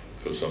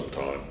for some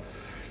time.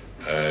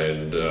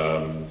 And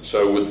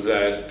so with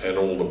that and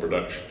all the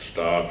production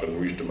staff, and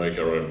we used to make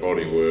our own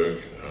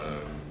bodywork,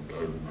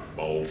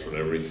 molds and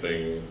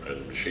everything,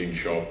 and machine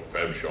shop,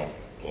 fab shop,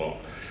 a lot.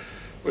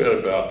 We had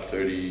about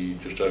 30,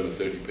 just over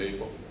 30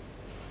 people,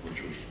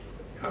 which was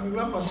I mean,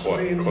 that must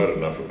quite have been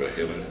enough of a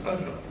hit.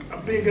 a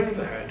big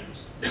overhead.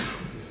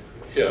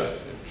 Yeah,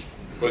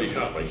 well, you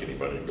can't make any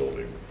money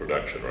building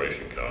production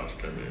racing cars,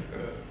 can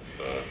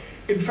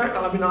you? In fact,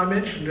 I mean, I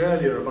mentioned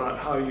earlier about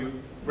how you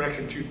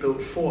reckoned you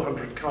built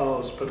 400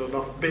 cars, but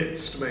enough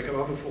bits to make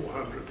another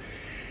 400.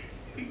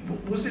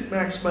 Was it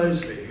Max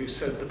Mosley who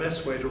said the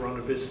best way to run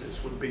a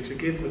business would be to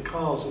give the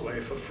cars away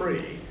for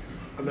free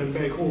and then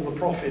make all the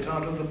profit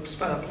out of the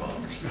spare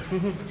parts?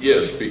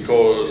 Yes,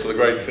 because the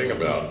great thing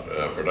about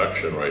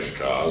production race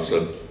cars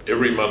that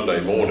every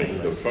Monday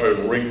morning the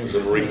phone rings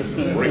and rings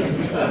and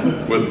rings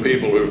with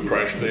people who've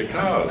crashed their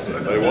cars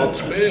and they want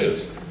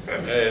spares.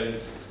 And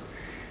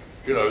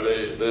you know,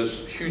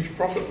 there's huge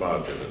profit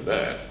margin in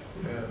that.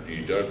 Yeah.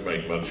 You don't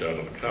make much out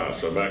of the car,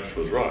 so Max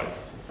was right.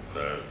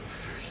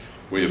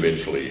 We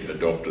eventually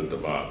adopted the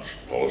March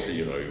policy.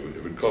 You know,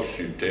 it would cost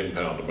you £10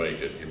 to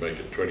make it, you make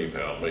it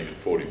 £20, make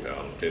it £40,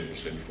 10%,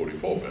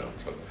 £44.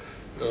 So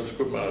that was a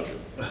good margin.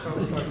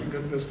 Sounds like a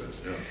good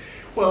business. Yeah.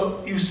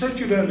 Well, you said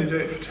you'd only do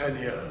it for 10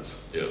 years.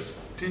 Yes.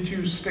 Did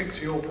you stick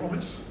to your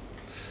promise?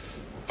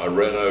 I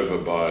ran over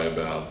by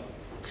about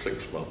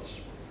 6 months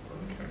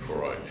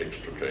before I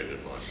extricated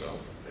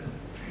myself.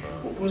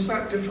 Was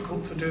that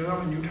difficult to do?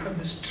 I mean, you'd had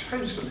this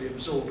totally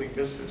absorbing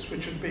business,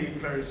 which had been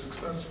very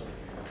successful.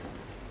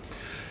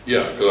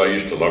 Yeah, because I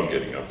used to love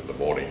getting up in the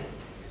morning,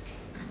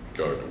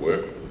 going to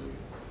work,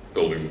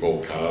 building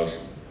more cars.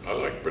 I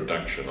like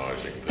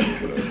productionising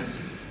things, you know.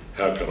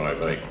 How can I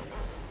make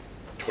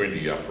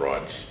 20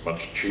 uprights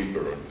much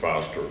cheaper and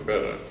faster and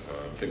better,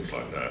 things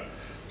like that.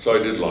 So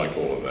I did like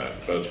all of that,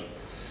 but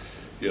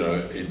you know,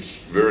 it's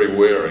very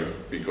wearing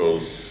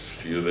because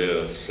you're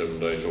there 7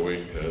 days a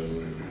week,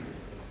 and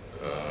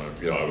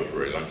you know, I was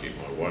very lucky.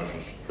 My wife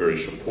was very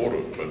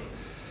supportive, but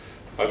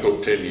I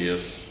thought 10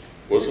 years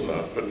was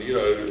enough. And you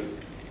know,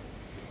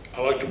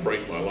 I like to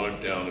break my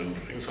life down in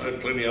things. I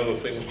had plenty of other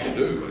things to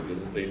do. I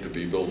didn't need to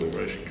be building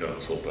racing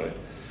cars all day.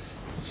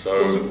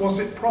 So was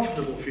it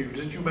profitable for you?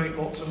 Did you make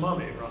lots of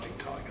money running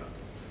Tiger?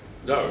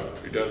 No,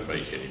 we don't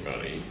make any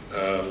money.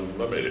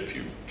 I made a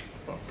few.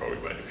 I probably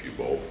made a few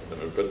more, you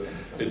know, but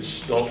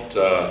it's not.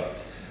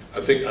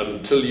 I think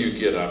until you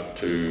get up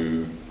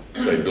to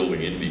say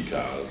building Indy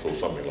cars or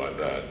something like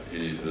that,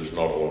 there's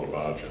not a lot of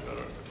margin in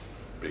it,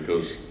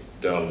 because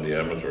down in the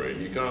amateur end,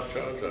 you can't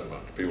charge that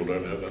much. People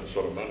don't have that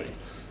sort of money.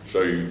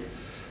 So,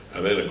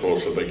 and then of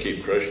course, if they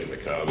keep crashing the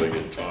car, they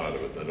get tired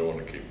of it. They don't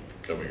want to keep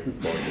coming and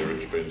buying their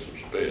expensive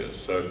spares.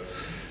 So,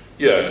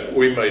 yeah,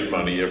 we made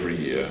money every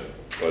year,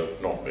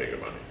 but not mega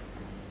money.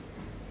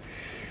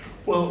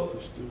 Well,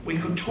 we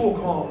could talk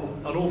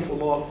on an awful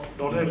lot,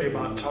 not only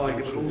about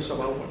Tiger, but also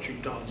about what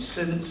you've done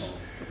since,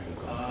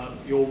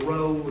 your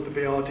role with the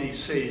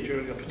BRDC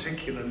during a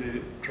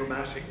particularly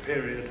dramatic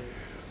period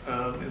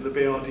in the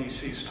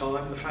BRDC's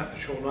time, the fact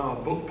that you're now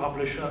a book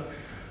publisher,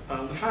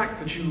 the fact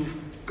that you've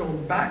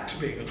gone back to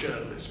being a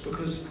journalist,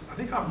 because I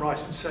think I'm right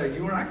in saying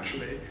you were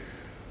actually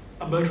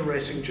a motor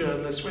racing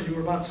journalist when you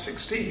were about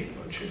 16,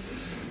 weren't you?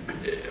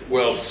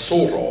 Well,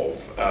 sort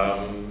of.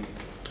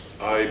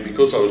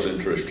 Because I was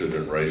interested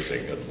in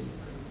racing and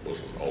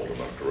wasn't old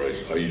enough to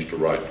race, I used to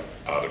write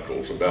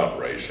articles about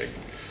racing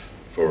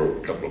for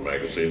a couple of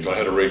magazines. I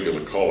had a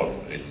regular column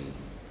in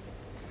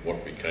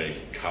what became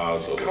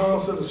Cars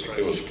Illustrated.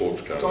 It was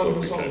Sports Cars.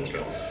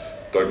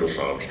 Douglas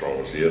Armstrong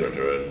was the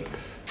editor,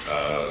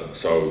 and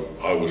so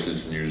I was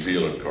his New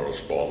Zealand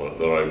correspondent.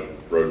 Then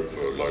I wrote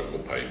for local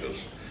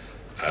papers,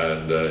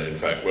 and in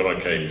fact, when I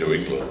came to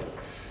England,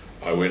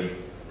 I went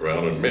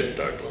around and met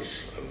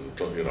Douglas, and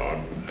told, you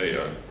know,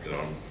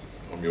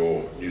 I'm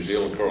your New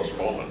Zealand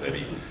correspondent,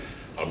 and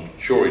I'm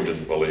sure he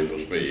didn't believe it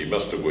was me. He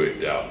must have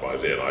worked out by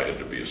then I had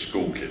to be a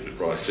school kid to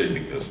try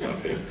sending this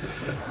stuff in.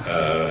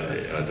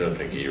 I don't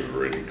think he ever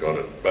really got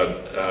it.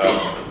 But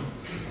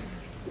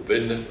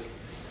then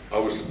I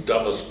was the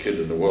dumbest kid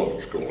in the world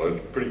at school. I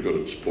was pretty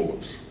good at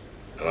sports,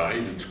 and I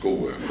hated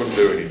schoolwork. Couldn't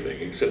do anything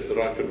except that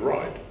I could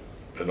write,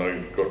 and I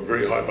got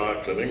very high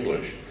marks in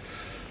English.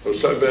 I was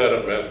so bad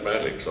at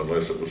mathematics,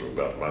 unless it was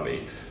about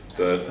money,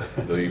 that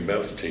the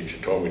maths teacher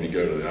told me to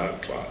go to the art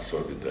class, so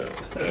I did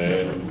that.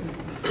 And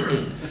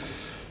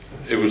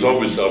it was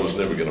obvious I was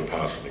never going to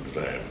pass an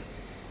exam,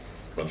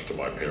 much to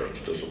my parents'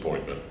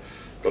 disappointment.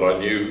 But I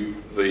knew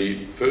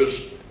the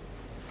first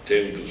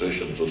 10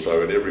 positions or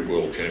so in every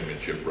World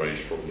Championship race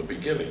from the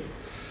beginning.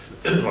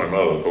 My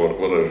mother thought,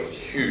 what a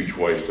huge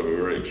waste of a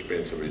very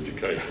expensive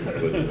education.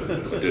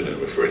 I did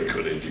have a very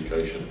good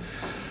education.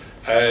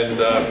 And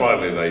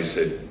finally they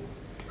said,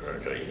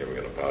 okay, you're never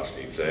going to pass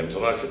the exams.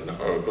 And I said,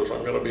 no, because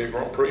I'm going to be a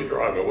Grand Prix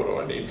driver. What do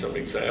I need some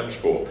exams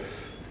for?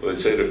 So they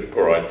said,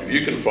 all right, if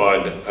you can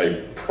find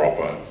a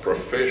proper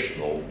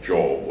professional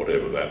job,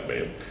 whatever that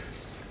meant,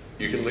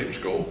 you can leave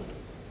school.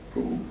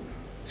 Ooh.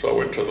 So I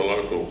went to the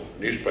local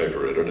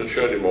newspaper editor,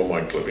 showed him all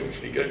my clippings,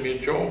 and he gave me a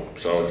job.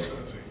 So I said,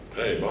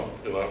 hey, Mum,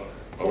 you know,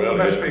 I'm all out the of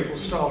best here. people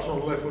start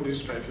on local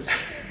newspapers.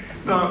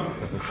 Now,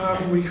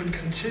 we could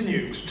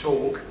continue to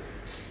talk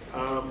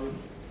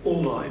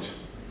all night,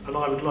 and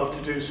I would love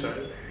to do so.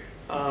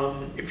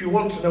 If you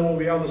want to know all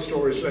the other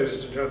stories,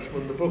 ladies and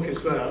gentlemen, the book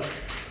is there.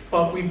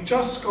 But we've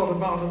just got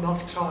about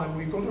enough time.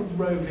 We've got a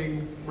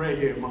roving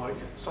radio mic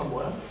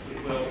somewhere.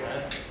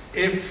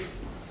 If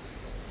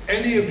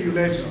any of you,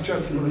 ladies and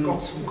gentlemen, have got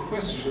some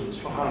questions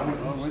for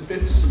Howden,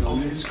 bits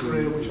of his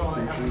career which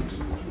I haven't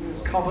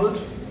covered,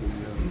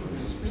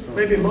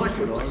 maybe Mike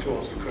would like to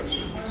ask a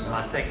question.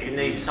 I think you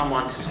need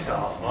someone to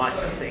start, Mike.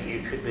 I think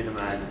you could be the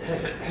man.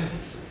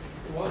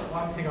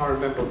 One thing I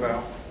remember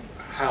about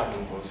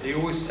Howden was he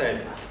always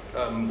said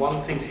one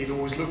of the things he'd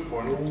always look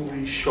for in all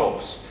these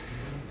shops,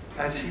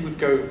 as he would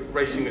go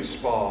racing at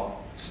Spa,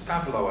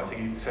 Stavelot, I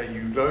think he'd say,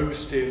 you'd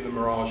oversteer in the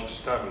Mirage at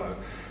Stavelot,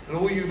 and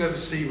all you'd ever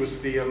see was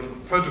the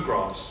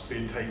photographs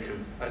being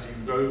taken as he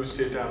would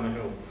oversteer down the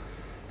hill.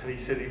 And he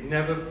said he'd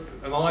never,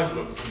 and I've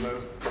looked for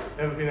him,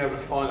 never been able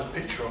to find a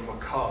picture of a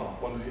car,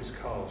 one of his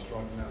cars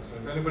driving down. So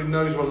if anybody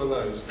knows one of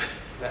those,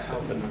 let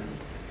Howden know.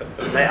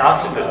 Let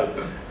us know.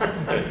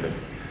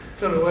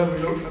 Don't know where we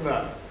look for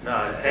that. No,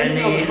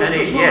 any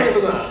yes.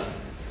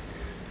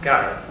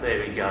 Gareth, there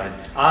we go.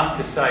 I have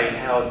to say,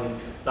 Howden,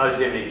 those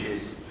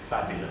images,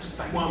 fabulous,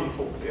 thank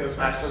Wonderful, you. yes,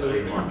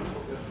 Absolutely absolutely.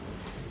 wonderful.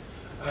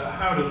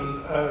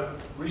 Howden,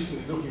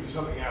 recently looking for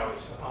something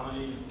else,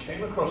 I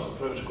came across a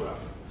photograph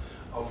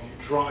of you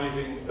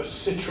driving a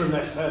Citroen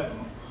SM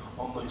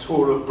on the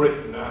Tour of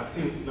Britain, I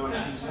think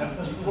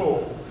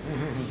 1974.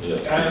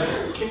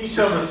 Can you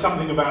tell us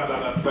something about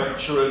that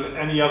adventure and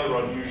any other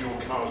unusual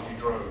cars you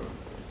drove?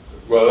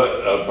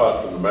 Well,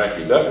 apart from the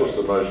Mackie, that was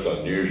the most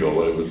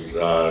unusual. It was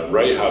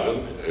Ray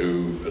Hutton,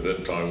 who at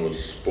that time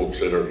was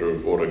sports editor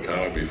of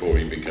Autocar before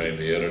he became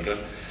the editor.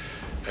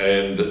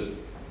 And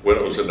when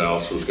it was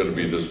announced it was going to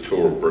be this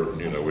Tour of Britain,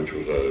 you know, which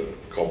was a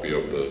copy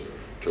of the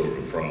Tour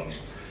de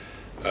France,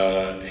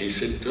 he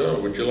said, oh,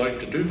 would you like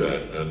to do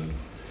that?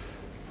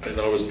 And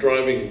I was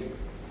driving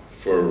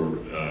for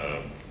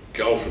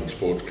Gulf and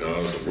sports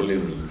cars,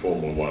 Williams and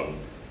Formula One.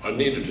 I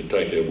needed to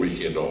take a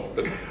weekend off,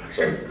 but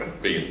so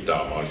being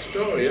dumb, I said,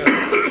 oh yeah,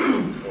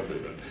 I'll do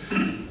that.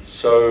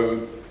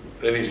 So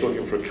then he's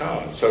looking for a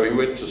car. So he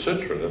went to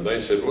Citroen and they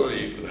said, well,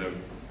 you can have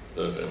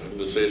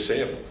this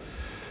SM.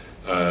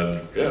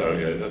 And yeah,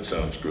 okay, that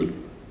sounds good.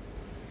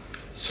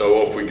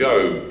 So off we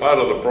go. Part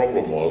of the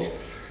problem was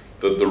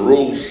that the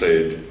rules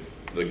said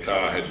the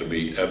car had to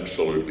be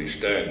absolutely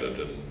standard,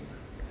 and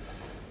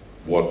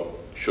what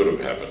should have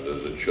happened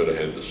is it should have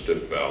had the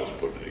stiff valves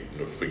put in.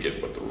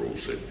 Forget what the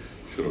rules said.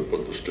 Should have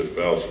put the stiff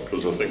valves in,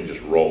 because the thing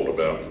just rolled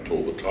about and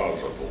tore the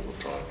tyres up all the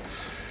time.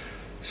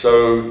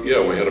 So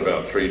yeah, we had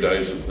about 3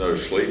 days of no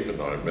sleep,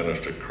 and I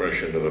managed to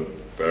crash into the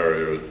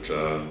barrier at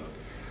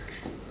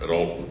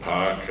Alton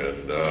Park,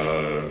 and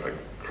I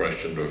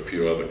crashed into a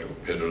few other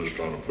competitors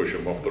trying to push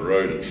them off the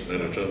road at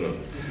Snetterton,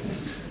 and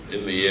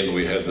in the end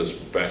we had this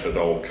battered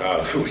old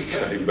car that we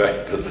came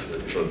back to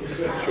Citroen.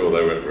 I'm sure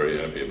they weren't very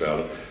happy about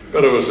it,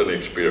 but it was an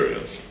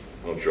experience.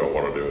 Not sure I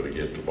want to do it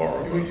again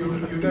tomorrow.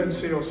 You don't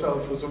see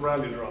yourself as a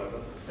rally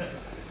driver?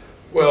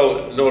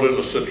 Well, not in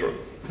a Citroen.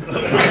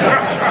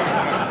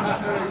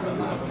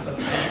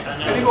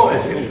 Any more?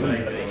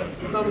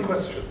 Another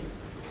question?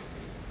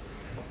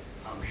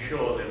 I'm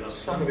sure there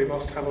must Somebody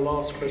must have a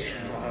last question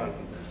for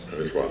Howden.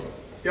 There's one.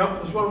 Yeah,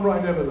 there's one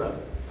right over there.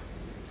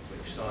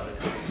 Which side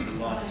of the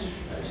lights?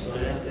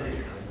 There you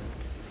go.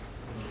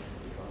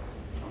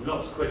 I'm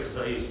not as quick as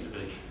I used to be.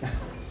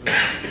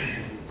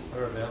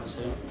 Whereabouts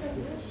here?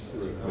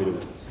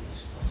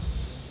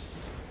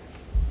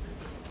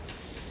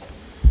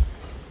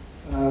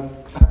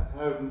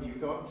 Howden, you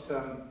got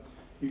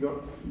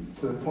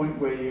to the point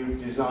where you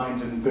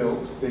designed and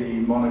built the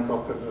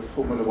monocoque of a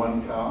Formula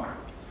One car,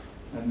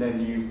 and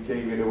then you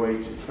gave it away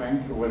to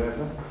Frank or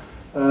whatever.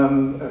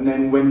 And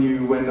then when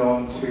you went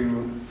on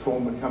to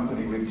form a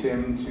company with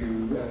Tim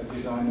to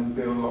design and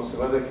build lots of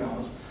other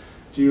cars,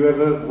 do you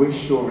ever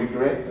wish or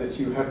regret that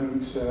you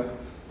hadn't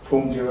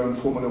formed your own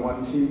Formula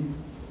One team?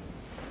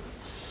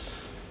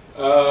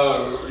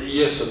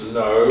 Yes and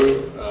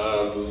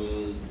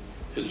no.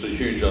 It's a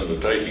huge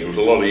undertaking. It was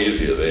a lot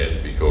easier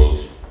then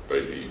because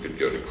basically you could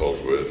go to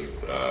Cosworth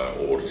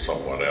or to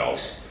someone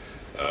else.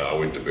 I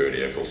went to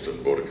Bernie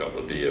Eccleston, bought a couple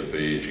of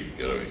DFEs, you could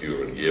get a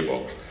Hewlett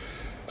gearbox,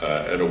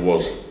 and it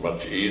was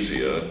much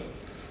easier.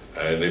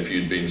 And if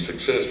you'd been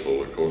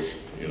successful, of course,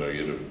 you know,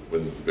 you'd have,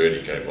 when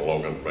Bernie came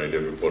along and made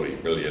everybody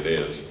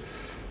millionaires,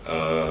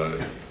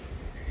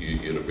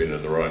 you'd have been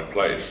in the right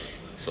place.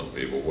 Some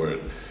people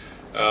weren't.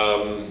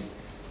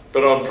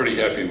 But I'm pretty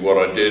happy with what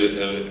I did,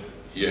 and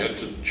you had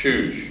to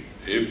choose.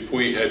 If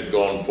we had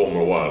gone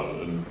Formula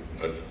One,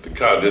 and the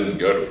car didn't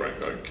go to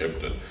Frank, I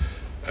kept it,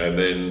 And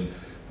then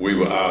we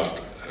were asked,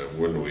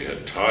 when we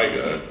had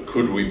Tiga,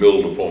 could we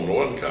build a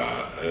Formula One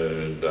car?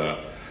 And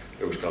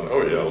it was kind of,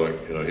 oh yeah,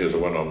 like, you know, here's the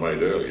one I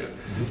made earlier.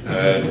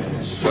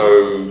 And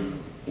so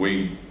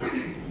we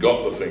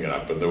got the thing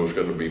up, and there was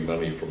going to be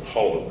money from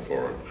Holland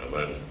for it. And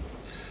then,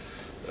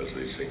 as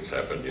these things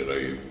happen, you know,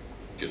 you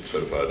get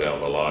so far down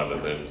the line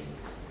and then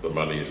the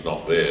money's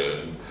not there.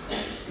 And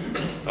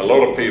a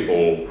lot of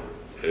people,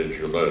 as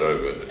you'll note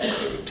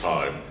over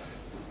time,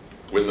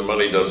 when the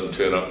money doesn't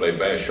turn up, they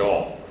bash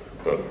on.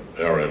 But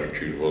our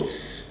attitude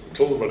was,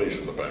 until the money's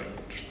in the bank,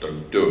 just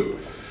don't do it.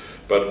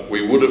 But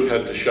we would have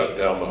had to shut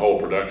down the whole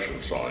production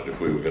side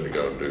if we were going to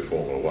go and do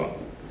Formula One.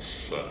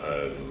 So,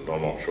 and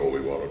I'm not sure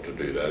we wanted to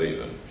do that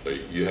either. So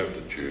you have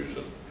to choose,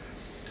 and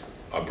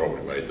I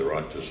probably made the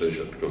right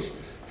decision, because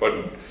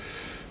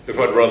if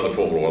I'd run the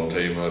Formula One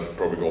team, I'd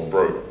probably gone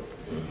broke.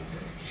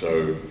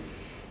 So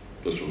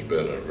this was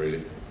better,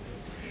 really.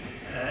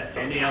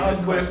 Any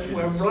other questions?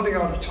 We're running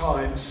out of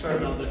time, so...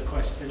 Another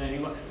question,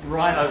 anyone?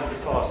 Right over the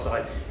far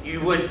side.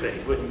 You would be,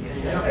 wouldn't you?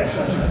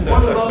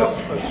 One last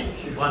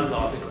question. One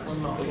last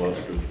question. One last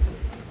question.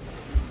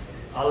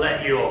 I'll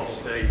let you off,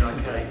 Steve,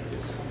 okay?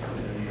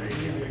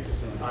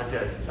 I do,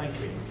 thank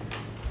you.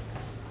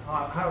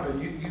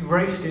 Howden, you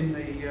raced in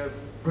the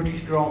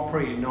British Grand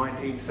Prix in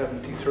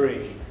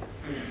 1973.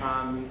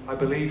 I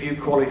believe you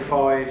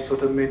qualified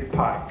sort of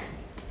mid-pack.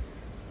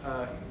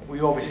 We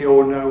obviously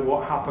all know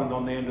what happened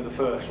on the end of the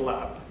first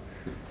lap.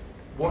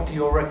 What are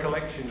your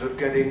recollections of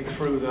getting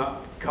through that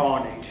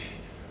carnage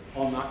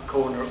on that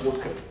corner at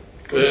Woodcote?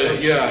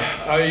 Yeah,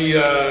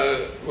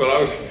 well,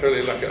 I was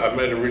fairly lucky. I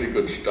made a really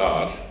good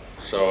start,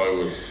 so I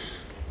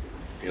was,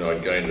 you know, I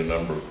gained a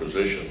number of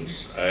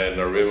positions. And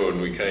I remember when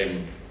we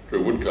came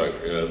through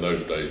Woodcote, you know, in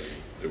those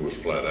days it was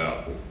flat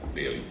out,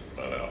 nearly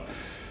flat out.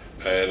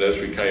 And as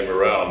we came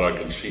around, I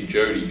could see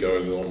Jody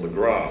going on the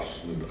grass,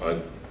 and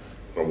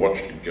I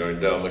watched him going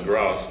down the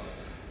grass,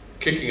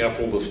 kicking up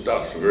all this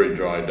dust, a very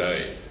dry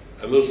day.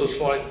 And there was a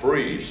slight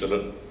breeze, and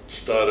it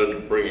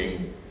started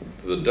bringing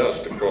the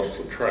dust across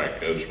the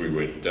track as we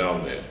went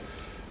down there.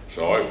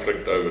 So I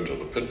flicked over to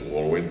the pit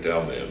wall, went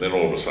down there, and then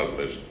all of a sudden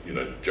there's, you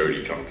know,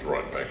 Jody comes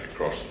right back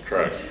across the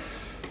track.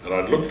 And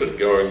I looked at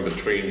going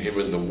between him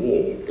and the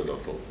wall, but I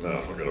thought, no,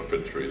 it's not going to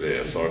fit through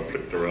there. So I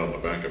flicked around the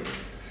back of him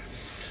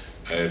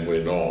and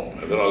went on.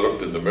 And then I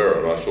looked in the mirror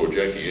and I saw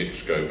Jackie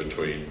X go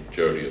between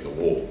Jody and the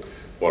wall.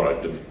 What I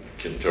didn't,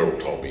 Ken Terrell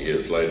told me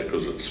years later,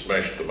 because it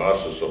smashed the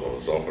master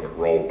cylinders off and it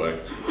rolled back.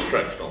 The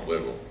track's not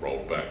level,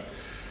 rolled back.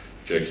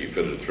 Jackie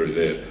fitted through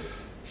there.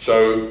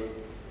 So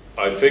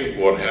I think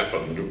what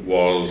happened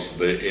was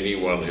that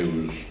anyone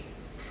who was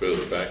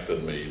further back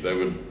than me,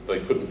 they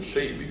couldn't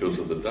see because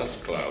of the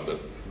dust cloud that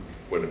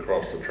went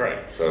across the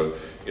track. So,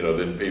 you know,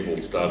 then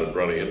people started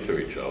running into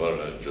each other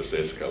and it just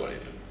escalated.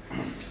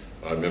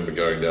 I remember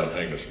going down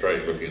Hanger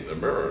Straight looking in the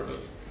mirror, and it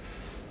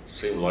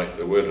seemed like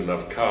there weren't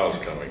enough cars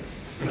coming.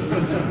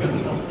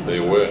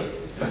 There weren't.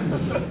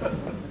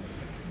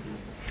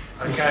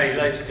 Okay,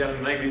 ladies and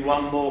gentlemen, maybe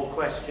one more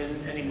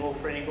question. Any more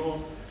for any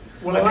more?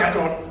 Well, okay.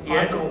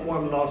 I've got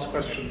one last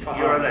question for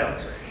You're allowed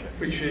to.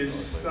 Which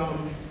is,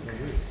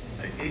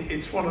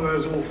 it's one of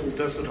those awful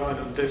desert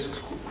island discs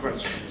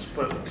questions,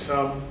 but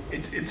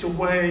it's a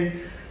way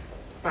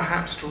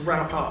perhaps to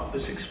wrap up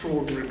this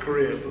extraordinary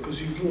career,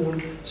 because you've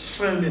worn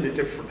so many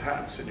different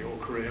hats in your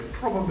career,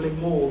 probably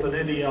more than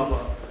any other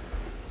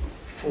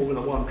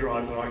Formula One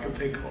driver I can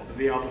think of,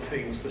 the other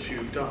things that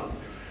you've done.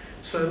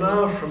 So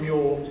now, from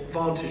your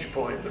vantage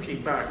point,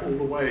 looking back all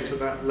the way to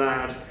that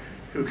lad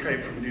who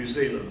came from New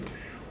Zealand,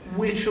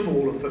 which of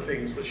all of the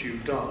things that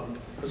you've done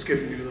has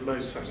given you the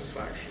most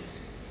satisfaction?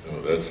 Oh,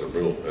 that's a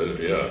real,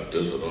 yeah,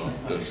 desert island,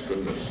 that's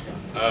goodness.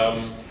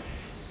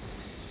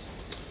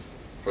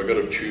 If I've got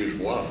to choose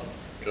one,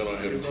 can I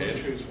have 10?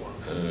 Choose one.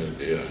 Oh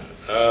dear.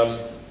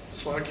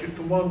 It's like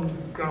the one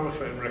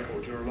gramophone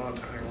record you're allowed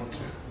to hang on to.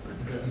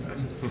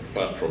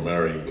 Apart from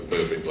marrying the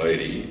perfect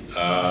lady,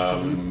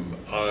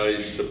 I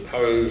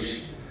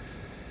suppose,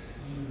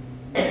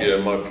 yeah,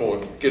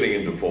 getting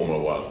into Formula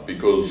One,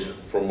 because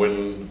from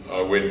when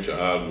I went to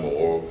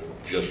Ardmore,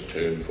 just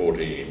turned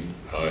 14,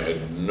 I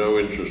had no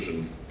interest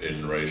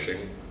in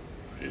racing.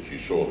 As you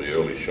saw the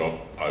early shot,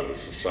 I was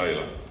a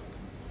sailor.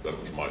 That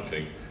was my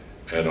thing.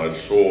 And I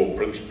saw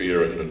Prince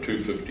Beer in a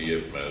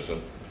 250F Mazda,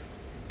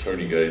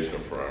 Tony Gaze in a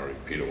Ferrari,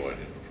 Peter White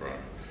in a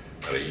Ferrari,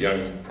 and a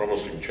young,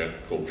 promising chap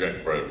called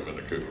Jack Bradham in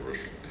a Cooper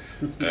Bristol.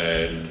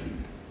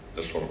 And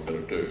that's what I'm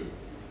going to do.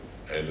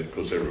 And of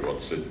course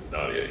everyone said,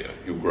 no, yeah,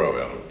 you'll grow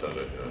out of it, don't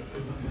you?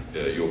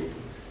 Yeah, you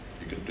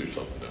can do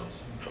something else.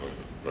 And I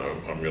thought,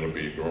 no, I'm going to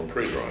be a Grand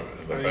Prix driver.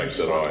 And the fact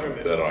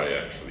that I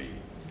actually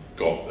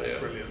got there,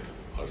 brilliant,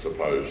 I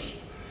suppose,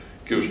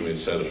 gives me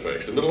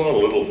satisfaction. There are a lot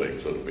of little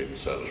things that have been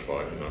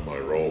satisfying. You know, my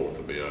role with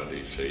the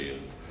BRDC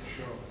and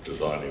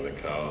designing the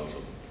cars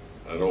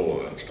and all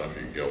of that stuff.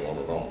 You can go on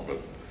and on, but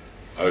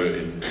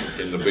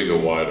in the bigger,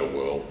 wider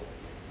world,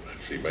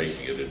 actually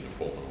making it into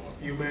Formula One.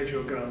 You made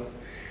your goal.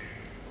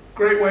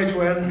 Great way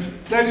to end.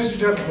 Ladies and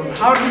gentlemen,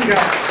 Howden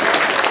Ganley.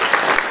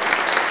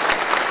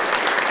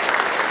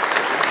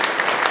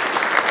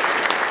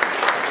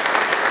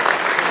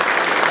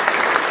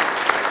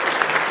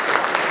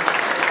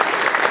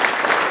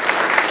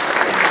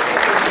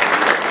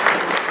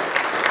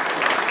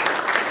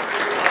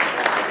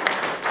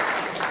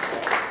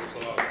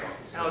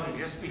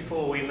 just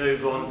before we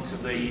move on to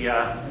the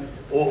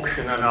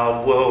auction and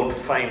our world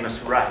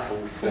famous raffle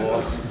for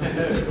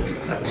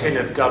a tin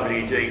of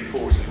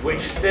WD-40,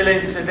 which still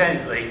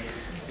incidentally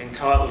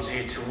entitles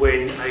you to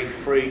win a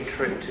free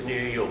trip to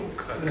New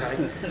York,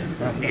 okay?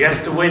 You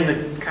have to win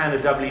the can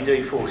of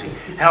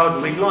WD-40.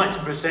 Howden, we'd like to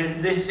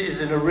present, this is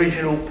an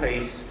original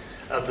piece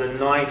of the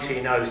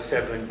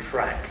 1907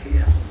 track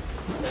here,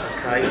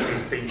 okay?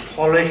 It's been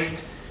polished,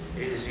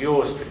 it is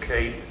yours to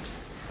keep.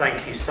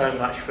 Thank you so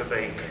much for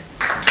being here.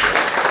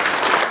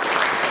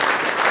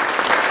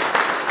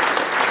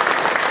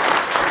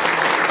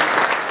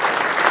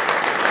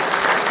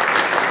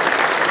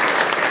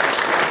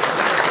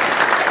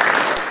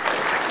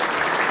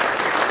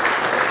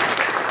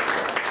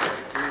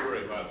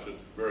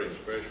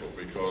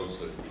 Because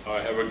I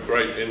have a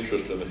great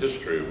interest in the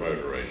history of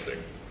motor racing.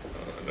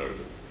 I know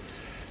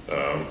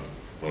that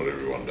not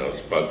everyone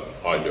does, but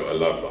I do. I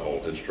love the whole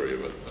history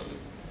of it.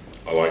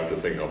 And I like to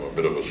think I'm a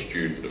bit of a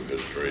student of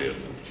history,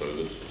 and so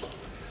this is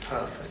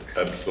perfect.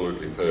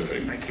 Absolutely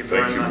perfect. Thank you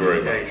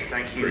very much.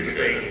 Thank you for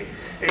being here.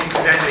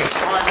 Incidentally,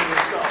 finally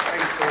we've got a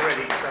piece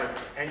already, so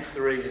hence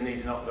the reason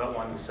he's not got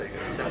one this evening.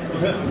 So.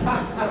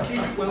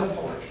 Well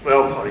polished.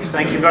 Well polished.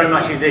 Thank you very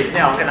much indeed.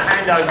 Now I'm going to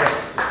hand over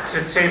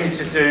to Tim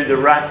to do the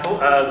raffle,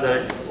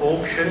 the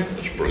auction.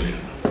 That's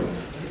brilliant.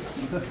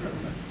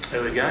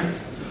 There we go. You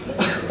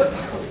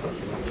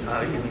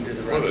can do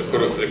the raffle.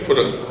 Well, they put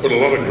a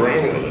lot of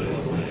gravel in it.